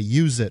I know how to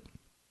use it.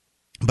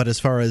 But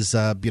as far as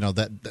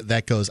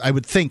that goes, I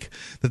would think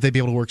that they'd be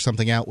able to work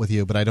something out with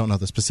you, but I don't know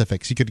the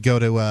specifics. You could go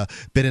to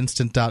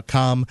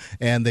bitinstant.com,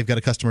 and they've got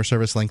a customer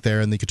service link there,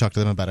 and you could talk to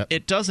them about it.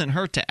 It doesn't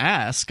hurt to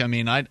ask. I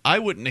mean, I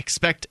wouldn't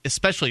expect,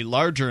 especially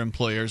larger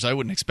employers, I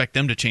wouldn't expect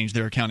them to change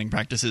their accounting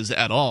practices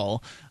at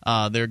all.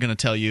 They're going to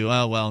tell you,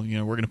 oh, well,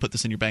 we're going to put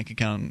this in your bank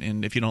account,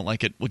 and if you don't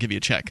like it, we'll give you a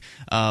check.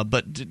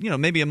 But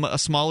maybe a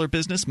smaller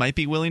business might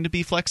be willing to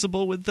be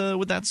flexible with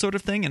that sort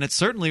of thing, and it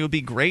certainly would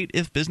be great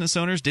if business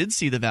owners did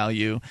see the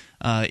value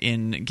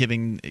in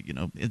giving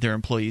their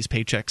employees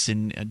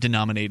paychecks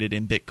denominated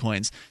in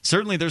Bitcoins.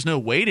 Certainly, there's no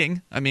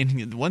waiting. I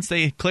mean, once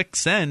they click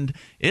send,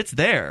 it's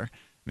there.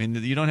 I mean,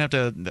 you don't have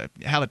to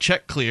have a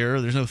check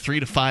clear. There's no 3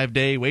 to 5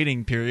 day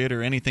waiting period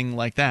or anything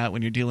like that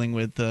when you're dealing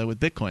with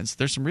Bitcoins.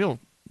 There's some real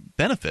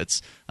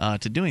benefits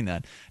to doing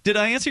that. Did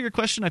I answer your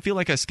question? I feel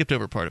like I skipped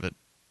over part of it.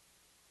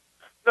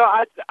 No,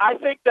 I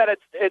think that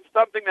it's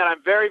something that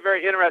I'm very,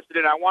 very interested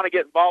in. I want to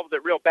get involved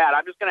with it real bad.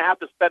 I'm just going to have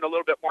to spend a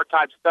little bit more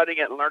time studying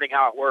it and learning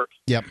how it works.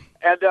 Yep.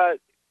 And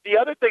the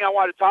other thing I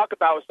wanted to talk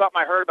about was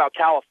something I heard about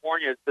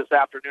California this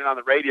afternoon on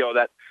the radio,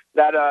 that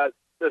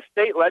the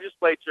state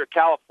legislature of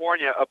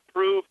California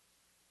approved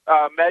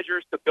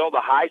measures to build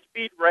a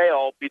high-speed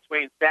rail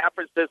between San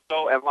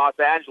Francisco and Los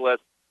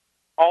Angeles,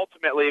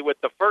 ultimately with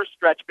the first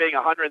stretch being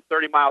a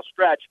 130-mile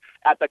stretch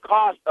at the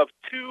cost of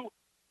 $2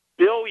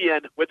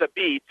 billion with a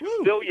B,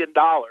 $2 billion.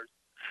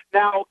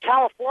 Now,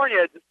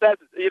 California says,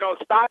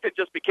 Stockton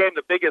just became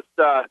the biggest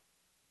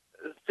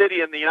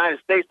city in the United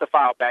States to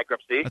file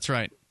bankruptcy. That's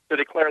right. To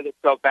declare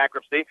themselves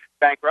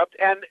bankrupt.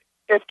 And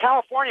if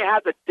California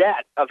has a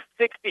debt of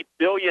 $60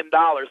 billion,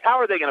 how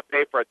are they going to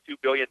pay for a $2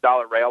 billion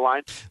rail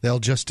line? They'll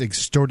just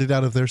extort it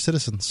out of their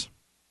citizens.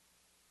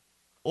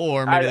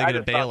 Or maybe they get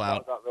a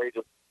bailout.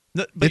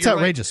 It's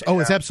outrageous.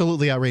 Right. It's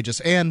absolutely outrageous.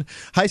 And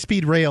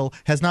high-speed rail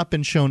has not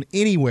been shown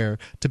anywhere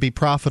to be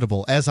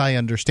profitable, as I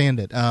understand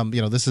it.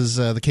 This is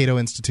the Cato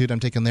Institute.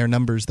 I'm taking their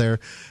numbers there.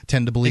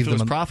 Tend to believe if it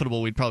was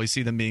profitable, we'd probably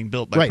see them being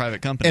built by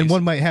private companies. And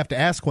one might have to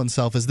ask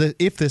oneself,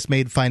 if this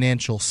made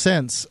financial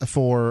sense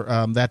for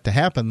that to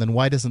happen, then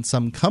why doesn't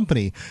some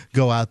company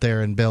go out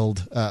there and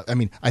build?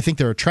 I think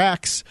there are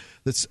tracks.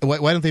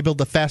 Why don't they build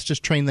the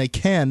fastest train they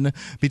can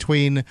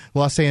between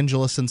Los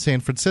Angeles and San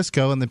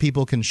Francisco, and the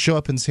people can show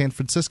up in San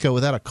Francisco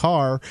without a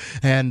car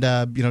and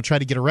try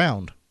to get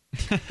around?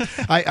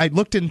 I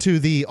looked into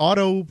the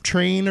auto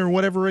train or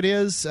whatever it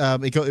is.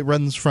 It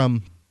runs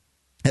from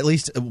At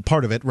least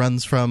part of it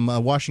runs from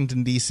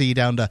Washington, D.C.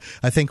 down to,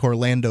 I think,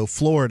 Orlando,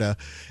 Florida.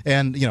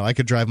 And, I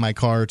could drive my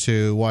car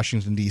to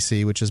Washington,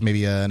 D.C., which is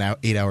maybe an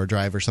 8-hour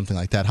drive or something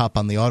like that, hop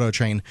on the auto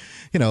train,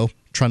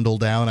 trundle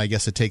down. I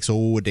guess it takes,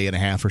 a day and a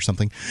half or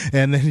something.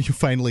 And then you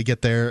finally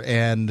get there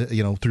and,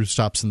 through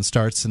stops and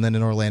starts. And then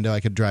in Orlando, I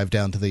could drive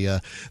down to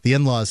the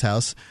in-laws'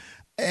 house.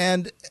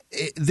 And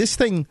this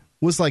thing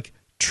was like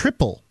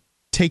triple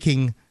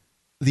taking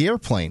the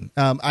airplane.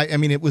 And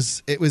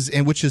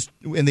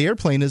the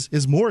airplane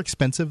is more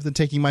expensive than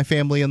taking my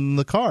family in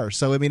the car.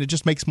 So, it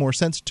just makes more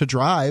sense to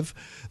drive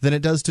than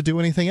it does to do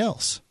anything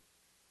else.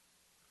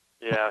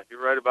 Yeah,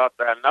 you're right about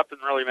that. Nothing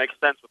really makes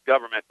sense with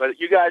government. But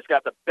you guys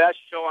got the best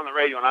show on the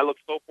radio, and I look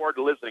so forward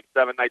to listening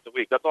 7 nights a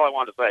week. That's all I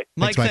wanted to say.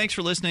 Mike, thanks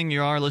for listening.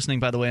 You are listening,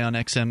 by the way, on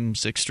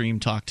XM's Extreme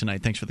Talk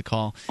tonight. Thanks for the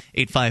call.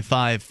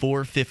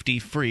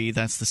 855-450-FREE.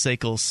 That's the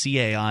SACL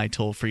CAI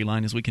toll-free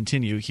line as we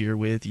continue here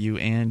with you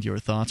and your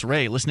thoughts.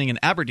 Ray, listening in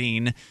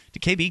Aberdeen to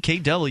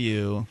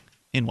KBKW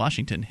in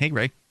Washington. Hey,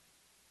 Ray.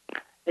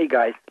 Hey,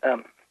 guys.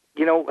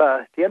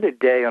 The other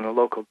day on a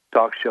local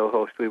talk show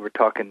host, we were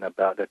talking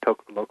about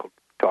local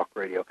talk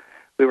radio.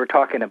 We were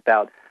talking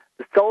about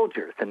the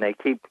soldiers, and they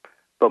keep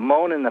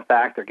bemoaning the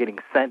fact they're getting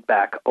sent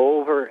back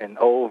over and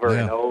over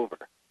and over.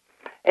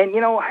 And,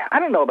 I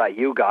don't know about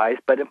you guys,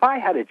 but if I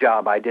had a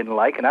job I didn't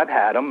like, and I've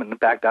had them, and in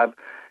fact, I've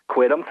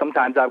quit them.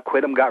 Sometimes I've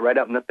quit them, got right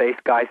up in the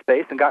guy's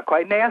face, and got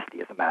quite nasty,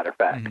 as a matter of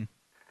fact. Mm-hmm.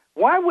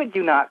 Why would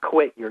you not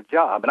quit your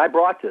job? And I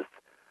brought this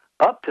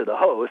up to the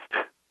host,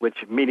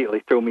 which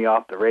immediately threw me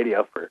off the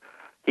radio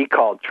he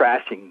called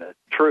trashing the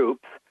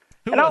troops.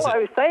 And all I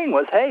was saying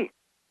was, hey,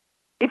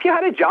 if you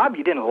had a job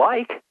you didn't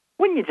like,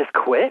 wouldn't you just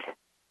quit?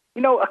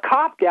 A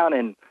cop down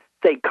in,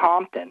 say,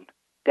 Compton,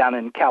 down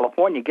in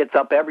California, gets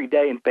up every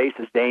day and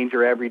faces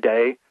danger every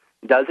day,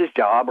 does his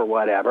job or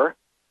whatever,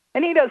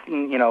 and he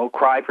doesn't,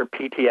 cry for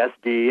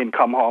PTSD and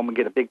come home and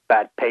get a big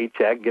fat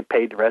paycheck and get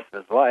paid the rest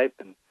of his life.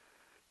 And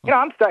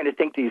I'm starting to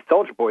think these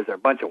soldier boys are a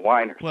bunch of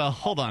whiners. Well,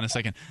 hold on a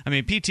second.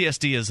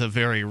 PTSD is a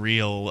very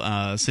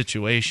real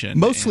situation.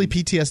 Mostly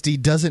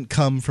PTSD doesn't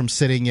come from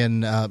sitting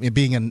in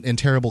being in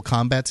terrible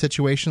combat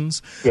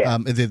situations. Yeah.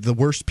 The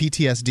worst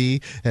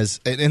PTSD,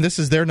 and this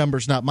is their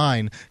numbers, not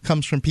mine,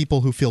 comes from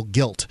people who feel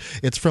guilt.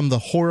 It's from the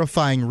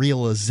horrifying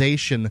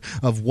realization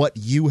of what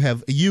you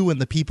and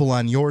the people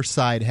on your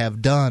side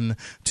have done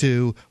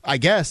to, I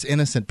guess,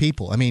 innocent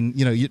people.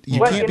 You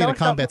can't be in a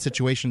combat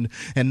situation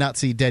and not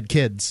see dead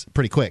kids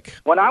pretty quick.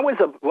 When I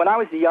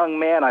was a young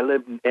man, I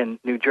lived in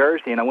New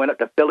Jersey, and I went up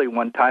to Philly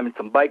one time, and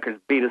some bikers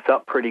beat us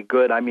up pretty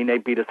good. They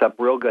beat us up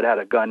real good, had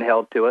a gun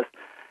held to us.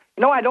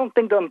 I don't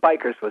think them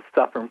bikers was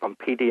suffering from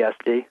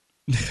PTSD.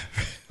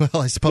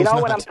 Well, I suppose not.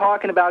 What I'm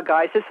talking about,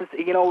 guys? This is,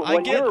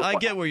 I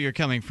get where you're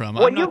coming from.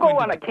 When you go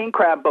on a king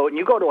crab boat and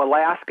you go to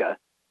Alaska,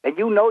 and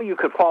you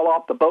could fall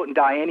off the boat and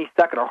die any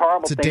second, or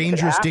horrible things.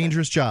 It's a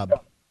dangerous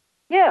job.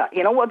 Yeah,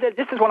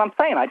 this is what I'm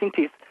saying. I think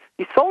these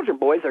soldier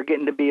boys are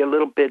getting to be a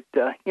little bit,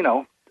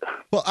 Well,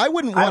 I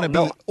wouldn't want to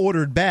be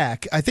ordered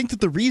back. I think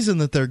that the reason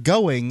that they're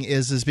going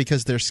is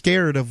because they're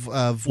scared of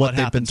what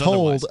they've been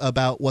told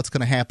about what's going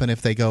to happen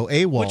if they go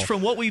AWOL. Which,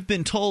 from what we've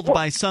been told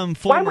by some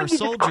former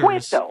soldiers,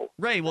 quit, though?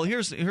 Ray. Well,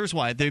 here's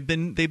why they've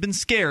been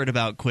scared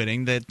about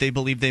quitting. That they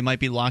believe they might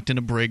be locked in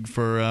a brig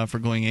for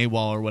going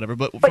AWOL or whatever.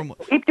 But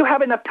if you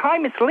have enough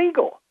time, it's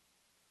legal.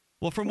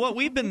 Well, from what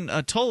we've been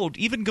told,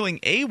 even going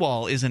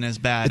AWOL isn't as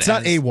bad. It's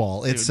not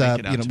AWOL. It's I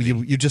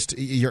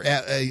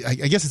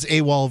guess it's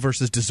AWOL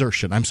versus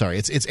desertion. I'm sorry.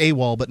 It's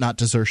AWOL but not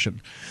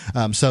desertion.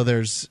 So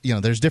there's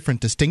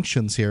different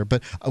distinctions here.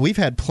 But we've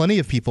had plenty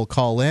of people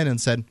call in and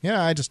said,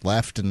 "Yeah, I just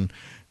left and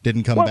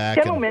didn't come back."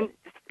 Gentlemen,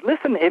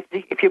 listen.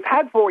 If you've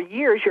had 4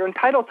 years, you're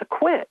entitled to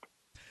quit.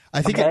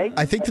 I think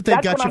that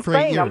they've got you for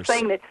 8 years. I'm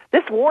saying that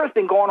this war has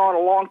been going on a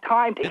long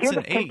time. To hear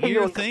an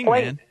 8-year thing,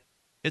 man.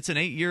 It's an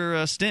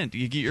 8-year stint.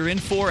 You're in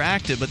 4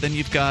 active, but then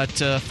you've got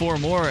 4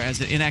 more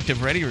as an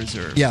inactive ready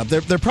reserve. Yeah,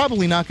 they're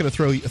probably not going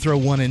to throw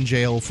one in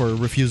jail for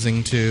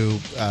refusing to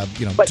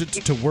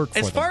to work for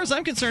them. As far as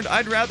I'm concerned,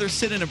 I'd rather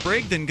sit in a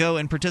brig than go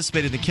and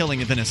participate in the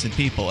killing of innocent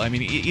people.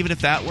 Even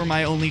if that were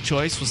my only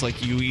choice, was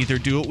like you either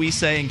do what we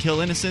say and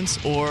kill innocents,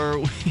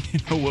 or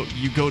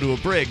you go to a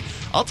brig.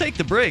 I'll take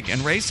the brig.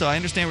 And Ray, so I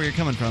understand where you're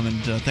coming from,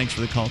 and thanks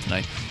for the call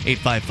tonight.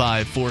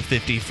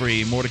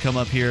 855-450-FREE. More to come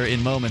up here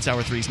in moments.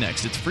 Hour 3's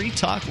next. It's Free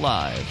Talk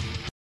Live.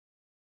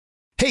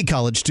 Hey,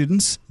 college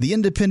students. The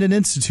Independent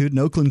Institute in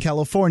Oakland,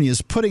 California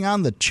is putting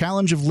on the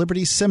Challenge of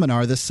Liberty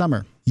seminar this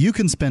summer. You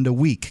can spend a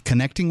week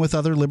connecting with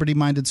other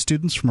liberty-minded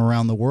students from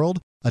around the world,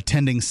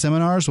 attending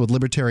seminars with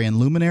libertarian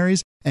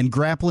luminaries, and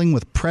grappling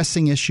with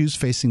pressing issues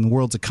facing the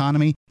world's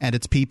economy and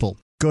its people.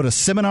 Go to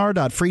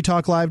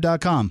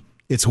seminar.freetalklive.com.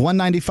 It's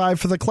 $195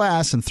 for the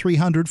class and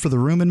 $300 for the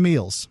room and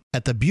meals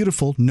at the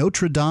beautiful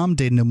Notre Dame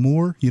de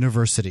Namur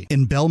University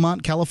in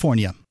Belmont,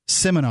 California.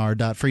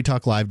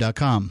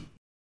 Seminar.freetalklive.com.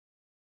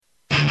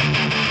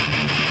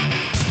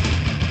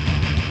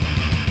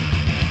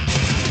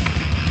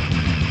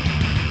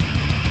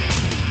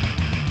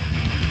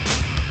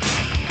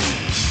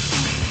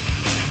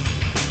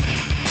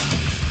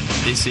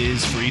 This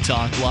is Free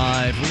Talk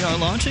Live. We are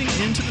launching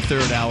into the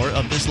third hour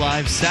of this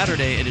live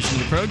Saturday edition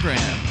of the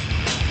program.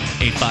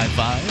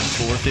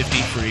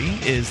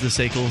 855-450-FREE is the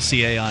SACL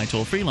CAI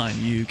toll-free line.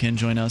 You can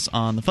join us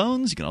on the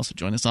phones. You can also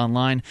join us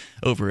online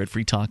over at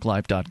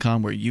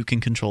freetalklive.com, where you can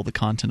control the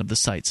content of the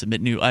site, submit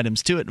new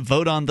items to it,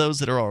 vote on those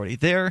that are already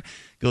there.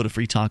 Go to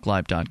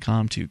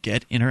freetalklive.com to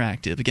get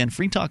interactive. Again,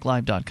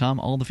 freetalklive.com.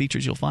 All the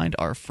features you'll find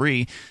are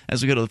free.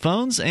 As we go to the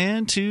phones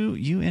and to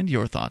you and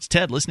your thoughts.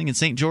 Ted, listening in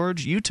St.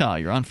 George, Utah.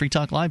 You're on Free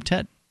Talk Live.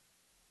 Ted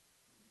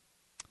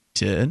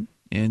in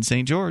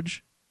St.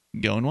 George.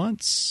 Going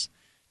once.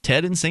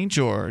 Ted in St.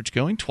 George,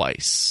 going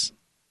twice.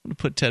 I'm going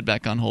to put Ted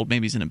back on hold.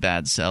 Maybe he's in a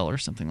bad cell or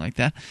something like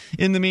that.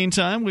 In the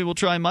meantime, we will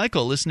try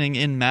Michael, listening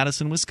in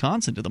Madison,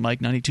 Wisconsin, to the Mike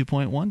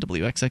 92.1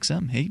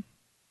 WXXM. Hey,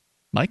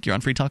 Mike, you're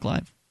on Free Talk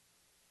Live.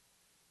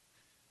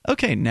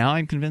 Okay, now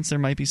I'm convinced there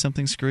might be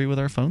something screwy with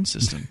our phone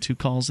system. 2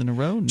 calls in a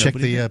row. Check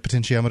the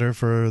potentiometer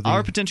for the...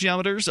 Our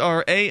potentiometers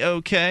are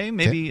A-OK.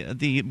 Maybe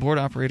the board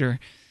operator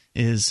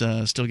is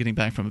still getting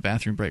back from a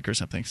bathroom break or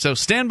something. So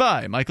stand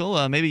by,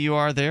 Michael. Maybe you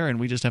are there and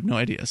we just have no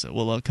idea. So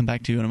we'll come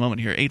back to you in a moment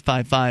here.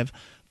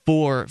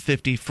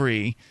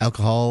 855-450-FREE.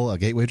 Alcohol, a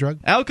gateway drug?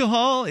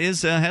 Alcohol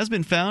has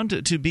been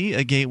found to be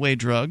a gateway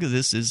drug.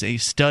 This is a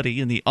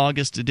study in the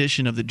August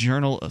edition of the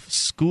Journal of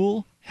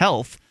School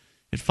Health.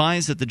 It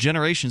finds that the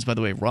generations, by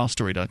the way,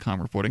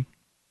 rawstory.com reporting,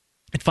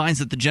 it finds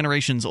that the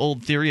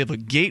generations-old theory of a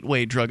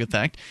gateway drug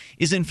effect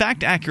is in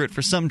fact accurate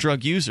for some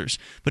drug users,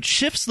 but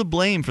shifts the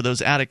blame for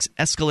those addicts'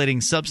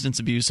 escalating substance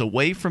abuse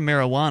away from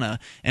marijuana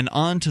and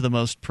on to the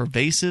most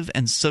pervasive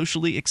and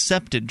socially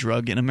accepted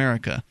drug in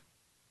America,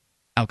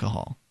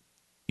 alcohol.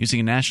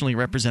 Using a nationally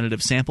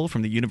representative sample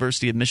from the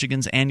University of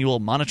Michigan's annual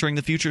Monitoring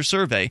the Future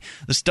survey,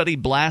 the study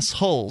blasts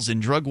holes in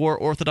drug war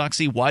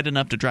orthodoxy wide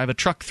enough to drive a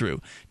truck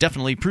through,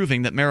 definitely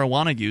proving that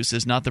marijuana use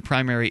is not the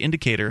primary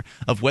indicator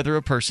of whether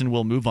a person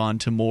will move on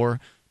to more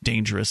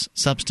dangerous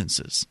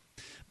substances.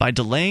 By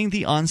delaying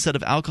the onset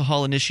of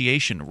alcohol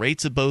initiation,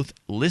 rates of both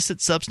illicit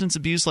substance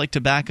abuse like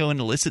tobacco and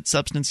illicit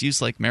substance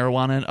use like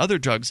marijuana and other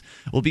drugs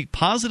will be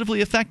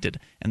positively affected,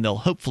 and they'll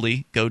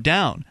hopefully go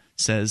down,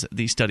 says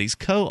the study's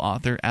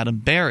co-author Adam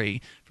Berry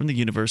from the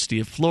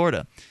University of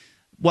Florida.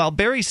 While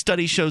Berry's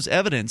study shows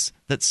evidence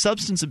that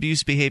substance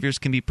abuse behaviors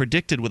can be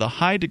predicted with a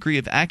high degree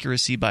of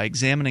accuracy by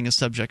examining a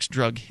subject's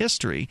drug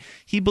history,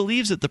 he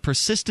believes that the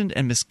persistent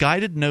and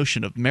misguided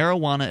notion of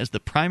marijuana as the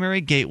primary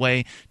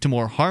gateway to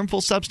more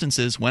harmful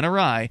substances went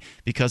awry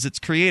because its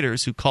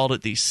creators, who called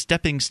it the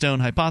stepping stone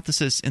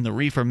hypothesis in the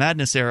reefer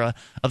madness era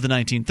of the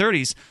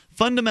 1930s,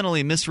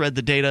 fundamentally misread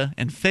the data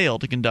and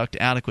failed to conduct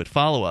adequate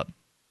follow-up.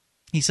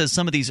 He says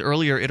some of these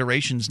earlier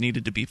iterations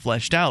needed to be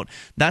fleshed out.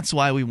 That's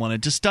why we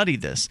wanted to study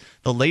this.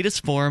 The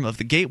latest form of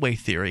the gateway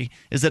theory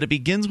is that it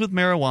begins with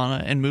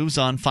marijuana and moves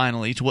on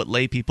finally to what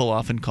lay people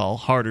often call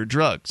harder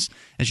drugs.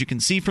 As you can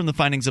see from the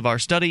findings of our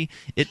study,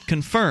 it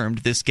confirmed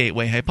this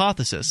gateway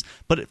hypothesis,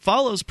 but it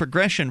follows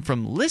progression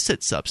from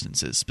licit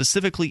substances,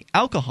 specifically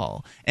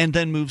alcohol, and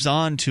then moves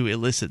on to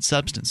illicit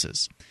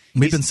substances.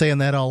 We've been saying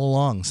that all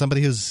along.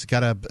 Somebody who's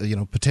got a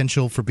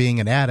potential for being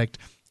an addict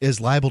is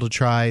liable to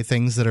try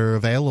things that are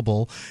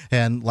available,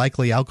 and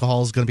likely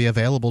alcohol is going to be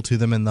available to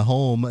them in the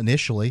home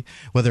initially,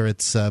 whether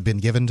it's been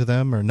given to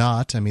them or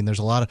not. I mean, there's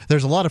a lot of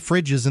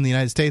fridges in the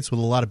United States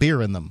with a lot of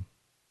beer in them.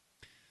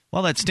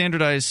 Well, that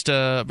standardized,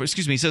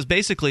 he says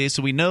basically,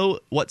 so we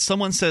know what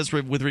someone says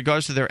with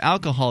regards to their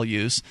alcohol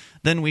use,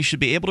 then we should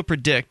be able to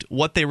predict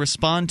what they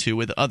respond to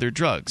with other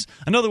drugs.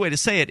 Another way to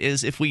say it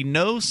is, if we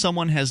know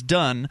someone has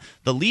done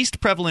the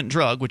least prevalent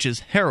drug, which is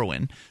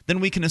heroin,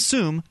 then we can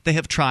assume they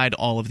have tried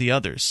all of the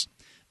others.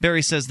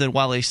 Barry says that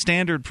while a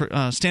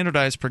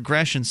standardized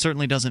progression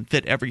certainly doesn't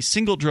fit every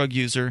single drug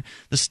user,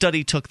 the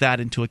study took that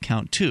into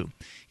account too.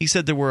 He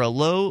said there were a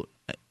low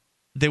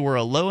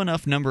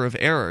enough number of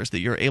errors that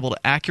you're able to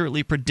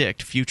accurately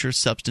predict future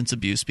substance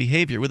abuse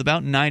behavior with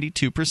about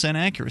 92%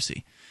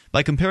 accuracy.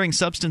 By comparing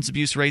substance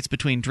abuse rates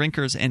between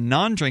drinkers and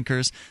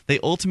non-drinkers, they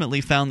ultimately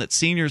found that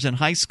seniors in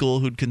high school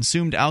who'd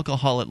consumed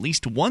alcohol at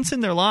least once in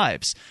their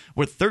lives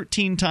were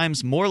 13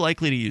 times more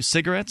likely to use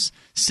cigarettes,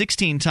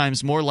 16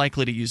 times more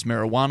likely to use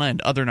marijuana and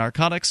other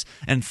narcotics,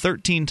 and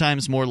 13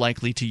 times more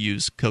likely to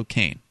use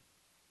cocaine.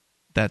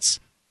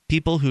 That's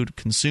people who'd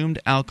consumed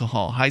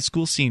alcohol, high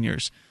school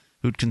seniors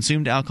who'd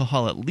consumed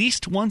alcohol at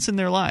least once in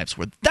their lives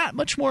were that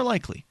much more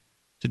likely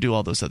to do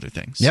all those other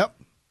things. Yep.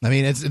 I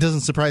mean, it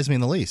doesn't surprise me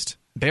in the least.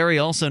 Barry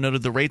also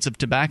noted the rates of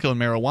tobacco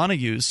and marijuana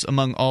use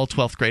among all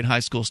 12th grade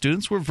high school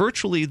students were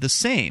virtually the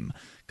same,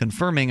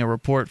 confirming a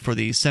report for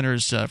the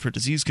Centers for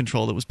Disease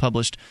Control that was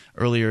published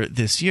earlier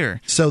this year.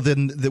 So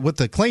then what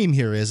the claim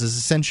here is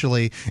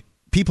essentially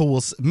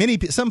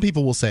some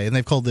people will say, and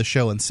they've called this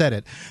show and said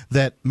it,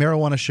 that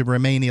marijuana should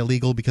remain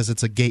illegal because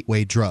it's a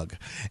gateway drug.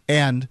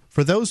 And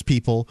for those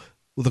people,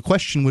 the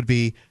question would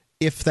be,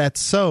 if that's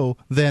so,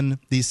 then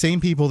these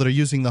same people that are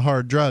using the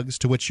hard drugs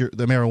to which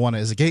the marijuana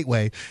is a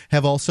gateway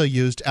have also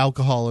used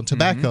alcohol and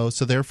tobacco,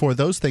 so therefore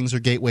those things are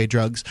gateway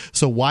drugs.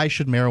 So why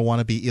should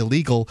marijuana be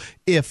illegal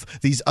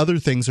if these other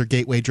things are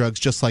gateway drugs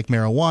just like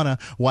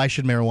marijuana? Why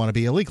should marijuana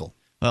be illegal?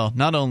 Well,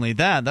 not only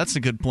that, that's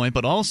a good point,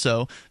 but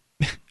also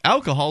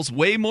alcohol's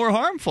way more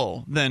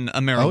harmful than a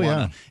marijuana. Oh,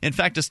 yeah. In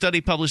fact, a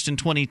study published in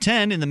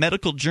 2010 in the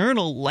medical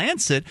journal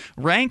Lancet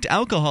ranked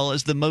alcohol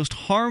as the most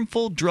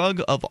harmful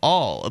drug of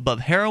all, above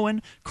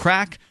heroin,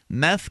 crack,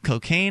 meth,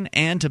 cocaine,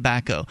 and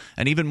tobacco.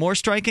 And even more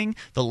striking,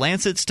 the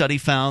Lancet study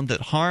found that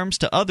harms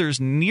to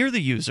others near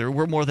the user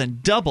were more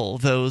than double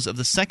those of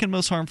the second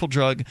most harmful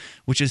drug,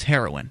 which is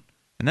heroin.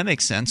 And that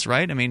makes sense,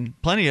 right? I mean,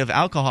 plenty of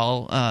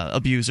alcohol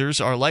abusers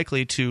are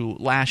likely to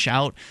lash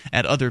out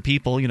at other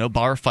people. You know,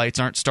 bar fights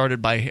aren't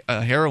started by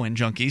heroin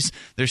junkies.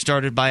 They're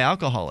started by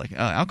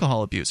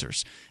alcohol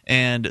abusers.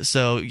 And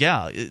so,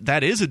 yeah,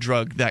 that is a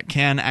drug that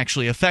can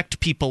actually affect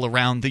people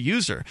around the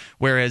user.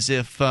 Whereas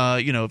if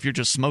you're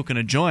just smoking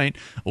a joint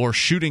or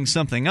shooting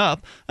something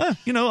up,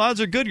 odds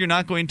are good you're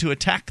not going to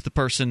attack the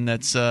person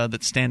that's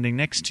standing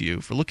next to you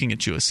for looking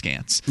at you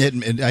askance.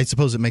 I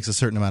suppose it makes a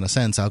certain amount of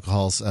sense.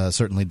 Alcohol's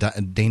certainly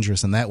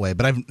dangerous in that way.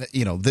 But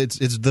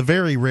it's the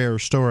very rare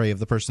story of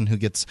the person who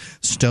gets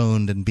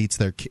stoned and beats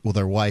their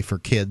wife or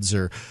kids,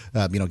 or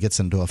gets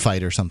into a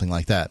fight or something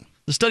like that.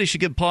 The study should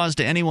give pause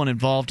to anyone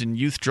involved in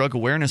youth drug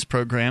awareness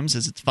programs,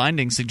 as its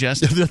findings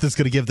suggest. That's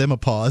going to give them a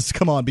pause.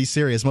 Come on, be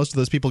serious. Most of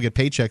those people get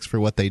paychecks for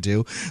what they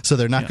do, so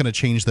they're not going to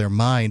change their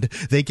mind.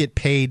 They get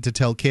paid to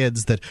tell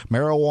kids that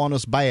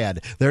marijuana's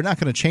bad. They're not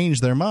going to change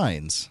their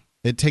minds.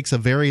 It takes a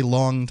very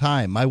long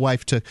time. My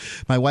wife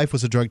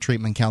was a drug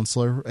treatment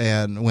counselor,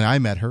 and when I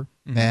met her,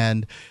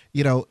 and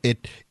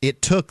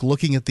it took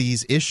looking at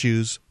these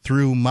issues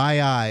through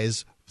my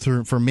eyes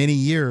for many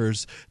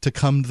years to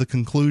come to the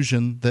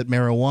conclusion that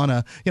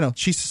marijuana,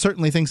 she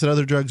certainly thinks that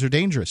other drugs are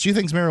dangerous. She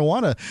thinks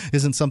marijuana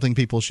isn't something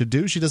people should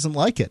do. She doesn't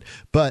like it.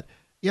 But,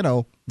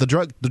 the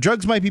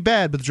drugs might be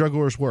bad, but the drug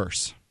war is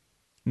worse.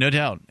 No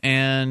doubt.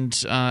 And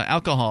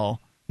alcohol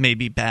may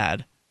be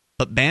bad,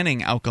 but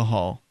banning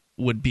alcohol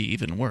would be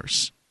even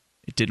worse.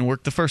 It didn't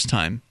work the first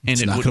time, and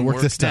it's it not wouldn't work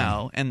work this time.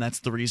 now, and that's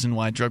the reason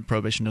why drug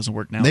prohibition doesn't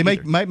work now. They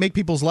might make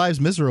people's lives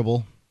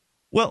miserable.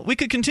 Well, we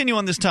could continue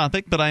on this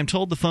topic, but I am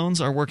told the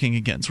phones are working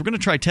again. So we're going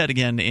to try Ted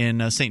again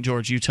in St.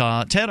 George,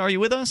 Utah. Ted, are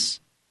you with us?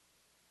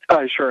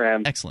 I sure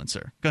am. Excellent,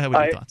 sir. Go ahead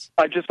with your thoughts.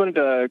 I just wanted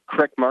to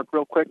correct Mark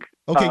real quick.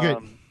 Okay, great.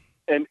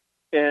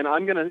 And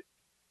I'm gonna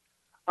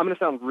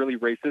sound really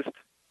racist,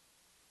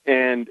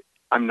 and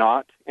I'm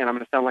not, and I'm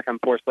gonna sound like I'm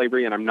for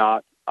slavery, and I'm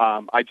not.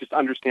 I just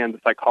understand the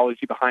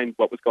psychology behind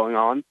what was going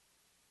on.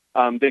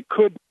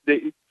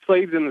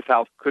 Slaves in the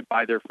South could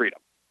buy their freedom,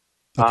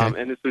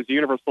 and this was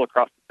universal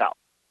across the South.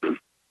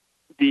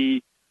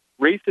 The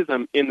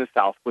racism in the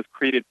South was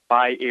created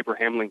by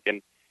Abraham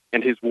Lincoln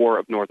and his War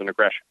of Northern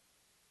Aggression.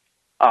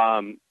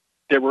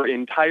 There were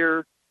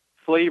entire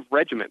slave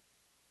regiments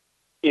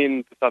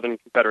in the Southern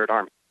Confederate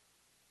Army.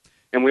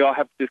 And we all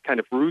have this kind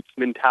of roots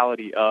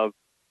mentality of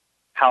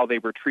how they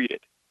were treated.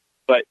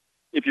 But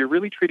if you're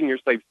really treating your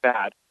slaves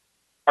bad,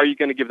 are you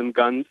going to give them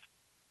guns?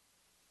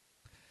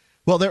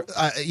 Well,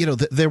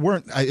 there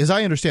weren't, as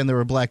I understand, there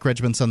were black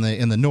regiments in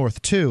the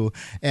North too,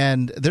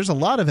 and there's a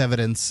lot of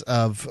evidence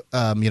of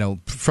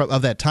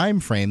of that time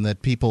frame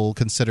that people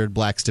considered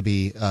blacks to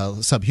be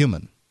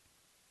subhuman.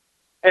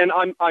 And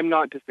I'm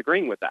not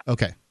disagreeing with that.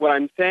 Okay. What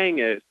I'm saying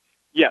is,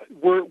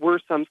 were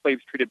some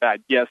slaves treated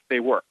bad? Yes, they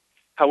were.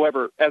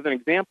 However, as an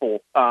example,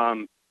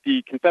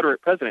 the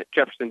Confederate president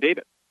Jefferson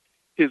Davis,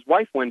 his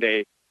wife one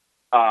day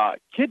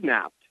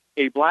kidnapped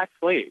a black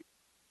slave.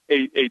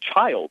 A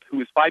child who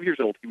was 5 years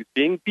old. He was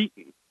being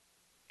beaten,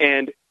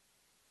 and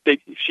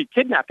she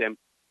kidnapped him,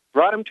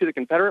 brought him to the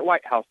Confederate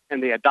White House,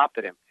 and they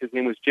adopted him. His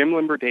name was Jim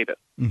Limber Davis.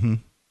 Mm-hmm.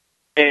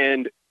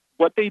 And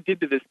what they did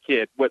to this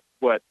kid, what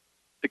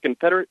the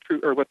Confederate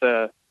what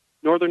the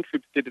Northern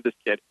troops did to this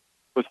kid,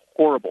 was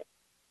horrible.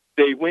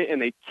 They went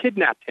and they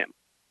kidnapped him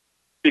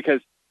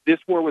because this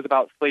war was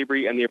about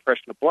slavery and the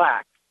oppression of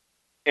blacks,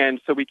 and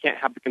so we can't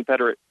have the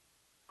Confederate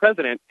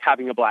president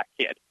having a black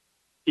kid.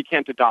 He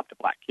can't adopt a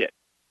black kid.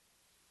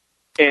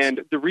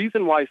 And the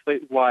reason why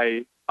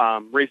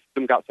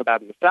racism got so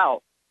bad in the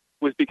South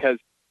was because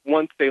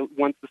once the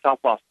South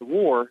lost the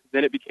war,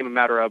 then it became a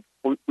matter of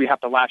we have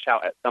to lash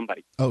out at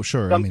somebody. Oh,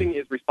 sure. Something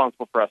is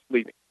responsible for us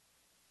leaving,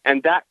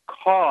 and that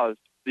caused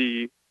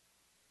the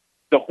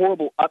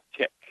horrible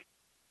uptick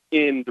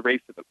in the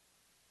racism.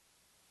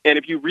 And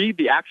if you read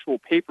the actual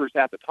papers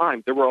at the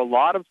time, there were a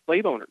lot of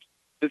slave owners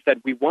that said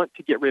we want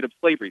to get rid of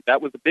slavery.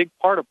 That was a big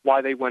part of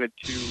why they wanted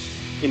to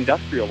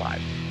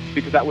industrialize,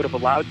 because that would have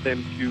allowed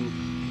them to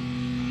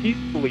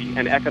peacefully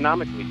and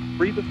economically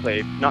free the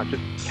slaves, not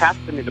just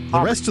cast them into poverty.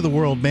 The rest of the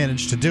world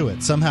managed to do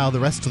it. Somehow the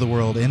rest of the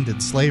world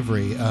ended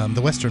slavery.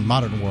 The Western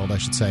modern world, I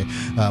should say,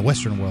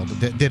 Western world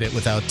did it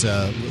without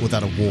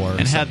a war.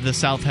 And had the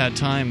South had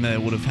time,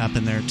 it would have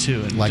happened there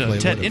too. And likely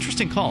Ted,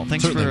 interesting call.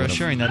 Thanks for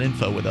sharing that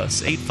info with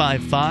us.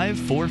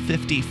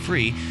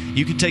 855-450-FREE.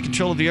 You can take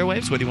control of the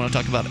airwaves, whether you want to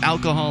talk about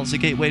alcohol as a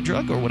gateway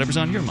drug or whatever's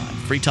on your mind.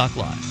 Free Talk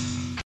Live.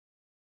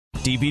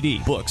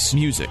 DVD, books,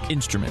 music,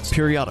 instruments,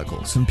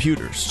 periodicals,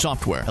 computers,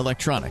 software,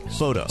 electronics,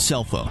 photo,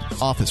 cell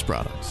phones, office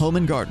products, home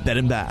and garden, bed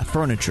and bath,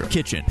 furniture,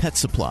 kitchen, pet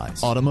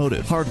supplies,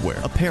 automotive,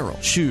 hardware, apparel,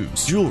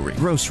 shoes, jewelry,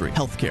 grocery,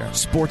 healthcare,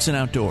 sports and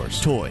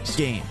outdoors, toys,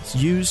 games,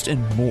 used,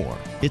 and more.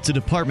 It's a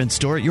department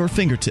store at your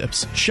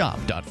fingertips.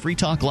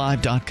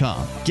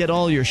 Shop.freetalklive.com. Get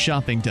all your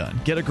shopping done,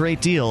 get a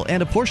great deal,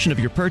 and a portion of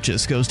your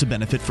purchase goes to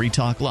benefit Free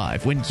Talk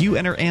Live when you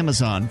enter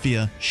Amazon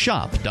via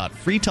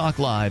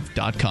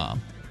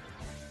shop.freetalklive.com.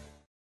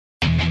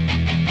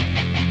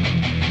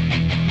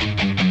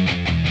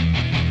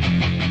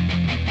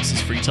 This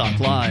is Free Talk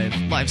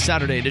Live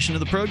Saturday edition of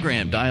the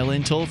program. Dial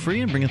in toll-free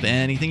and bring up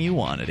anything you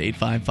want at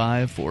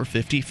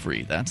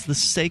 855-450-FREE. That's the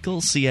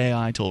SACL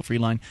CAI toll-free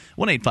line,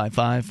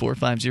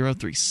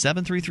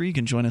 1-855-450-3733. You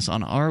can join us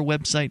on our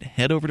website.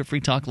 Head over to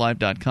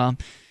freetalklive.com.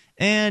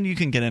 And you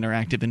can get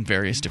interactive in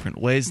various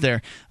different ways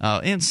there.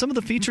 And some of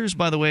the features,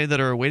 by the way, that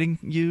are awaiting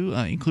you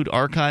include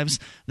archives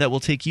that will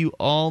take you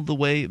all the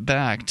way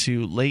back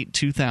to late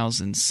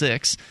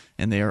 2006.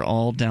 And they are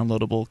all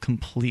downloadable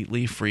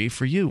completely free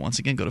for you. Once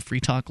again, go to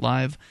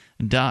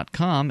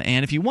freetalklive.com.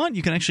 And if you want,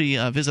 you can actually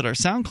visit our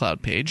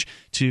SoundCloud page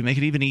to make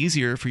it even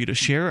easier for you to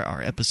share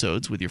our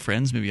episodes with your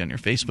friends, maybe on your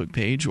Facebook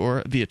page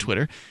or via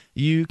Twitter.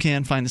 You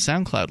can find the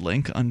SoundCloud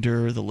link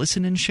under the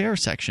Listen and Share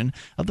section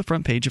of the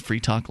front page of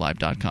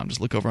freetalklive.com.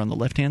 Just look over on the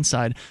left-hand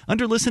side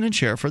under Listen and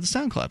Share for the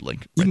SoundCloud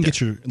link. You can get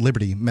your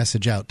Liberty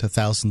message out to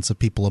thousands of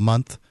people a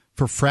month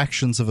for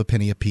fractions of a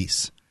penny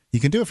apiece.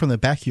 You can do it from the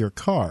back of your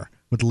car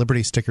with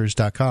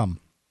libertystickers.com.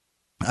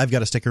 I've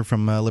got a sticker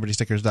from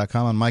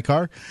libertystickers.com on my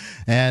car,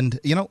 and,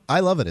 you know,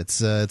 I love it.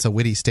 It's a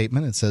witty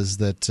statement. It says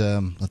that,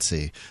 let's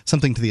see,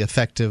 something to the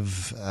effect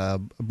of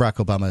Barack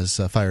Obama has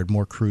fired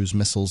more cruise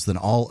missiles than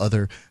all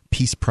other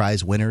Peace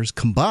Prize winners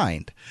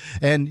combined.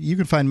 And you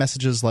can find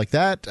messages like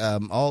that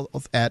all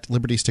at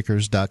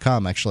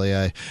libertystickers.com. Actually,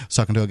 I was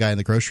talking to a guy in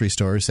the grocery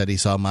store who said he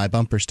saw my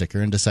bumper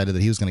sticker and decided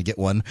that he was going to get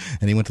one,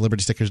 and he went to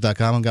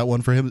libertystickers.com and got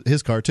one for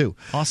his car too.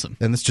 Awesome.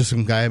 And it's just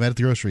some guy I met at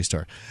the grocery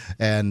store.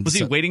 And was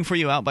he waiting for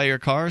you out by your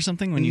car or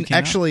something when you came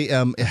actually,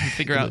 out?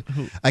 Figure out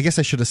who. I guess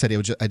I should have said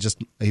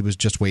he was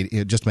just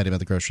waiting. Just met him at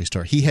the grocery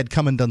store. He had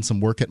come and done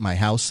some work at my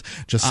house.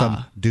 Just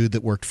some dude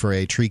that worked for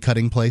a tree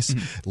cutting place,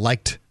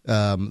 liked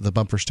the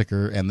bumper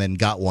sticker and then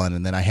got one,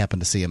 and then I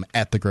happened to see him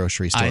at the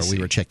grocery store. We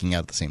were checking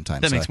out at the same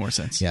time. That makes more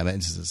sense. Yeah,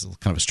 it's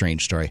kind of a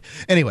strange story.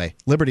 Anyway,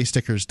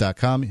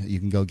 libertystickers.com. You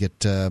can go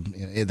get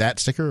that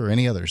sticker or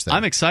any others there.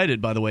 I'm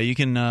excited, by the way. You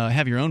can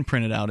have your own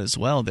printed out as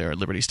well there at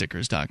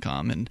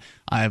libertystickers.com, and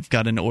I've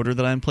got an order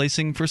that I'm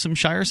placing for some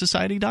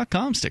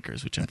ShireSociety.com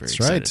stickers, which I'm very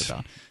excited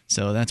about.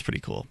 So that's pretty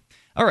cool.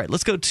 All right,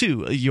 let's go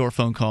to your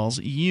phone calls.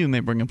 You may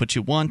bring up what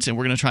you want, and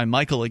we're going to try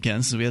Michael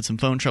again since we had some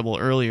phone trouble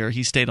earlier.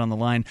 He stayed on the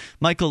line.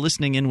 Michael,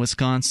 listening in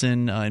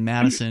Wisconsin, in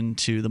Madison,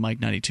 to the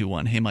Mike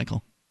 92.1. Hey,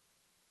 Michael.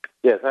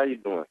 Yes, how you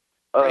doing?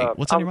 Great.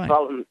 What's on your mind? I'm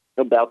calling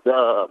about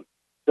the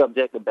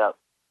subject about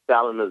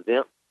filing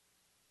exempt.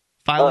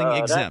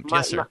 Filing exempt,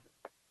 yes, sir.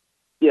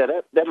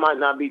 That might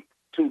not be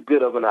too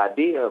good of an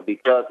idea,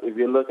 because if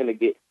you're looking to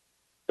get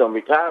some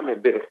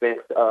retirement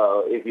benefits,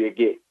 if you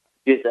get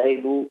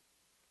disabled,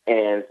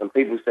 and some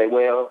people say,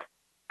 well,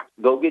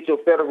 go get your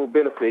federal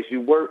benefits. You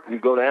work, you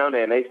go down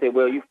there, and they say,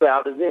 well, you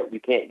filed exempt. You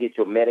can't get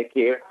your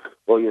Medicare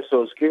or your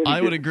Social Security.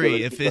 I would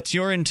agree. If it's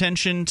your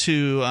intention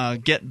to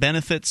get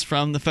benefits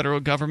from the federal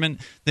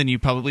government, then you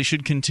probably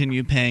should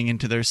continue paying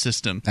into their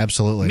system.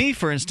 Absolutely. Me,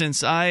 for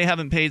instance, I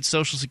haven't paid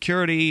Social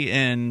Security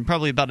in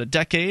probably about a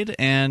decade,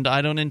 and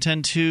I don't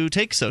intend to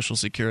take Social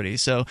Security.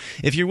 So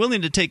if you're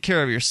willing to take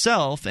care of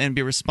yourself and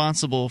be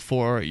responsible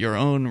for your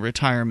own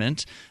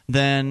retirement,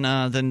 then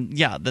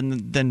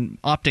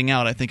opting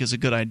out, I think, is a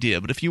good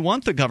idea. But if you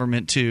want the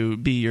government to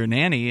be your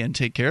nanny and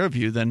take care of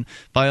you, then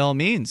by all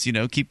means,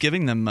 keep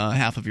giving them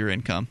half of your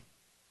income.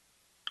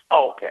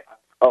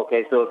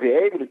 Okay. So if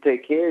you're able to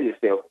take care of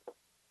yourself,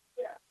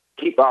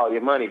 keep all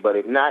your money. But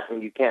if not,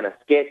 and you kind of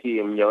sketchy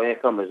and your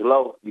income is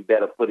low, you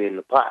better put it in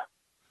the pot.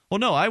 Well,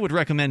 no, I would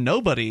recommend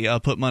nobody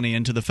put money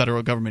into the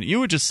federal government.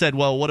 You just said,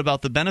 well, what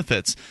about the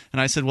benefits?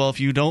 And I said, well, if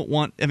you're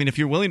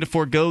willing to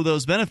forego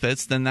those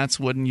benefits, then that's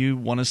when you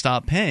want to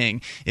stop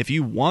paying. If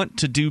you want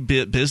to do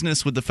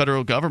business with the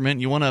federal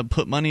government, you want to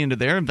put money into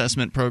their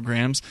investment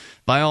programs,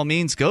 by all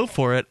means, go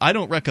for it. I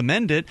don't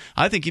recommend it.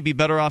 I think you'd be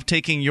better off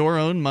taking your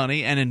own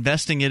money and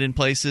investing it in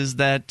places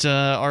that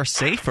are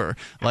safer,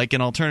 like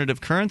in alternative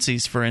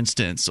currencies, for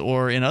instance,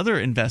 or in other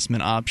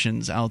investment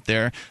options out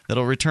there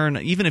that'll return,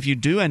 even if you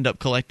do end up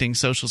collecting collecting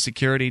Social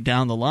Security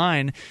down the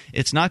line,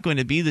 it's not going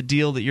to be the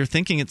deal that you're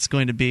thinking it's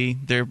going to be.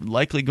 They're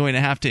likely going to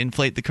have to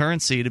inflate the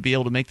currency to be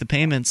able to make the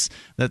payments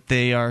that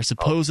they are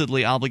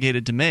supposedly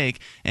obligated to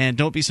make. And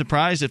don't be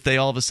surprised if they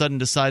all of a sudden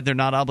decide they're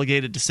not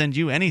obligated to send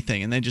you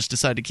anything and they just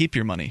decide to keep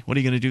your money. What are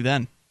you going to do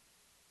then?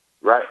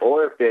 Right,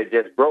 or if they're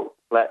just broke.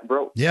 Flat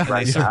broke. Yeah,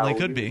 they certainly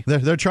could be.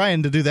 They're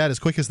trying to do that as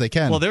quick as they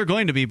can. Well, they're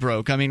going to be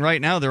broke. I mean, right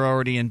now they're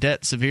already in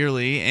debt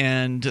severely,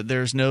 and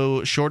there's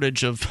no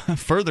shortage of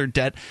further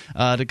debt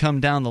to come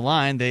down the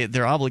line.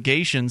 Their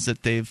obligations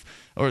that they've,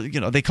 or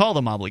they call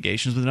them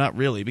obligations, but they're not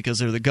really, because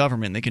they're the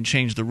government. They can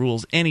change the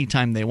rules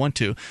anytime they want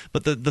to.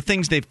 But the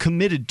things they've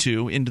committed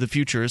to into the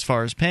future as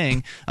far as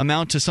paying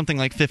amount to something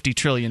like $50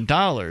 trillion.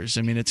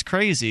 I mean, it's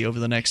crazy over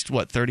the next,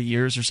 30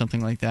 years or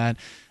something like that.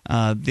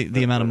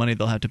 The amount of money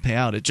they'll have to pay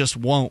out. It just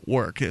won't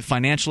work.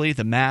 Financially,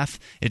 the math,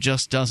 it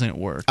just doesn't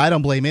work. I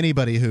don't blame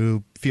anybody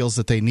who feels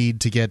that they need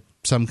to get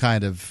some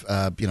kind of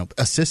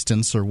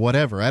assistance or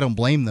whatever. I don't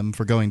blame them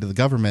for going to the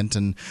government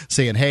and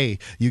saying, hey,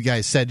 you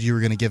guys said you were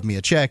going to give me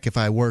a check. If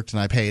I worked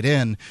and I paid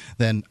in,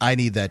 then I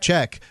need that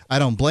check. I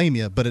don't blame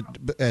you, but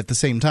at the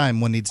same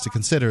time, one needs to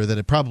consider that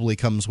it probably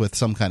comes with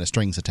some kind of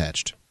strings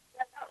attached.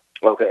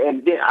 Okay,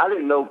 and then I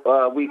didn't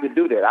know we could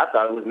do that. I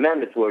thought it was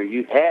mandatory.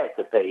 You had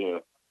to pay in.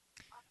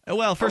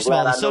 Well, first of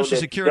all, the Social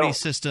Security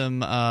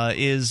system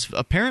is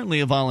apparently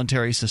a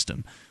voluntary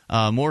system,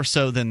 more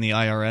so than the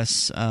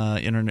IRS,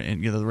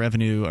 the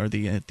revenue or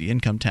the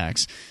income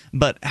tax.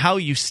 But how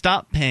you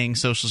stop paying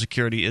Social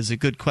Security is a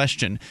good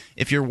question.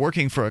 If you're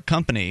working for a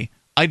company,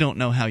 I don't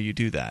know how you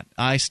do that.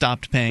 I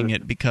stopped paying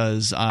it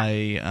because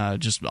I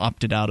just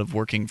opted out of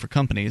working for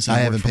companies. I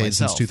haven't paid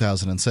since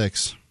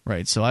 2006.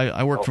 Right, so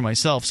I work for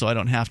myself, so I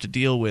don't have to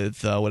deal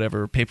with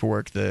whatever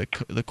paperwork the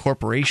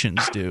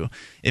corporations do.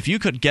 If you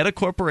could get a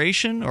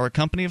corporation or a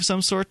company of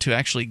some sort to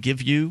actually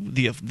give you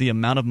the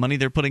amount of money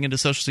they're putting into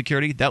Social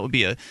Security, that would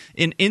be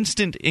an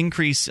instant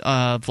increase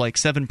of like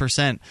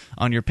 7%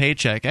 on your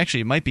paycheck.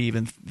 Actually, it might be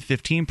even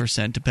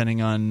 15%,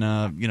 depending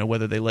on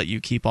whether they let you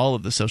keep all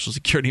of the Social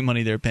Security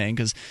money they're paying.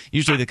 Because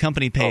usually the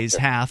company pays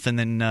half, and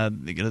then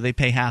they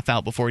pay half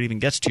out before it even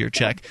gets to your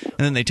check, and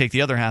then they take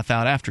the other half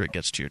out after it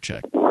gets to your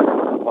check.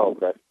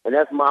 Okay. And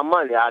that's my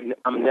money.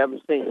 I'm never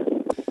seeing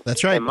it.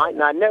 That's right. I might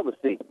not never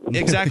see it.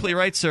 Exactly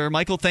right, sir.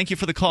 Michael, thank you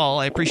for the call.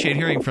 I appreciate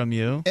hearing from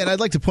you. And I'd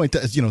like to point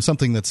to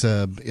something that's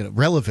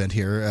relevant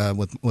here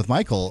with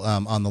Michael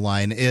on the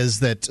line is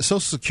that Social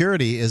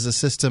Security is a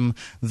system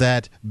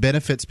that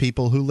benefits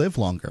people who live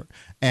longer.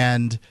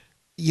 And,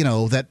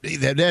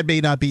 that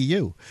may not be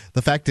you.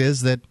 The fact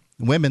is that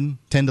women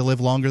tend to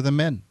live longer than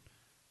men.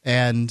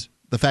 And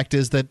the fact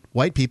is that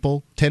white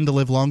people tend to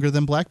live longer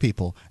than black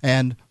people.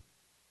 And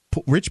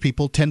rich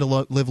people tend to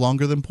live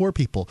longer than poor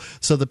people.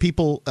 So the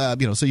people,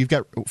 so you've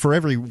got, for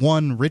every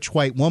one rich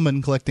white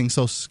woman collecting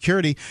Social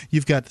Security,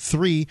 you've got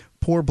 3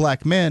 poor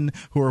black men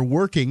who are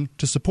working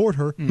to support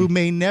her who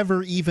may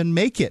never even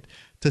make it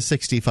to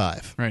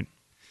 65. Right.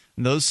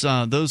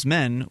 Those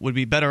men would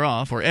be better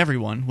off, or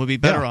everyone would be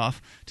better off,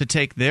 to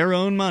take their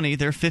own money,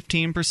 their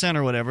 15%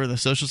 or whatever, the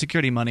Social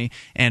Security money,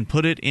 and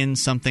put it in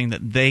something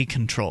that they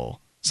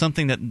control.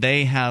 Something that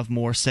they have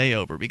more say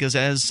over. Because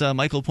as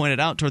Michael pointed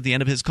out toward the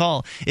end of his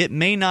call, it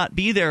may not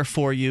be there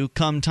for you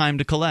come time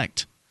to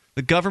collect.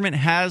 The government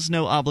has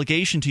no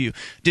obligation to you.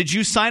 Did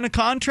you sign a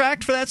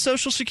contract for that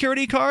Social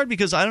Security card?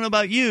 Because I don't know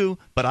about you,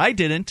 but I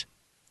didn't.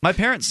 My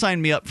parents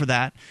signed me up for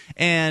that,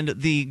 and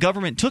the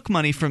government took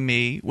money from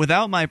me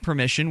without my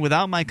permission,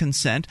 without my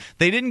consent.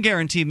 They didn't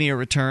guarantee me a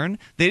return.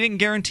 They didn't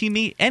guarantee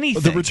me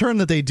anything. The return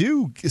that they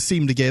do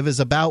seem to give is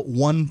about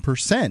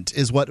 1%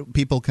 is what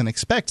people can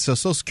expect. So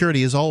Social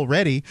Security is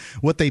already,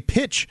 what they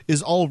pitch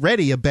is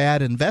already a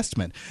bad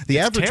investment. The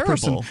average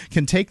person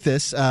can take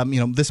this,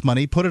 this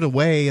money, put it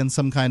away in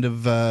some kind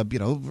of,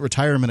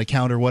 retirement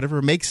account or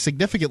whatever, makes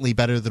significantly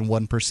better than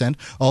 1%.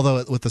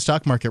 Although with the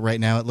stock market right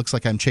now, it looks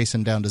like I'm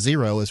chasing down to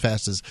zero as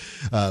fast as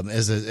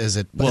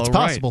it's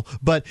possible. Right.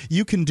 But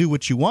you can do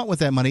what you want with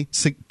that money.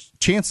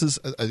 Chances,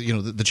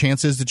 the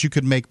chances that you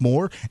could make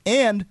more,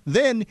 and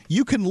then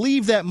you can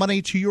leave that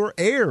money to your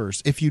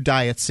heirs if you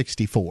die at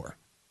 64.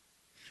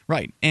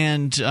 Right.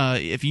 And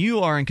if you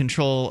are in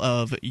control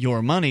of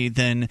your money,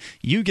 then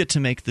you get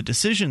to make the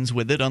decisions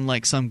with it.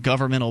 Unlike some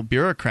governmental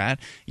bureaucrat,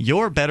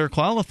 you're better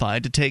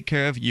qualified to take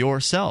care of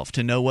yourself,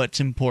 to know what's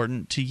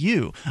important to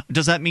you.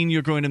 Does that mean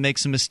you're going to make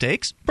some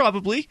mistakes?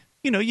 Probably.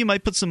 You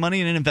might put some money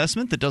in an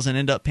investment that doesn't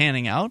end up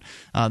panning out.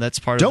 That's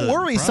part of the process.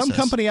 Don't worry. Some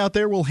company out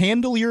there will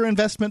handle your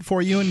investment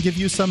for you and give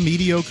you some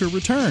mediocre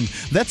return.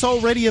 That's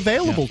already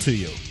available to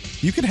you.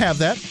 You could have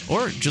that.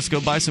 Or just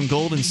go buy some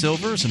gold and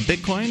silver, some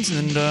bitcoins,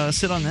 and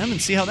sit on them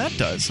and see how that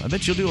does. I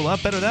bet you'll do a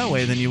lot better that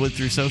way than you would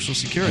through Social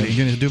Security.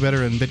 You're going to do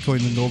better in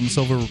bitcoin and gold and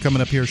silver. We're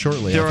coming up here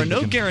shortly. There are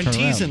no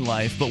guarantees in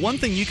life, but one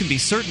thing you can be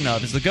certain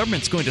of is the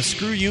government's going to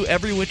screw you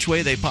every which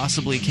way they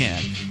possibly can.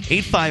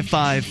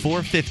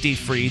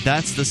 855-450-FREE.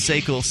 That's the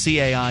SACL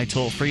CAI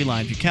toll-free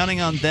line. If you're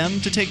counting on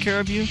them to take care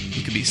of you,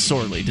 you could be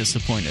sorely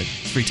disappointed.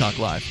 Free Talk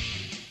Live.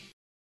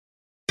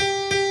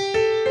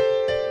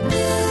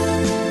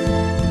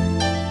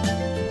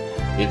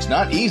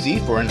 not easy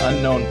for an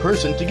unknown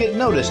person to get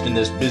noticed in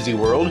this busy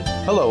world.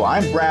 Hello,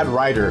 I'm Brad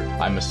Ryder.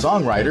 I'm a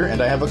songwriter,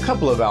 and I have a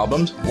couple of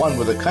albums, one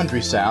with a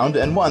country sound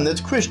and one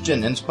that's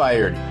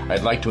Christian-inspired.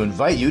 I'd like to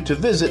invite you to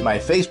visit my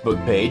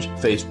Facebook page,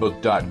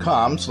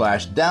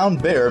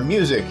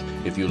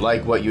 facebook.com/downbearmusic. If you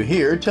like what you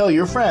hear, tell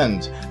your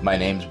friends. My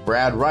name's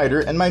Brad Ryder,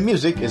 and my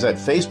music is at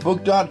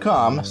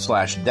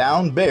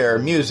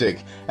facebook.com/downbearmusic.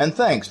 And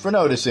thanks for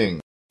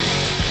noticing.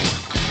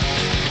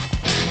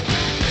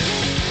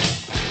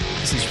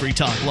 This is Free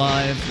Talk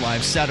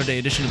Live Saturday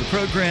edition of the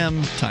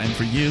program. Time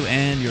for you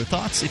and your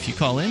thoughts if you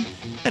call in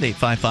at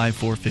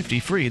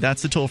 855-450-FREE.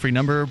 That's the toll-free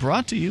number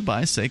brought to you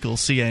by SACL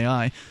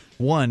CAI.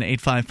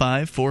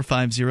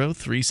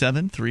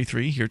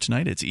 1-855-450-3733. Here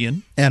tonight, it's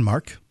Ian. And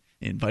Mark.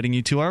 Inviting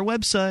you to our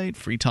website,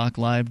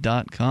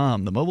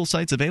 freetalklive.com. The mobile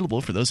site's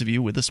available for those of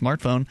you with a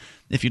smartphone.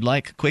 If you'd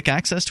like quick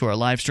access to our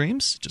live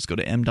streams, just go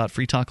to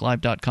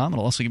m.freetalklive.com.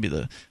 It'll also give you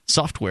the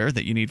software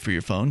that you need for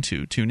your phone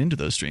to tune into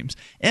those streams.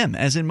 M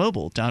as in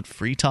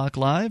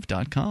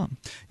mobile.freetalklive.com.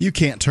 You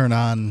can't turn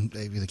on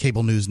the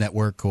cable news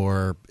network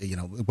or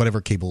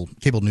whatever cable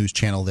news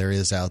channel there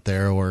is out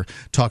there, or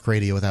talk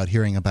radio without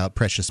hearing about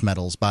precious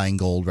metals, buying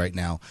gold right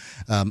now.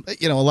 A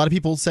lot of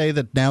people say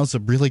that now's a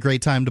really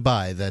great time to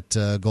buy,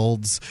 that gold's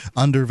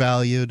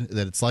undervalued,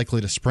 that it's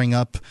likely to spring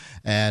up,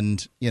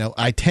 and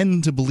I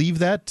tend to believe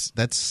that.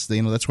 That's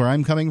where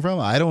I'm coming from.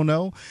 I don't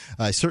know.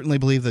 I certainly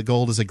believe that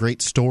gold is a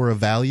great store of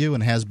value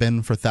and has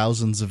been for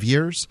thousands of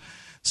years.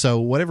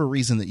 So whatever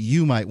reason that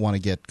you might want to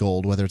get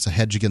gold, whether it's a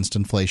hedge against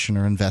inflation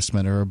or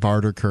investment or a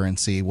barter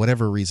currency,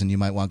 whatever reason you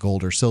might want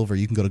gold or silver,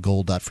 you can go to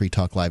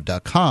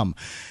gold.freetalklive.com.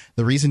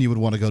 The reason you would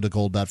want to go to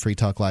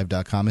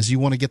gold.freetalklive.com is you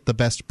want to get the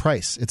best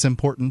price. It's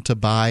important to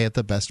buy at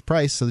the best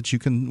price so that you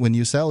can, when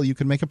you sell, you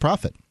can make a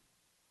profit.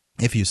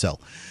 If you sell.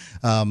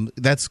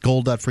 That's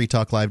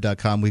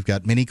gold.freetalklive.com. We've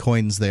got mini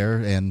coins there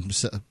and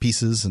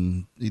pieces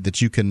and that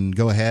you can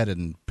go ahead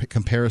and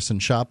comparison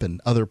shop in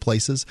other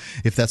places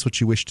if that's what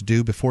you wish to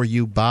do. Before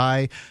you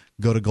buy,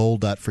 go to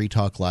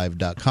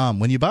gold.freetalklive.com.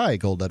 When you buy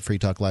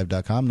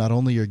gold.freetalklive.com, not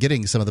only you're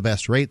getting some of the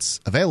best rates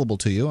available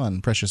to you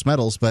on precious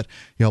metals, but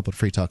you help with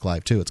Free Talk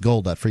Live too. It's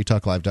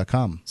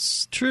gold.freetalklive.com.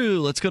 It's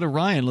true. Let's go to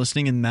Ryan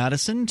listening in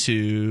Madison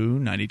to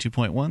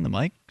 92.1 The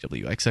Mic,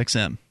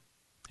 WXXM.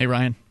 Hey,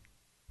 Ryan.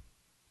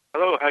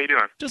 Hello, how you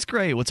doing? Just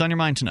great. What's on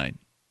your mind tonight?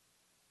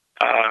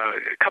 A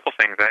couple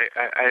things. I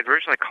had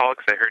originally called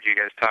because I heard you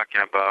guys talking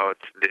about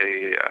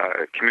the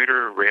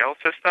commuter rail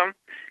system,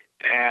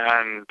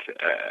 and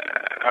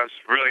I was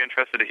really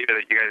interested to hear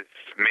that you guys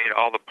made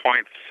all the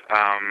points,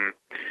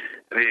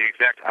 the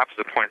exact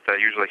opposite points that I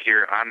usually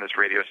hear on this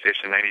radio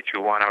station,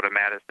 92.1 out of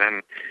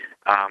Madison,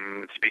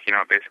 speaking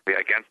out basically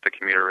against the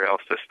commuter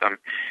rail system.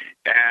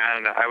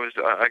 And I was,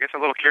 I guess, a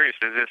little curious.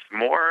 Is this a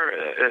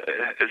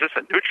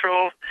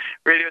neutral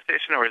radio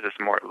station, or is this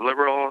more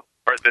liberal?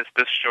 Or this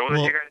show that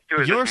you guys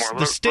do, is this more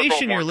the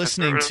station liberal, you're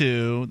listening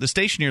to, the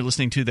station you're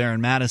listening to there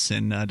in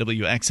Madison,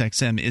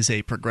 WXXM, is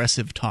a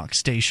progressive talk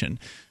station.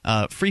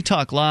 Free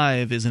Talk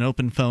Live is an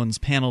open phones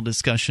panel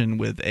discussion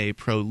with a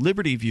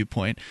pro-liberty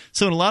viewpoint.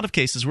 So in a lot of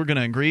cases, we're going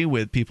to agree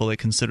with people that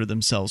consider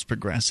themselves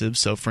progressive.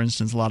 So, for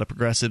instance, a lot of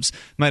progressives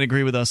might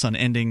agree with us on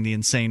ending the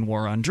insane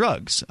war on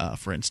drugs,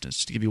 for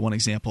instance, to give you one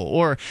example.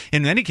 Or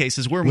in many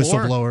cases, we're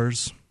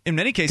whistleblowers. In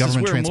many cases,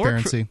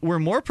 we're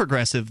more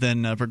progressive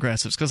than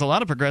progressives, because a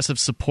lot of progressives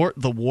support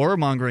the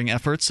warmongering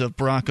efforts of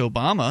Barack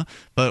Obama,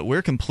 but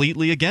we're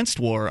completely against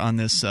war on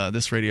this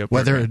radio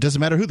program. It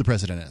doesn't matter who the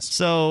president is.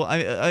 So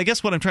I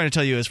guess what I'm trying to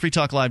tell you is Free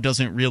Talk Live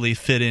doesn't really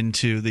fit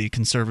into the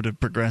conservative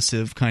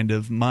progressive kind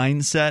of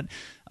mindset.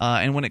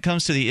 And when it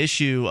comes to the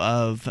issue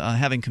of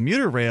having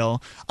commuter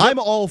rail, I'm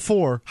all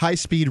for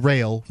high-speed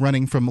rail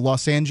running from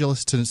Los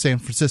Angeles to San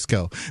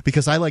Francisco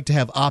because I like to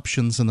have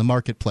options in the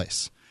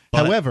marketplace.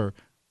 However,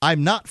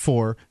 I'm not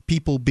for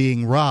people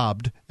being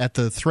robbed at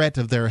the threat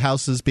of their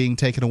houses being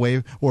taken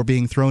away or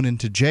being thrown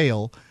into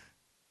jail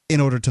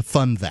in order to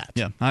fund that.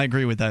 Yeah, I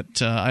agree with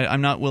that. I'm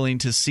not willing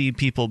to see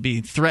people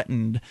be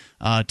threatened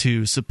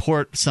to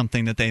support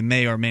something that they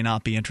may or may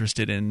not be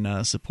interested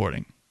in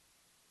supporting.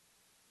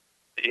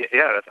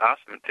 Yeah, that's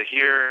awesome to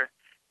hear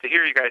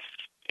you guys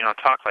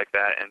talk like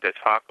that, and to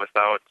talk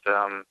without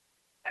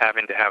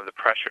having to have the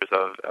pressures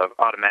of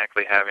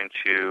automatically having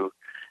to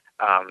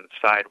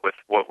side with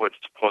what would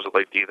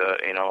supposedly be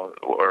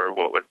or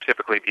what would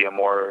typically be a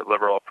more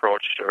liberal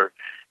approach, or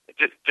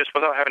just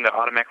without having to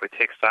automatically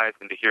take sides,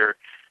 and to hear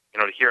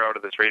out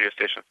of this radio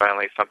station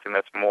finally something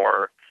that's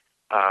more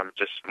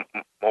just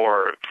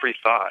more free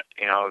thought,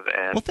 Well,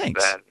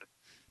 thanks.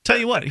 Tell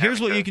you what,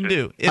 here's what you can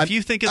do. If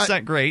you think it's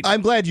that great...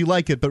 I'm glad you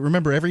like it, but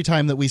remember, every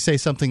time that we say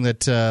something that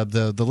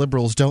the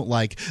liberals don't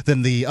like,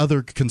 then the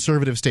other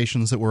conservative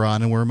stations that we're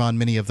on, and we're on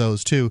many of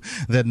those too,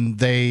 then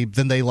they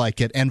like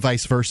it, and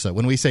vice versa.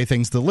 When we say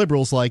things the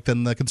liberals like,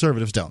 then the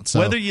conservatives don't. So.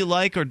 Whether you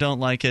like or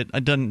don't like it,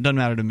 it doesn't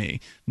matter to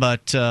me.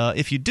 But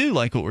if you do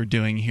like what we're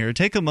doing here,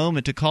 take a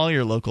moment to call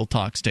your local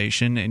talk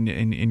station.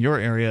 In your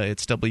area,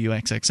 it's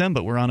WXXM,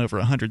 but we're on over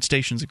 100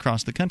 stations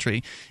across the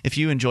country. If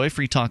you enjoy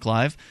Free Talk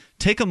Live,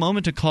 take a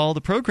moment to call the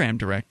program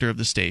director of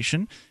the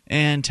station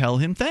and tell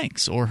him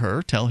thanks,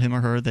 or tell him or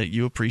her that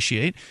you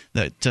appreciate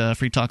that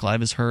Free Talk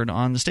Live is heard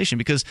on the station.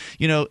 Because,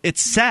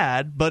 it's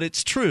sad, but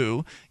it's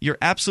true. You're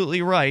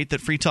absolutely right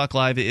that Free Talk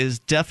Live is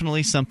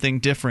definitely something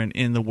different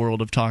in the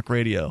world of talk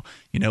radio.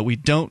 We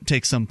don't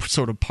take some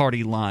sort of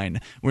party line.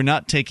 We're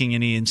not taking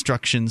any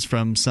instructions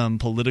from some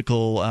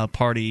political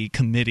party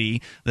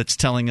committee that's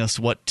telling us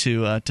what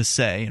to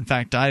say. In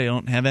fact, I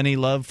don't have any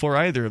love for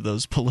either of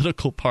those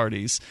political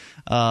parties.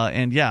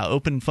 And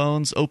open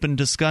phones, open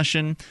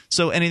discussion.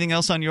 So anything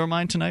else on your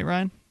mind tonight,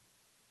 Ryan?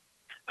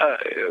 A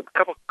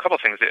couple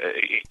things.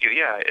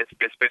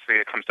 It's basically,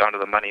 it comes down to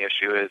the money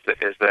issue. Is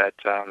that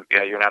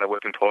you're not a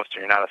whipping post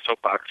and you're not a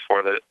soapbox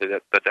for the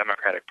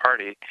Democratic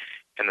Party,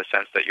 in the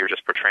sense that you're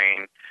just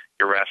portraying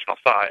your rational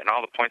thought. And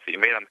all the points that you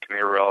made on the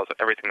commuter rail is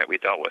everything that we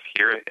dealt with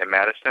here in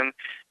Madison,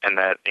 and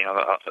that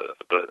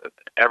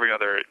every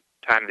other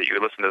time that you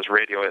listen to this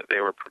radio, they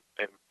were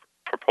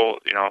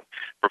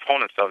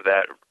proponents of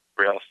that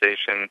rail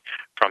station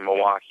from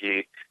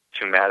Milwaukee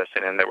to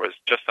Madison, and there was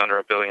just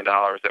under $1 billion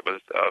that was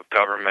of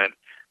government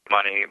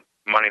money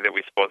that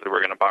we supposedly were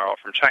going to borrow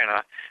from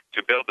China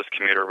to build this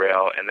commuter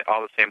rail. And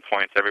all the same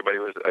points everybody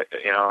was,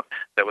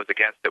 that was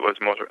against it was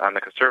most on the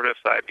conservative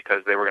side,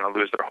 because they were going to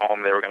lose their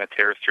home, they were going to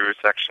tear through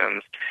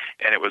sections,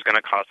 and it was going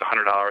to cost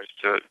 $100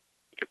 to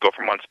go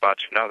from one spot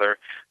to another.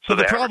 So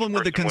the problem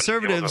with the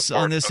conservatives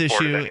on this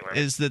issue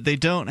is that they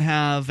don't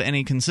have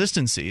any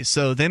consistency.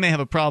 So they may have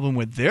a problem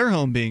with their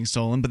home being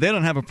stolen, but they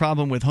don't have a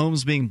problem with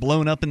homes being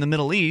blown up in the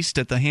Middle East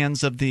at the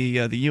hands of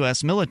the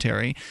U.S.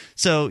 military.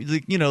 So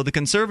the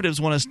conservatives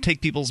want to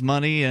take people's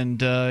money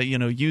and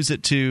use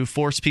it to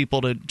force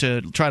people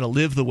to try to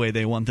live the way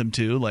they want them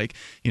to, like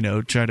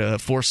try to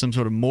force some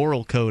sort of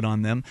moral code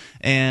on them.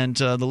 And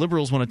the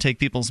liberals want to take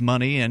people's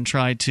money and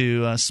try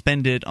to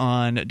spend it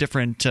on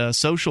different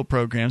social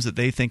programs that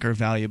they think are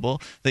valuable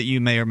that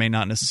you may or may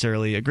not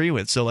necessarily agree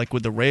with. So like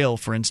with the rail,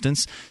 for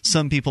instance,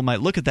 some people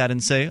might look at that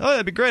and say, oh,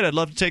 that'd be great, I'd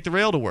love to take the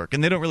rail to work.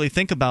 And they don't really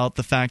think about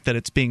the fact that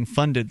it's being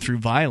funded through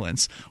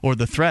violence or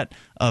the threat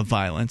of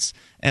violence.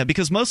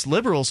 Because most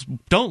liberals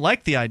don't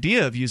like the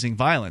idea of using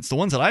violence. The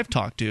ones that I've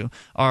talked to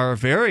are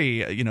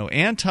very,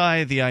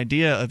 anti the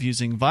idea of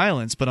using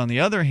violence. But on the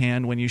other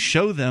hand, when you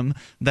show them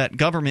that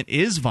government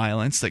is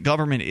violence, that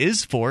government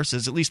is force,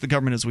 as at least the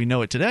government as we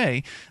know it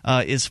today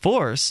is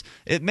force,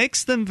 it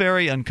makes them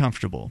very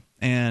uncomfortable.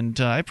 And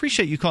I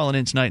appreciate you calling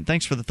in tonight.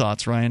 Thanks for the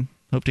thoughts, Ryan.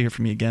 Hope to hear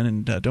from you again.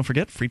 And don't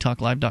forget,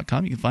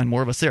 freetalklive.com. You can find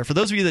more of us there. For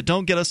those of you that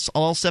don't get us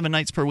all 7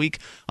 nights per week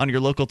on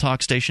your local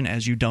talk station,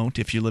 as you don't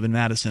if you live in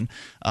Madison,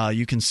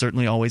 you can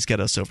certainly always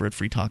get us over at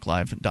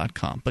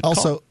freetalklive.com. But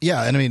also,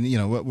 and I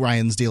mean, what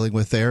Ryan's dealing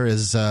with there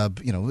is,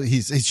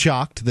 he's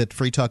shocked that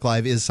Free Talk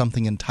Live is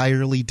something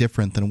entirely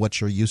different than what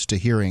you're used to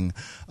hearing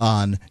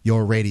on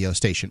your radio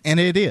station.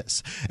 And it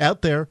is.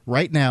 Out there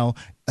right now,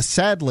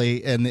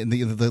 sadly, and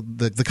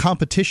the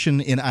competition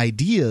in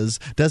ideas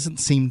doesn't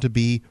seem to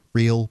be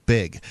real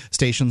big.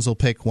 Stations will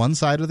pick one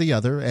side or the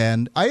other,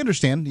 and I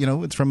understand,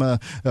 it's from a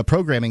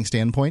programming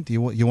standpoint.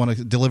 You want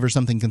to deliver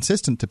something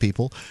consistent to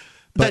people.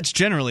 But that's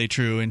generally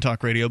true in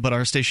talk radio, but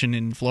our station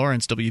in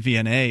Florence,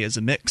 WVNA, is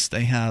a mix.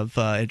 They have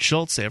Ed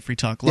Schultz, they have Free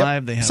Talk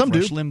Live, they have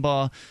Rush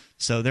Limbaugh.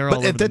 So they're all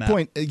over the map. But at that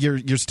point,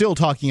 you're still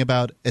talking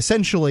about,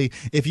 essentially,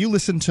 if you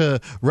listen to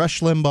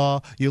Rush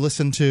Limbaugh, you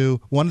listen to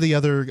one of the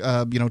other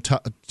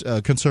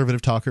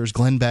conservative talkers,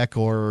 Glenn Beck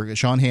or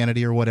Sean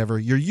Hannity or whatever,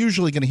 you're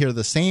usually going to hear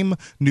the same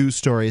news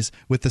stories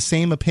with the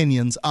same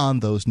opinions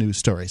on those news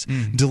stories,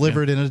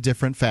 delivered in a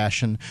different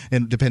fashion,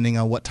 and depending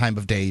on what time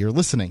of day you're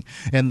listening.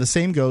 And the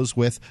same goes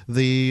with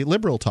the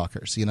liberal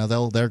talkers.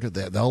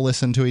 They'll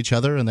listen to each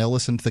other and they'll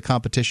listen to the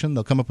competition.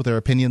 They'll come up with their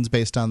opinions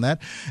based on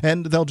that,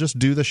 and they'll just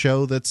do the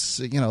show that's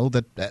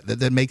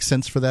that makes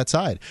sense for that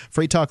side.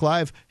 Free Talk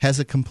Live has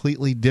a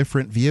completely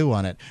different view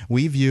on it.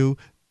 We view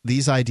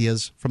these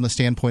ideas from the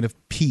standpoint of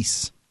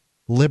peace,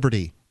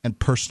 liberty, and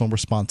personal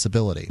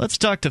responsibility. Let's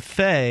talk to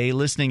Faye,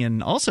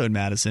 listening also in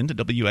Madison to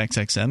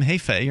WXXM. Hey,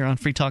 Faye, you're on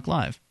Free Talk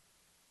Live.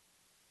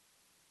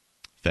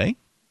 Faye?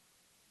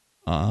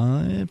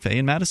 Faye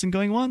in Madison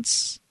going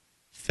once.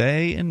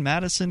 Faye in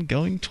Madison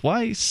going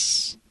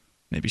twice.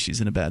 Maybe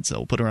she's in a bad cell.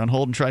 We'll put her on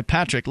hold and try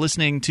Patrick,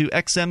 listening to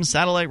XM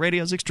Satellite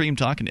Radio's Extreme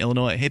Talk in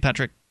Illinois. Hey,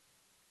 Patrick.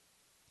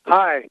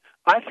 Hi.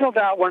 I filled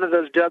out one of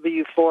those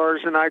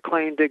W-4s, and I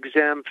claimed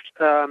exempt.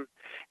 And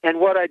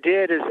what I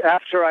did is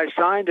after I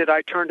signed it,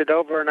 I turned it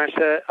over, and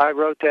I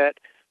wrote that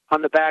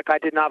on the back, I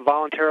did not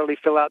voluntarily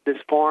fill out this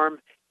form.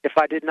 If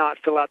I did not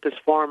fill out this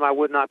form, I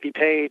would not be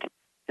paid.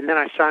 And then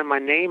I signed my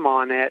name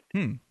on it.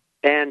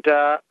 And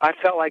I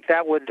felt like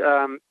that would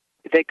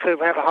they could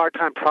have a hard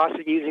time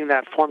using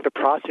that form to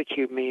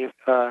prosecute me.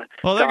 Well,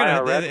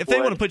 if they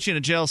want to put you in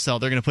a jail cell,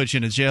 they're going to put you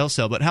in a jail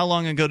cell. But how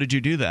long ago did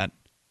you do that?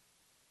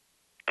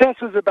 This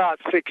was about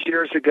 6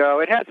 years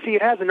ago. It has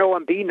an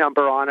OMB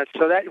number on it,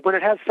 so that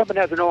when something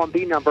has an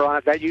OMB number on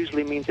it, that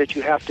usually means that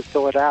you have to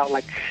fill it out.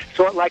 Like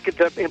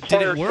the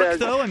employer did it work says,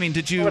 though? I mean,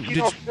 did you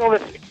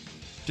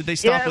Did they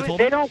stop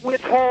withholding? They don't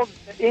withhold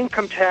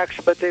income tax,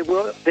 but they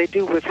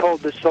do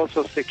withhold the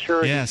Social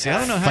Security. Yeah, see, I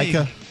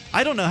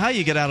don't know how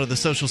you get out of the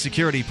Social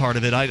Security part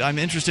of it. I'm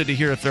interested to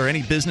hear if there are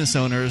any business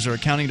owners or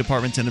accounting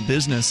departments in a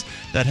business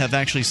that have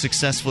actually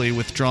successfully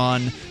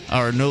withdrawn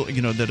or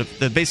that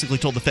have basically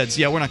told the feds,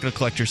 yeah, we're not going to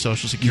collect your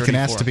Social Security. You can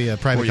ask to be a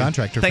private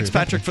contractor. Thanks,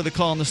 Patrick, for the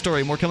call and the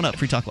story. More coming up.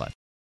 Free Talk Live.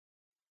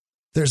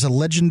 There's a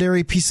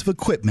legendary piece of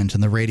equipment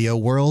in the radio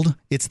world.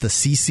 It's the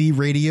CC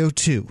Radio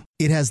 2.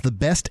 It has the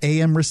best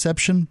AM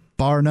reception,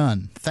 bar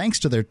none, thanks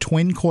to their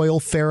twin-coil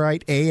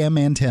ferrite AM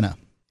antenna.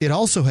 It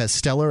also has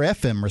stellar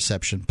FM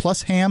reception,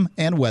 plus ham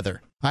and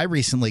weather. I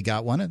recently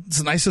got one. It's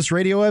the nicest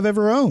radio I've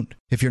ever owned.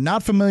 If you're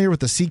not familiar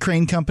with the C.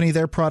 Crane Company,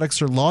 their products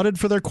are lauded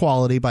for their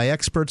quality by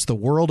experts the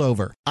world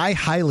over. I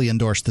highly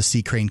endorse the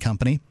C. Crane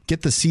Company.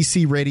 Get the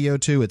CC Radio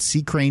 2 at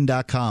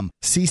ccrane.com,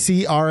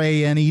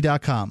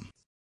 ccrane.com.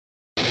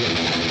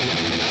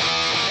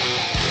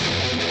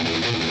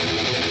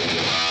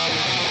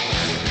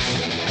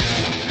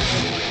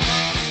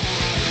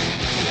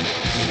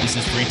 This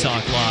is Free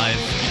Talk Live.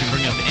 You can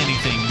bring up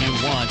anything you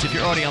want. If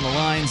you're already on the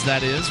lines,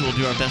 that is, we'll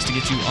do our best to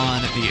get you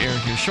on the air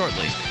here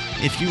shortly.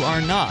 If you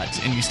are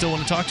not and you still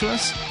want to talk to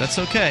us, that's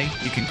okay.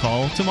 You can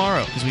call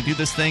tomorrow because we do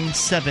this thing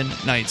 7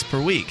 nights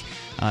per week.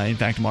 In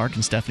fact, Mark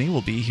and Stephanie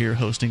will be here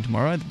hosting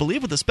tomorrow, I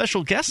believe, with a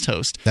special guest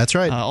host. That's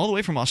right. All the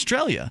way from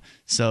Australia.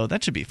 So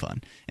that should be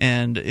fun.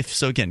 And if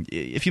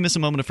you miss a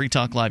moment of Free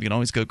Talk Live, you can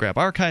always go grab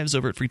archives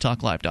over at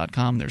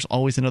freetalklive.com. There's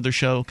always another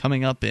show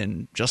coming up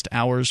in just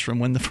hours from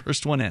when the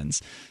first one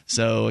ends.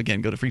 So,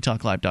 again, go to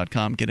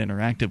freetalklive.com, get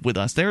interactive with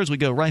us there as we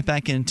go right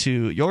back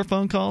into your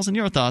phone calls and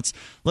your thoughts.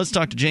 Let's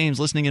talk to James,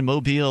 listening in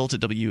Mobile to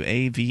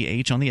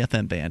WAVH on the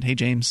FM band. Hey,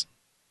 James.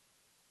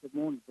 Good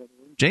morning, brother.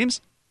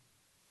 James?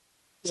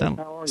 Sound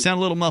a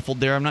little muffled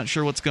there. I'm not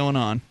sure what's going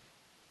on.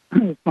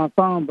 It's my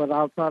phone, but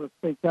I'll try to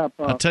speak up.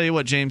 I'll tell you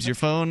what, James, your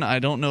phone, I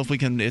don't know if we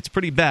can. It's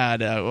pretty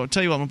bad. I'll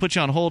tell you what, I'm going to put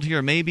you on hold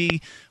here.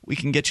 Maybe we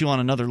can get you on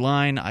another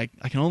line. I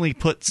can only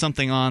put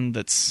something on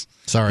that's...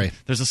 Sorry.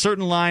 There's a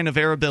certain line of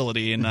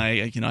airability, and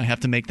I have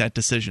to make that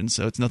decision.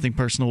 So it's nothing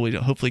personal. We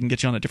hopefully can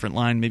get you on a different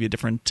line, maybe a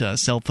different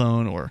cell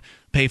phone or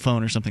pay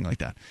phone or something like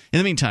that. In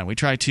the meantime, we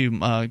try to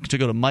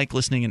go to Mike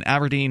listening in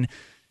Aberdeen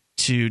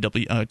to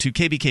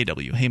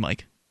KBKW. Hey,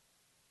 Mike.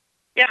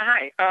 Yeah,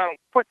 hi.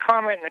 Quick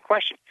comment and a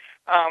question.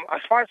 As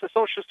far as the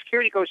Social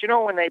Security goes,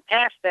 when they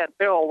passed that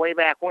bill way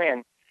back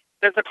when,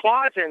 there's a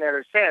clause in there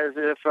that says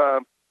if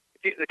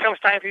it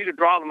comes time for you to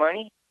draw the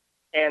money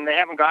and they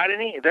haven't got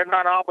any, they're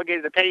not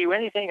obligated to pay you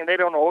anything and they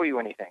don't owe you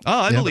anything. Oh,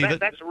 I believe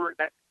it.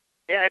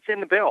 Yeah, it's in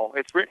the bill.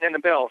 It's written in the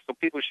bill, so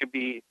people should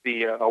be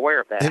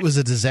aware of that. It was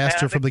a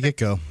disaster from the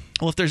get-go.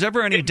 Well, if there's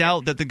ever any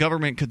doubt that the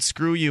government could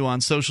screw you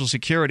on Social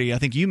Security, I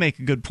think you make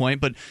a good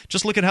point, but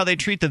just look at how they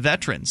treat the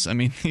veterans. I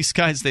mean, these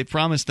guys, they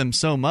promise them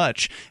so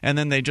much, and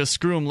then they just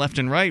screw them left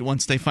and right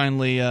once they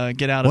finally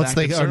get out of active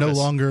service. Once they are no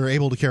longer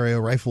able to carry a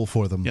rifle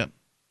for them. Yep.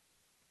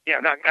 Yeah,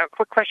 now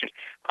quick question.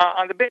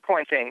 On the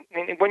Bitcoin thing,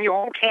 when you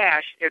hold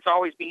cash, it's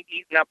always being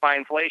eaten up by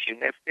inflation.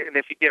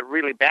 If you get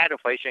really bad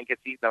inflation, it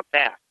gets eaten up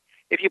fast.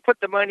 If you put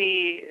the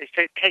money,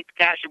 take the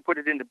cash and put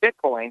it into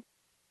Bitcoin,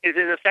 is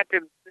it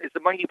affected? Is the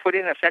money you put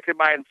in affected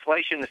by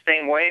inflation the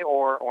same way,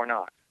 or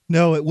not?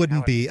 No, it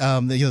wouldn't be.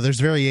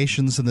 There's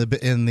variations in the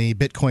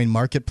Bitcoin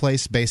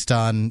marketplace based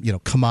on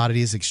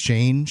commodities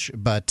exchange,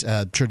 but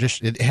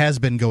it has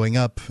been going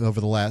up over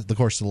the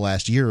course of the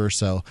last year or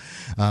so.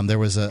 There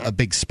was a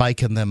big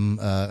spike in them.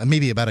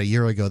 Maybe about a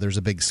year ago, there's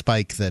a big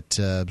spike that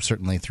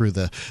certainly threw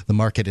the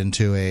market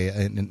into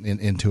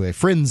a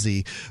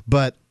frenzy,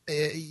 but.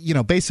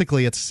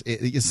 Basically,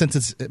 since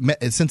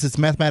it's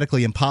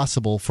mathematically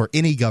impossible for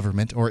any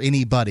government or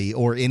anybody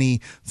or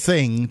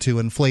anything to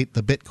inflate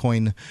the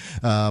Bitcoin,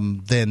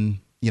 then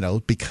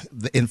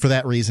and for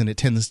that reason, it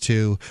tends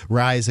to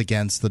rise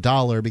against the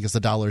dollar because the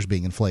dollar is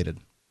being inflated.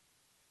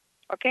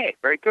 Okay,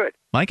 very good.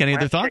 Mike, any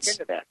other thoughts?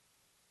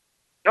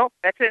 Nope,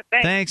 that's it.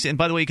 Thanks. And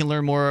by the way, you can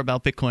learn more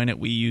about Bitcoin at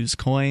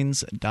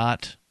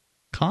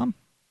weusecoins.com.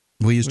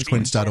 We used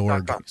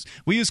coins.org.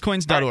 We use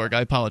coins.org. I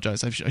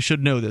apologize. I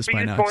should know this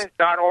by now.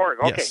 Coins.org.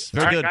 Okay. Yes,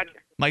 very good. Gotcha.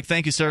 Mike,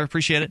 thank you, sir.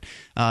 Appreciate it.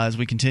 As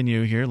we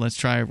continue here, let's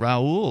try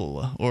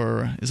Raul.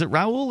 Or is it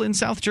Raul in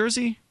South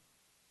Jersey?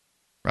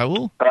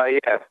 Raul?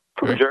 Yeah,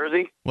 from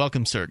Jersey.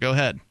 Welcome, sir. Go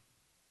ahead.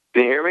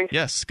 Can you hear me?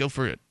 Yes, go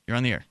for it. You're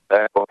on the air.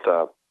 What's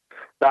up?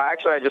 No,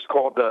 actually, I just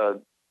called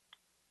to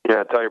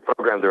tell your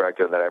program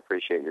director that I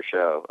appreciate your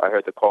show. I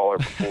heard the caller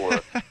before.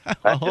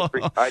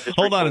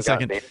 Hold on a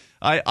second.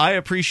 I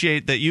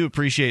appreciate that you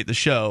appreciate the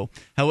show.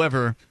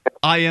 However,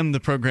 I am the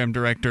program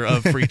director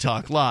of Free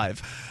Talk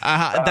Live.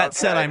 That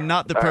said, I'm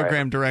not the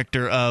program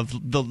director of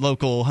the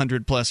local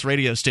 100-plus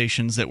radio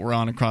stations that we're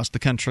on across the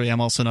country. I'm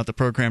also not the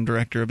program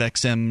director of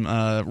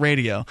XM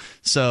radio.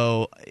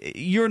 So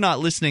you're not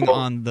listening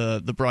on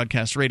the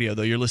broadcast radio,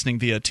 though. You're listening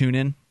via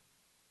TuneIn?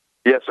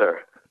 Yes, sir.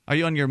 Are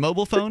you on your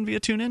mobile phone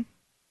via TuneIn?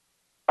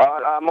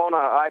 I'm on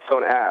an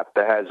iPhone app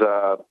that has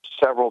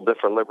several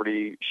different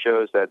Liberty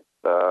shows that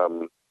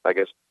I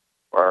guess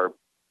are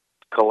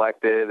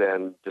collected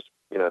and just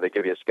they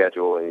give you a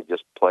schedule and you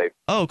just play.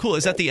 Oh, cool.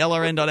 Is that the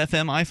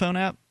LRN.FM iPhone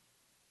app?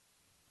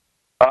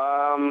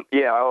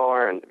 Yeah,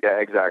 LRN. Yeah,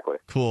 exactly.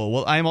 Cool.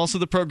 Well, I'm also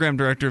the program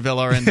director of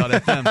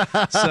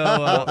LRN.FM, so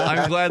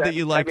I'm glad that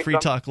you like Free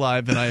Talk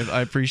Live, and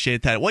I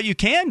appreciate that. What you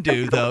can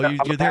do, though,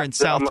 you're there in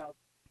South...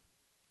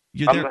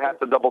 I'm going to have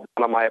to double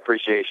down on my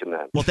appreciation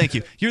then. Well, thank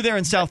you. You're there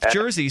in South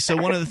Jersey, so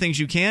one of the things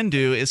you can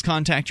do is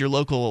contact your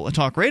local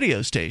talk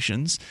radio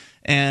stations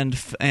and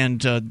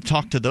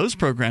talk to those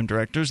program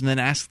directors, and then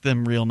ask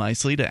them real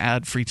nicely to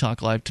add Free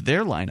Talk Live to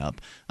their lineup,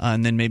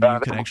 and then maybe you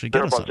can actually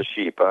get us They're a bunch of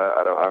sheep.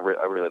 I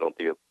really don't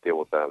deal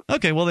with them.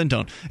 Okay, well then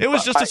don't. It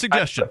was just a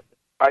suggestion.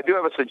 I do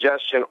have a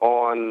suggestion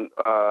on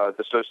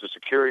the Social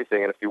Security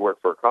thing, and if you work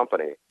for a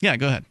company. Yeah,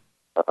 go ahead.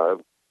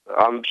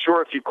 I'm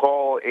sure if you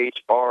call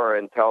HR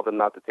and tell them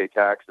not to take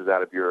taxes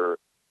out of your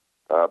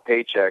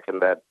paycheck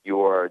and that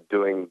you are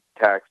doing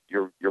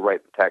you're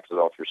writing taxes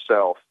off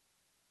yourself,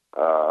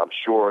 I'm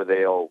sure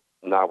they'll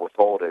not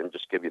withhold it and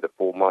just give you the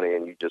full money,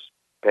 and you just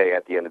pay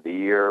at the end of the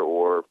year,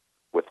 or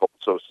withhold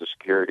Social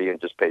Security and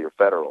just pay your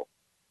federal.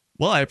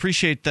 Well, I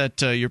appreciate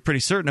that you're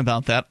pretty certain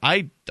about that.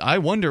 I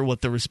wonder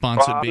what the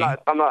response would be.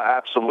 I'm not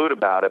absolute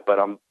about it, but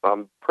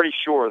I'm pretty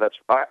sure that's.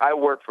 I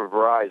work for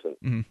Verizon.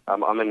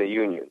 Mm-hmm. I'm in the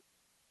union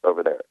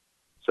over there,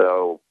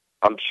 so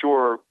I'm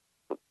sure.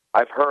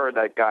 I've heard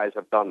that guys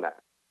have done that.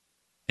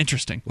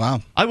 Interesting.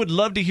 Wow. I would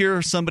love to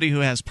hear somebody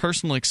who has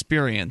personal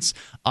experience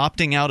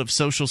opting out of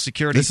Social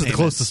Security This is the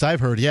closest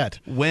I've heard yet.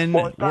 When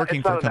working for a company.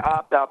 It's not an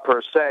opt-out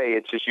per se.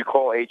 It's just you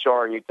call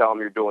HR and you tell them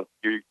you're going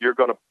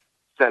to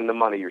send the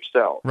money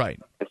yourself. Right.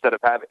 Instead of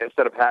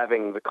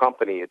having the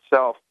company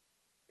itself,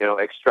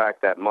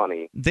 extract that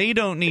money. They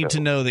don't need to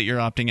know that you're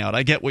opting out.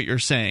 I get what you're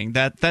saying.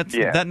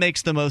 That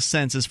makes the most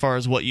sense as far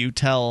as what you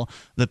tell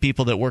the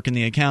people that work in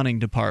the accounting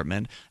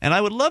department. And I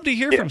would love to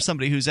hear from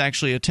somebody who's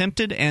actually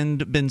attempted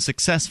and been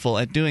successful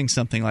at doing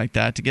something like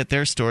that to get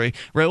their story.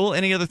 Raul,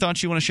 any other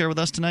thoughts you want to share with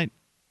us tonight?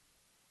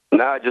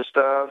 No, just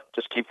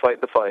keep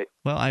fighting the fight.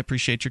 Well, I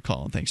appreciate your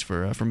call, and thanks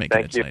for making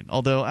it tonight.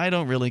 Although I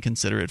don't really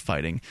consider it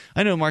fighting.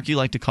 I know, Mark, you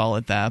like to call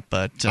it that,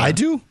 but I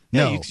do.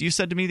 Yeah, No. you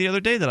said to me the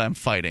other day that I'm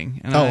fighting.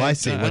 And I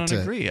see. I don't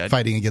agree.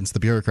 Fighting against the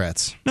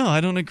bureaucrats. No,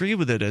 I don't agree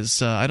with it.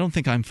 I don't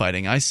think I'm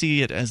fighting. I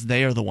see it as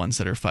they are the ones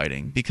that are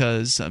fighting,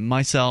 because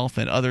myself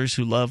and others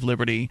who love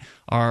liberty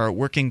are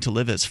working to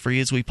live as free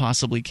as we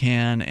possibly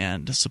can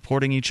and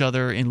supporting each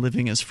other in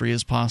living as free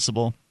as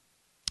possible.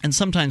 And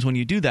sometimes when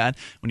you do that,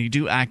 when you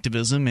do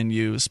activism and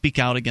you speak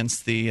out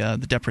against the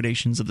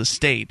depredations of the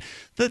state,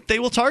 that they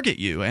will target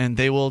you and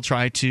they will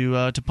try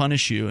to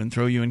punish you and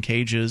throw you in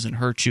cages and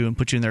hurt you and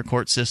put you in their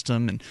court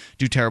system and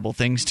do terrible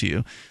things to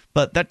you.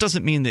 But that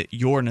doesn't mean that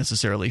you're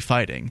necessarily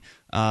fighting.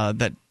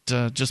 That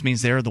just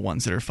means they're the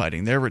ones that are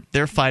fighting.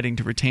 They're fighting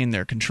to retain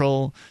their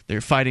control.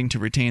 They're fighting to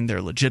retain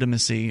their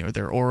legitimacy or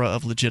their aura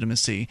of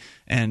legitimacy,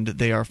 and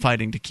they are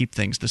fighting to keep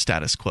things the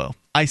status quo.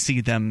 I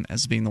see them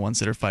as being the ones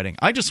that are fighting.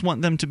 I just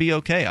want them to be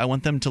okay. I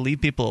want them to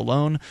leave people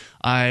alone.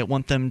 I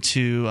want them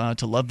to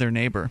love their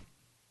neighbor.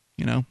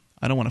 I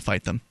don't want to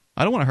fight them.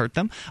 I don't want to hurt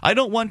them. I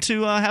don't want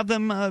to have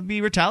them be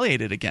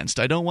retaliated against.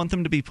 I don't want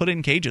them to be put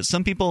in cages.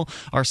 Some people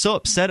are so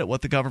upset at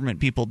what the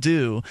government people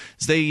do.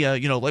 They, we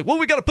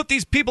got to put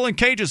these people in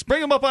cages, bring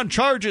them up on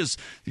charges,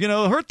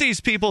 hurt these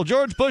people.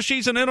 George Bush,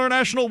 he's an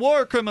international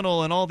war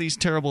criminal, and all these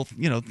terrible,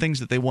 things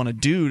that they want to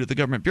do to the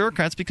government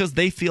bureaucrats because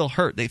they feel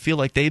hurt. They feel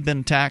like they've been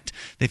attacked.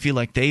 They feel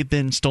like they've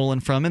been stolen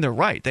from, and they're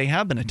right. They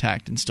have been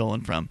attacked and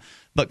stolen from.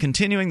 But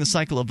continuing the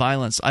cycle of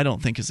violence, I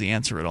don't think is the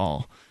answer at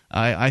all.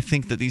 I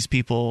think that these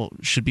people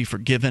should be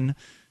forgiven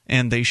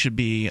and they should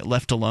be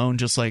left alone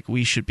just like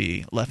we should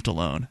be left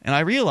alone. And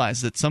I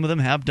realize that some of them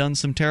have done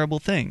some terrible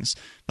things,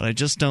 but I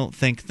just don't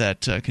think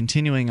that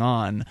continuing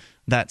on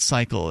that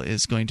cycle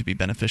is going to be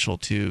beneficial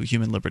to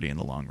human liberty in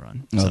the long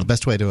run. No, the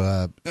best way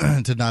to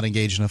not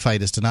engage in a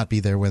fight is to not be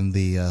there when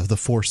the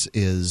force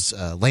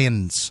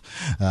lands.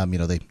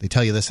 They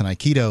tell you this in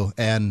Aikido,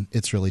 and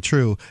it's really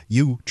true.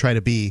 You try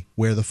to be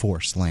where the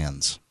force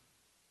lands.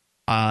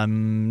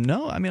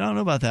 No, I don't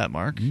know about that,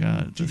 Mark.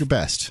 Do your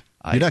best.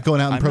 You're not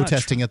going out and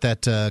protesting at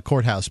that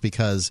courthouse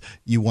because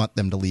you want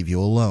them to leave you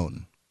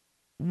alone.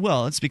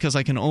 Well, it's because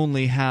I can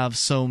only have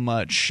so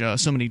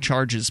many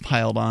charges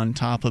piled on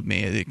top of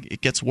me.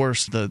 It gets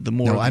worse the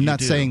more. No, I'm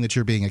not saying that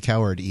you're being a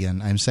coward,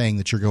 Ian. I'm saying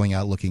that you're going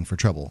out looking for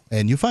trouble,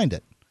 and you find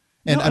it.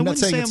 And no, I wouldn't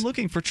say I'm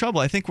looking for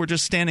trouble. I think we're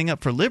just standing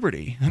up for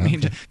liberty.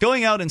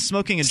 Going out and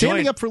smoking a joint.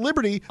 Standing up for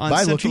liberty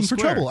by looking for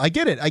trouble. I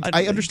get it.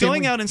 I understand.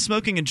 Going out and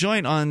smoking a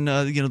joint on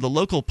the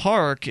local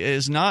park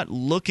is not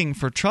looking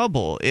for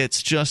trouble.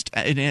 It's just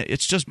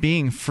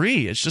being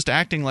free. It's just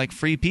acting like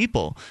free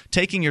people.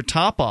 Taking your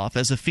top off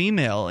as a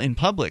female in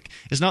public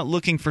is not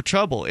looking for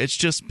trouble. It's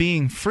just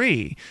being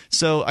free.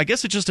 So I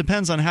guess it just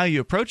depends on how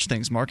you approach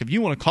things, Mark. If you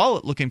want to call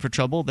it looking for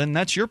trouble, then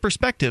that's your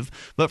perspective.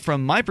 But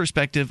from my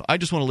perspective, I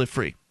just want to live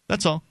free.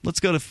 That's all. Let's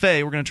go to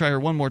Faye. We're going to try her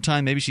one more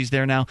time. Maybe she's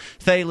there now.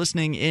 Faye,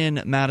 listening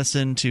in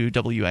Madison to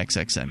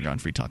WXXM. You're on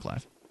Free Talk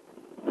Live.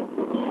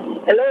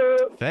 Hello.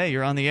 Faye,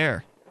 you're on the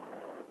air.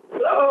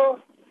 Hello.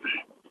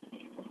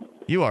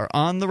 You are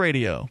on the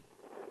radio.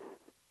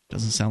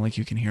 Doesn't sound like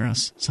you can hear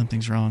us.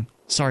 Something's wrong.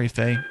 Sorry,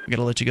 Faye. We got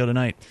to let you go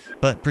tonight.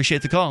 But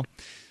appreciate the call.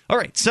 All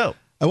right, so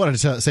I wanted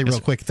to say real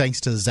quick,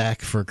 thanks to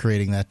Zach for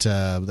creating that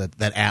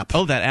app.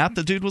 Oh, that app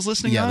the dude was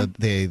listening on?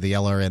 Yeah, the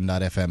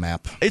LRN.FM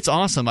app. It's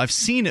awesome. I've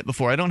seen it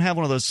before. I don't have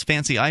one of those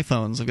fancy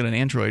iPhones. I've got an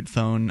Android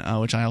phone,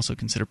 which I also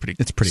consider pretty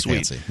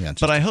sweet. Fancy. Yeah,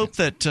 but I hope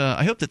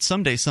that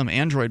someday some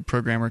Android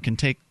programmer can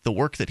take the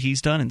work that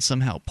he's done and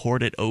somehow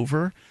port it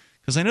over.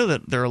 Because I know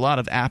that there are a lot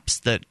of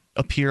apps that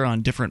appear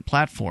on different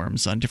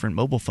platforms, on different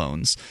mobile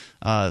phones.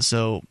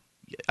 So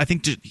I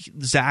think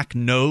Zach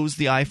knows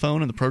the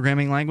iPhone and the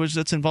programming language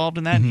that's involved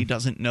in that. Mm-hmm. He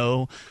doesn't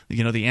know,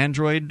 the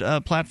Android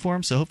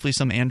platform. So hopefully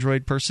some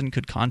Android person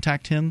could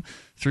contact him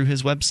through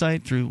his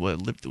website, through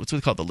what's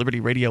it called, the Liberty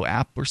Radio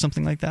app or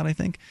something like that, I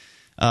think.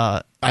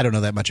 I don't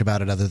know that much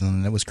about it other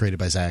than it was created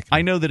by Zach.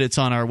 I know that it's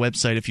on our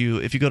website. If you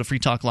go to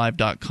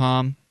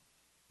freetalklive.com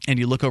and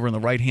you look over on the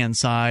right-hand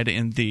side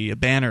in the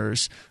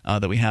banners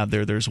that we have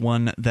there's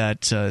one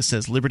that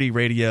says Liberty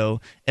Radio,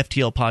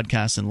 FTL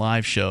Podcast, and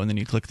Live Show, and then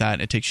you click that,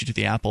 and it takes you to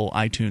the Apple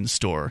iTunes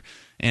Store.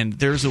 And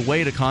there's a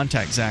way to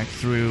contact Zach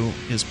through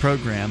his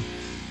program.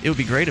 It would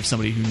be great if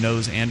somebody who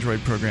knows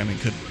Android programming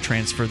could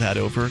transfer that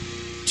over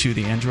to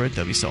the Android.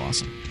 That'd be so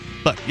awesome.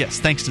 But, yes,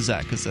 thanks to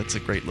Zach, because that's a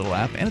great little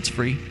app, and it's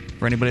free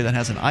for anybody that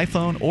has an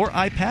iPhone or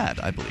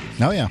iPad, I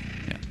believe. Oh, yeah.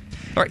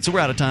 All right, so we're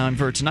out of time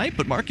for tonight,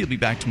 but Mark, you'll be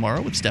back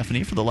tomorrow with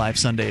Stephanie for the live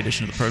Sunday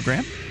edition of the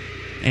program.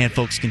 And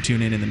folks can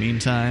tune in the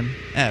meantime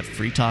at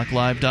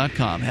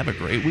freetalklive.com. Have a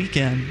great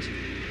weekend.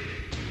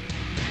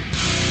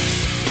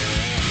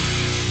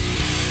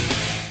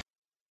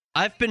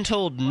 I've been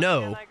told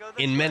no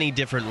in many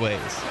different ways.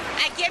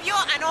 I give you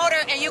an order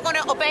and you're going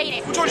to obey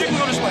it. George, you can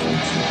go this way.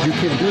 You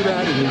can do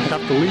that and you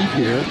have to leave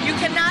here. You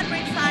cannot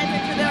bring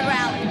Simon to the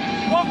rally.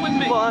 Walk with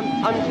me. Well,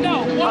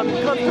 I'm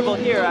comfortable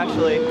here,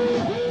 actually.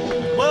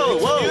 Whoa,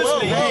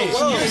 hey,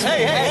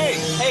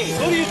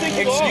 who do you think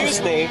you are?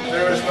 Excuse me.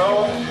 There is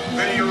no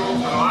video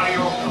and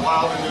audio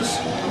allowed in this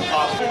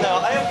office.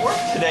 No, I have work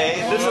today.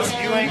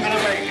 You ain't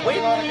gonna make it. Wait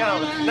a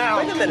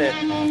minute.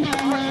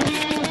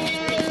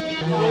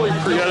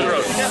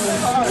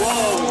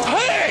 Whoa.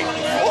 Hey!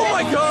 Oh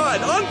my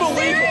God!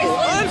 Unbelievable!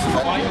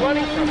 Why are you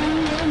running from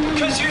me?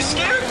 Because you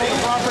scared me.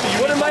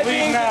 What am I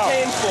being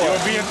detained for?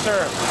 You're being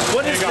served.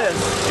 What is this?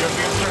 You're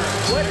being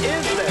served. What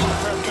is this?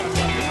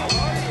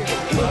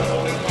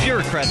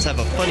 Bureaucrats have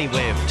a funny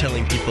way of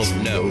telling people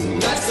no.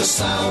 That's the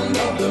sound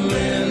of the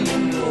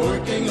men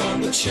working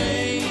on the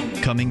chain.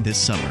 Coming this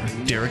summer,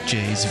 Derek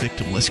J's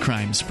Victimless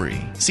Crime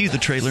Spree. See the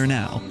trailer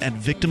now at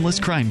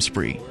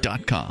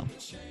victimlesscrimespree.com.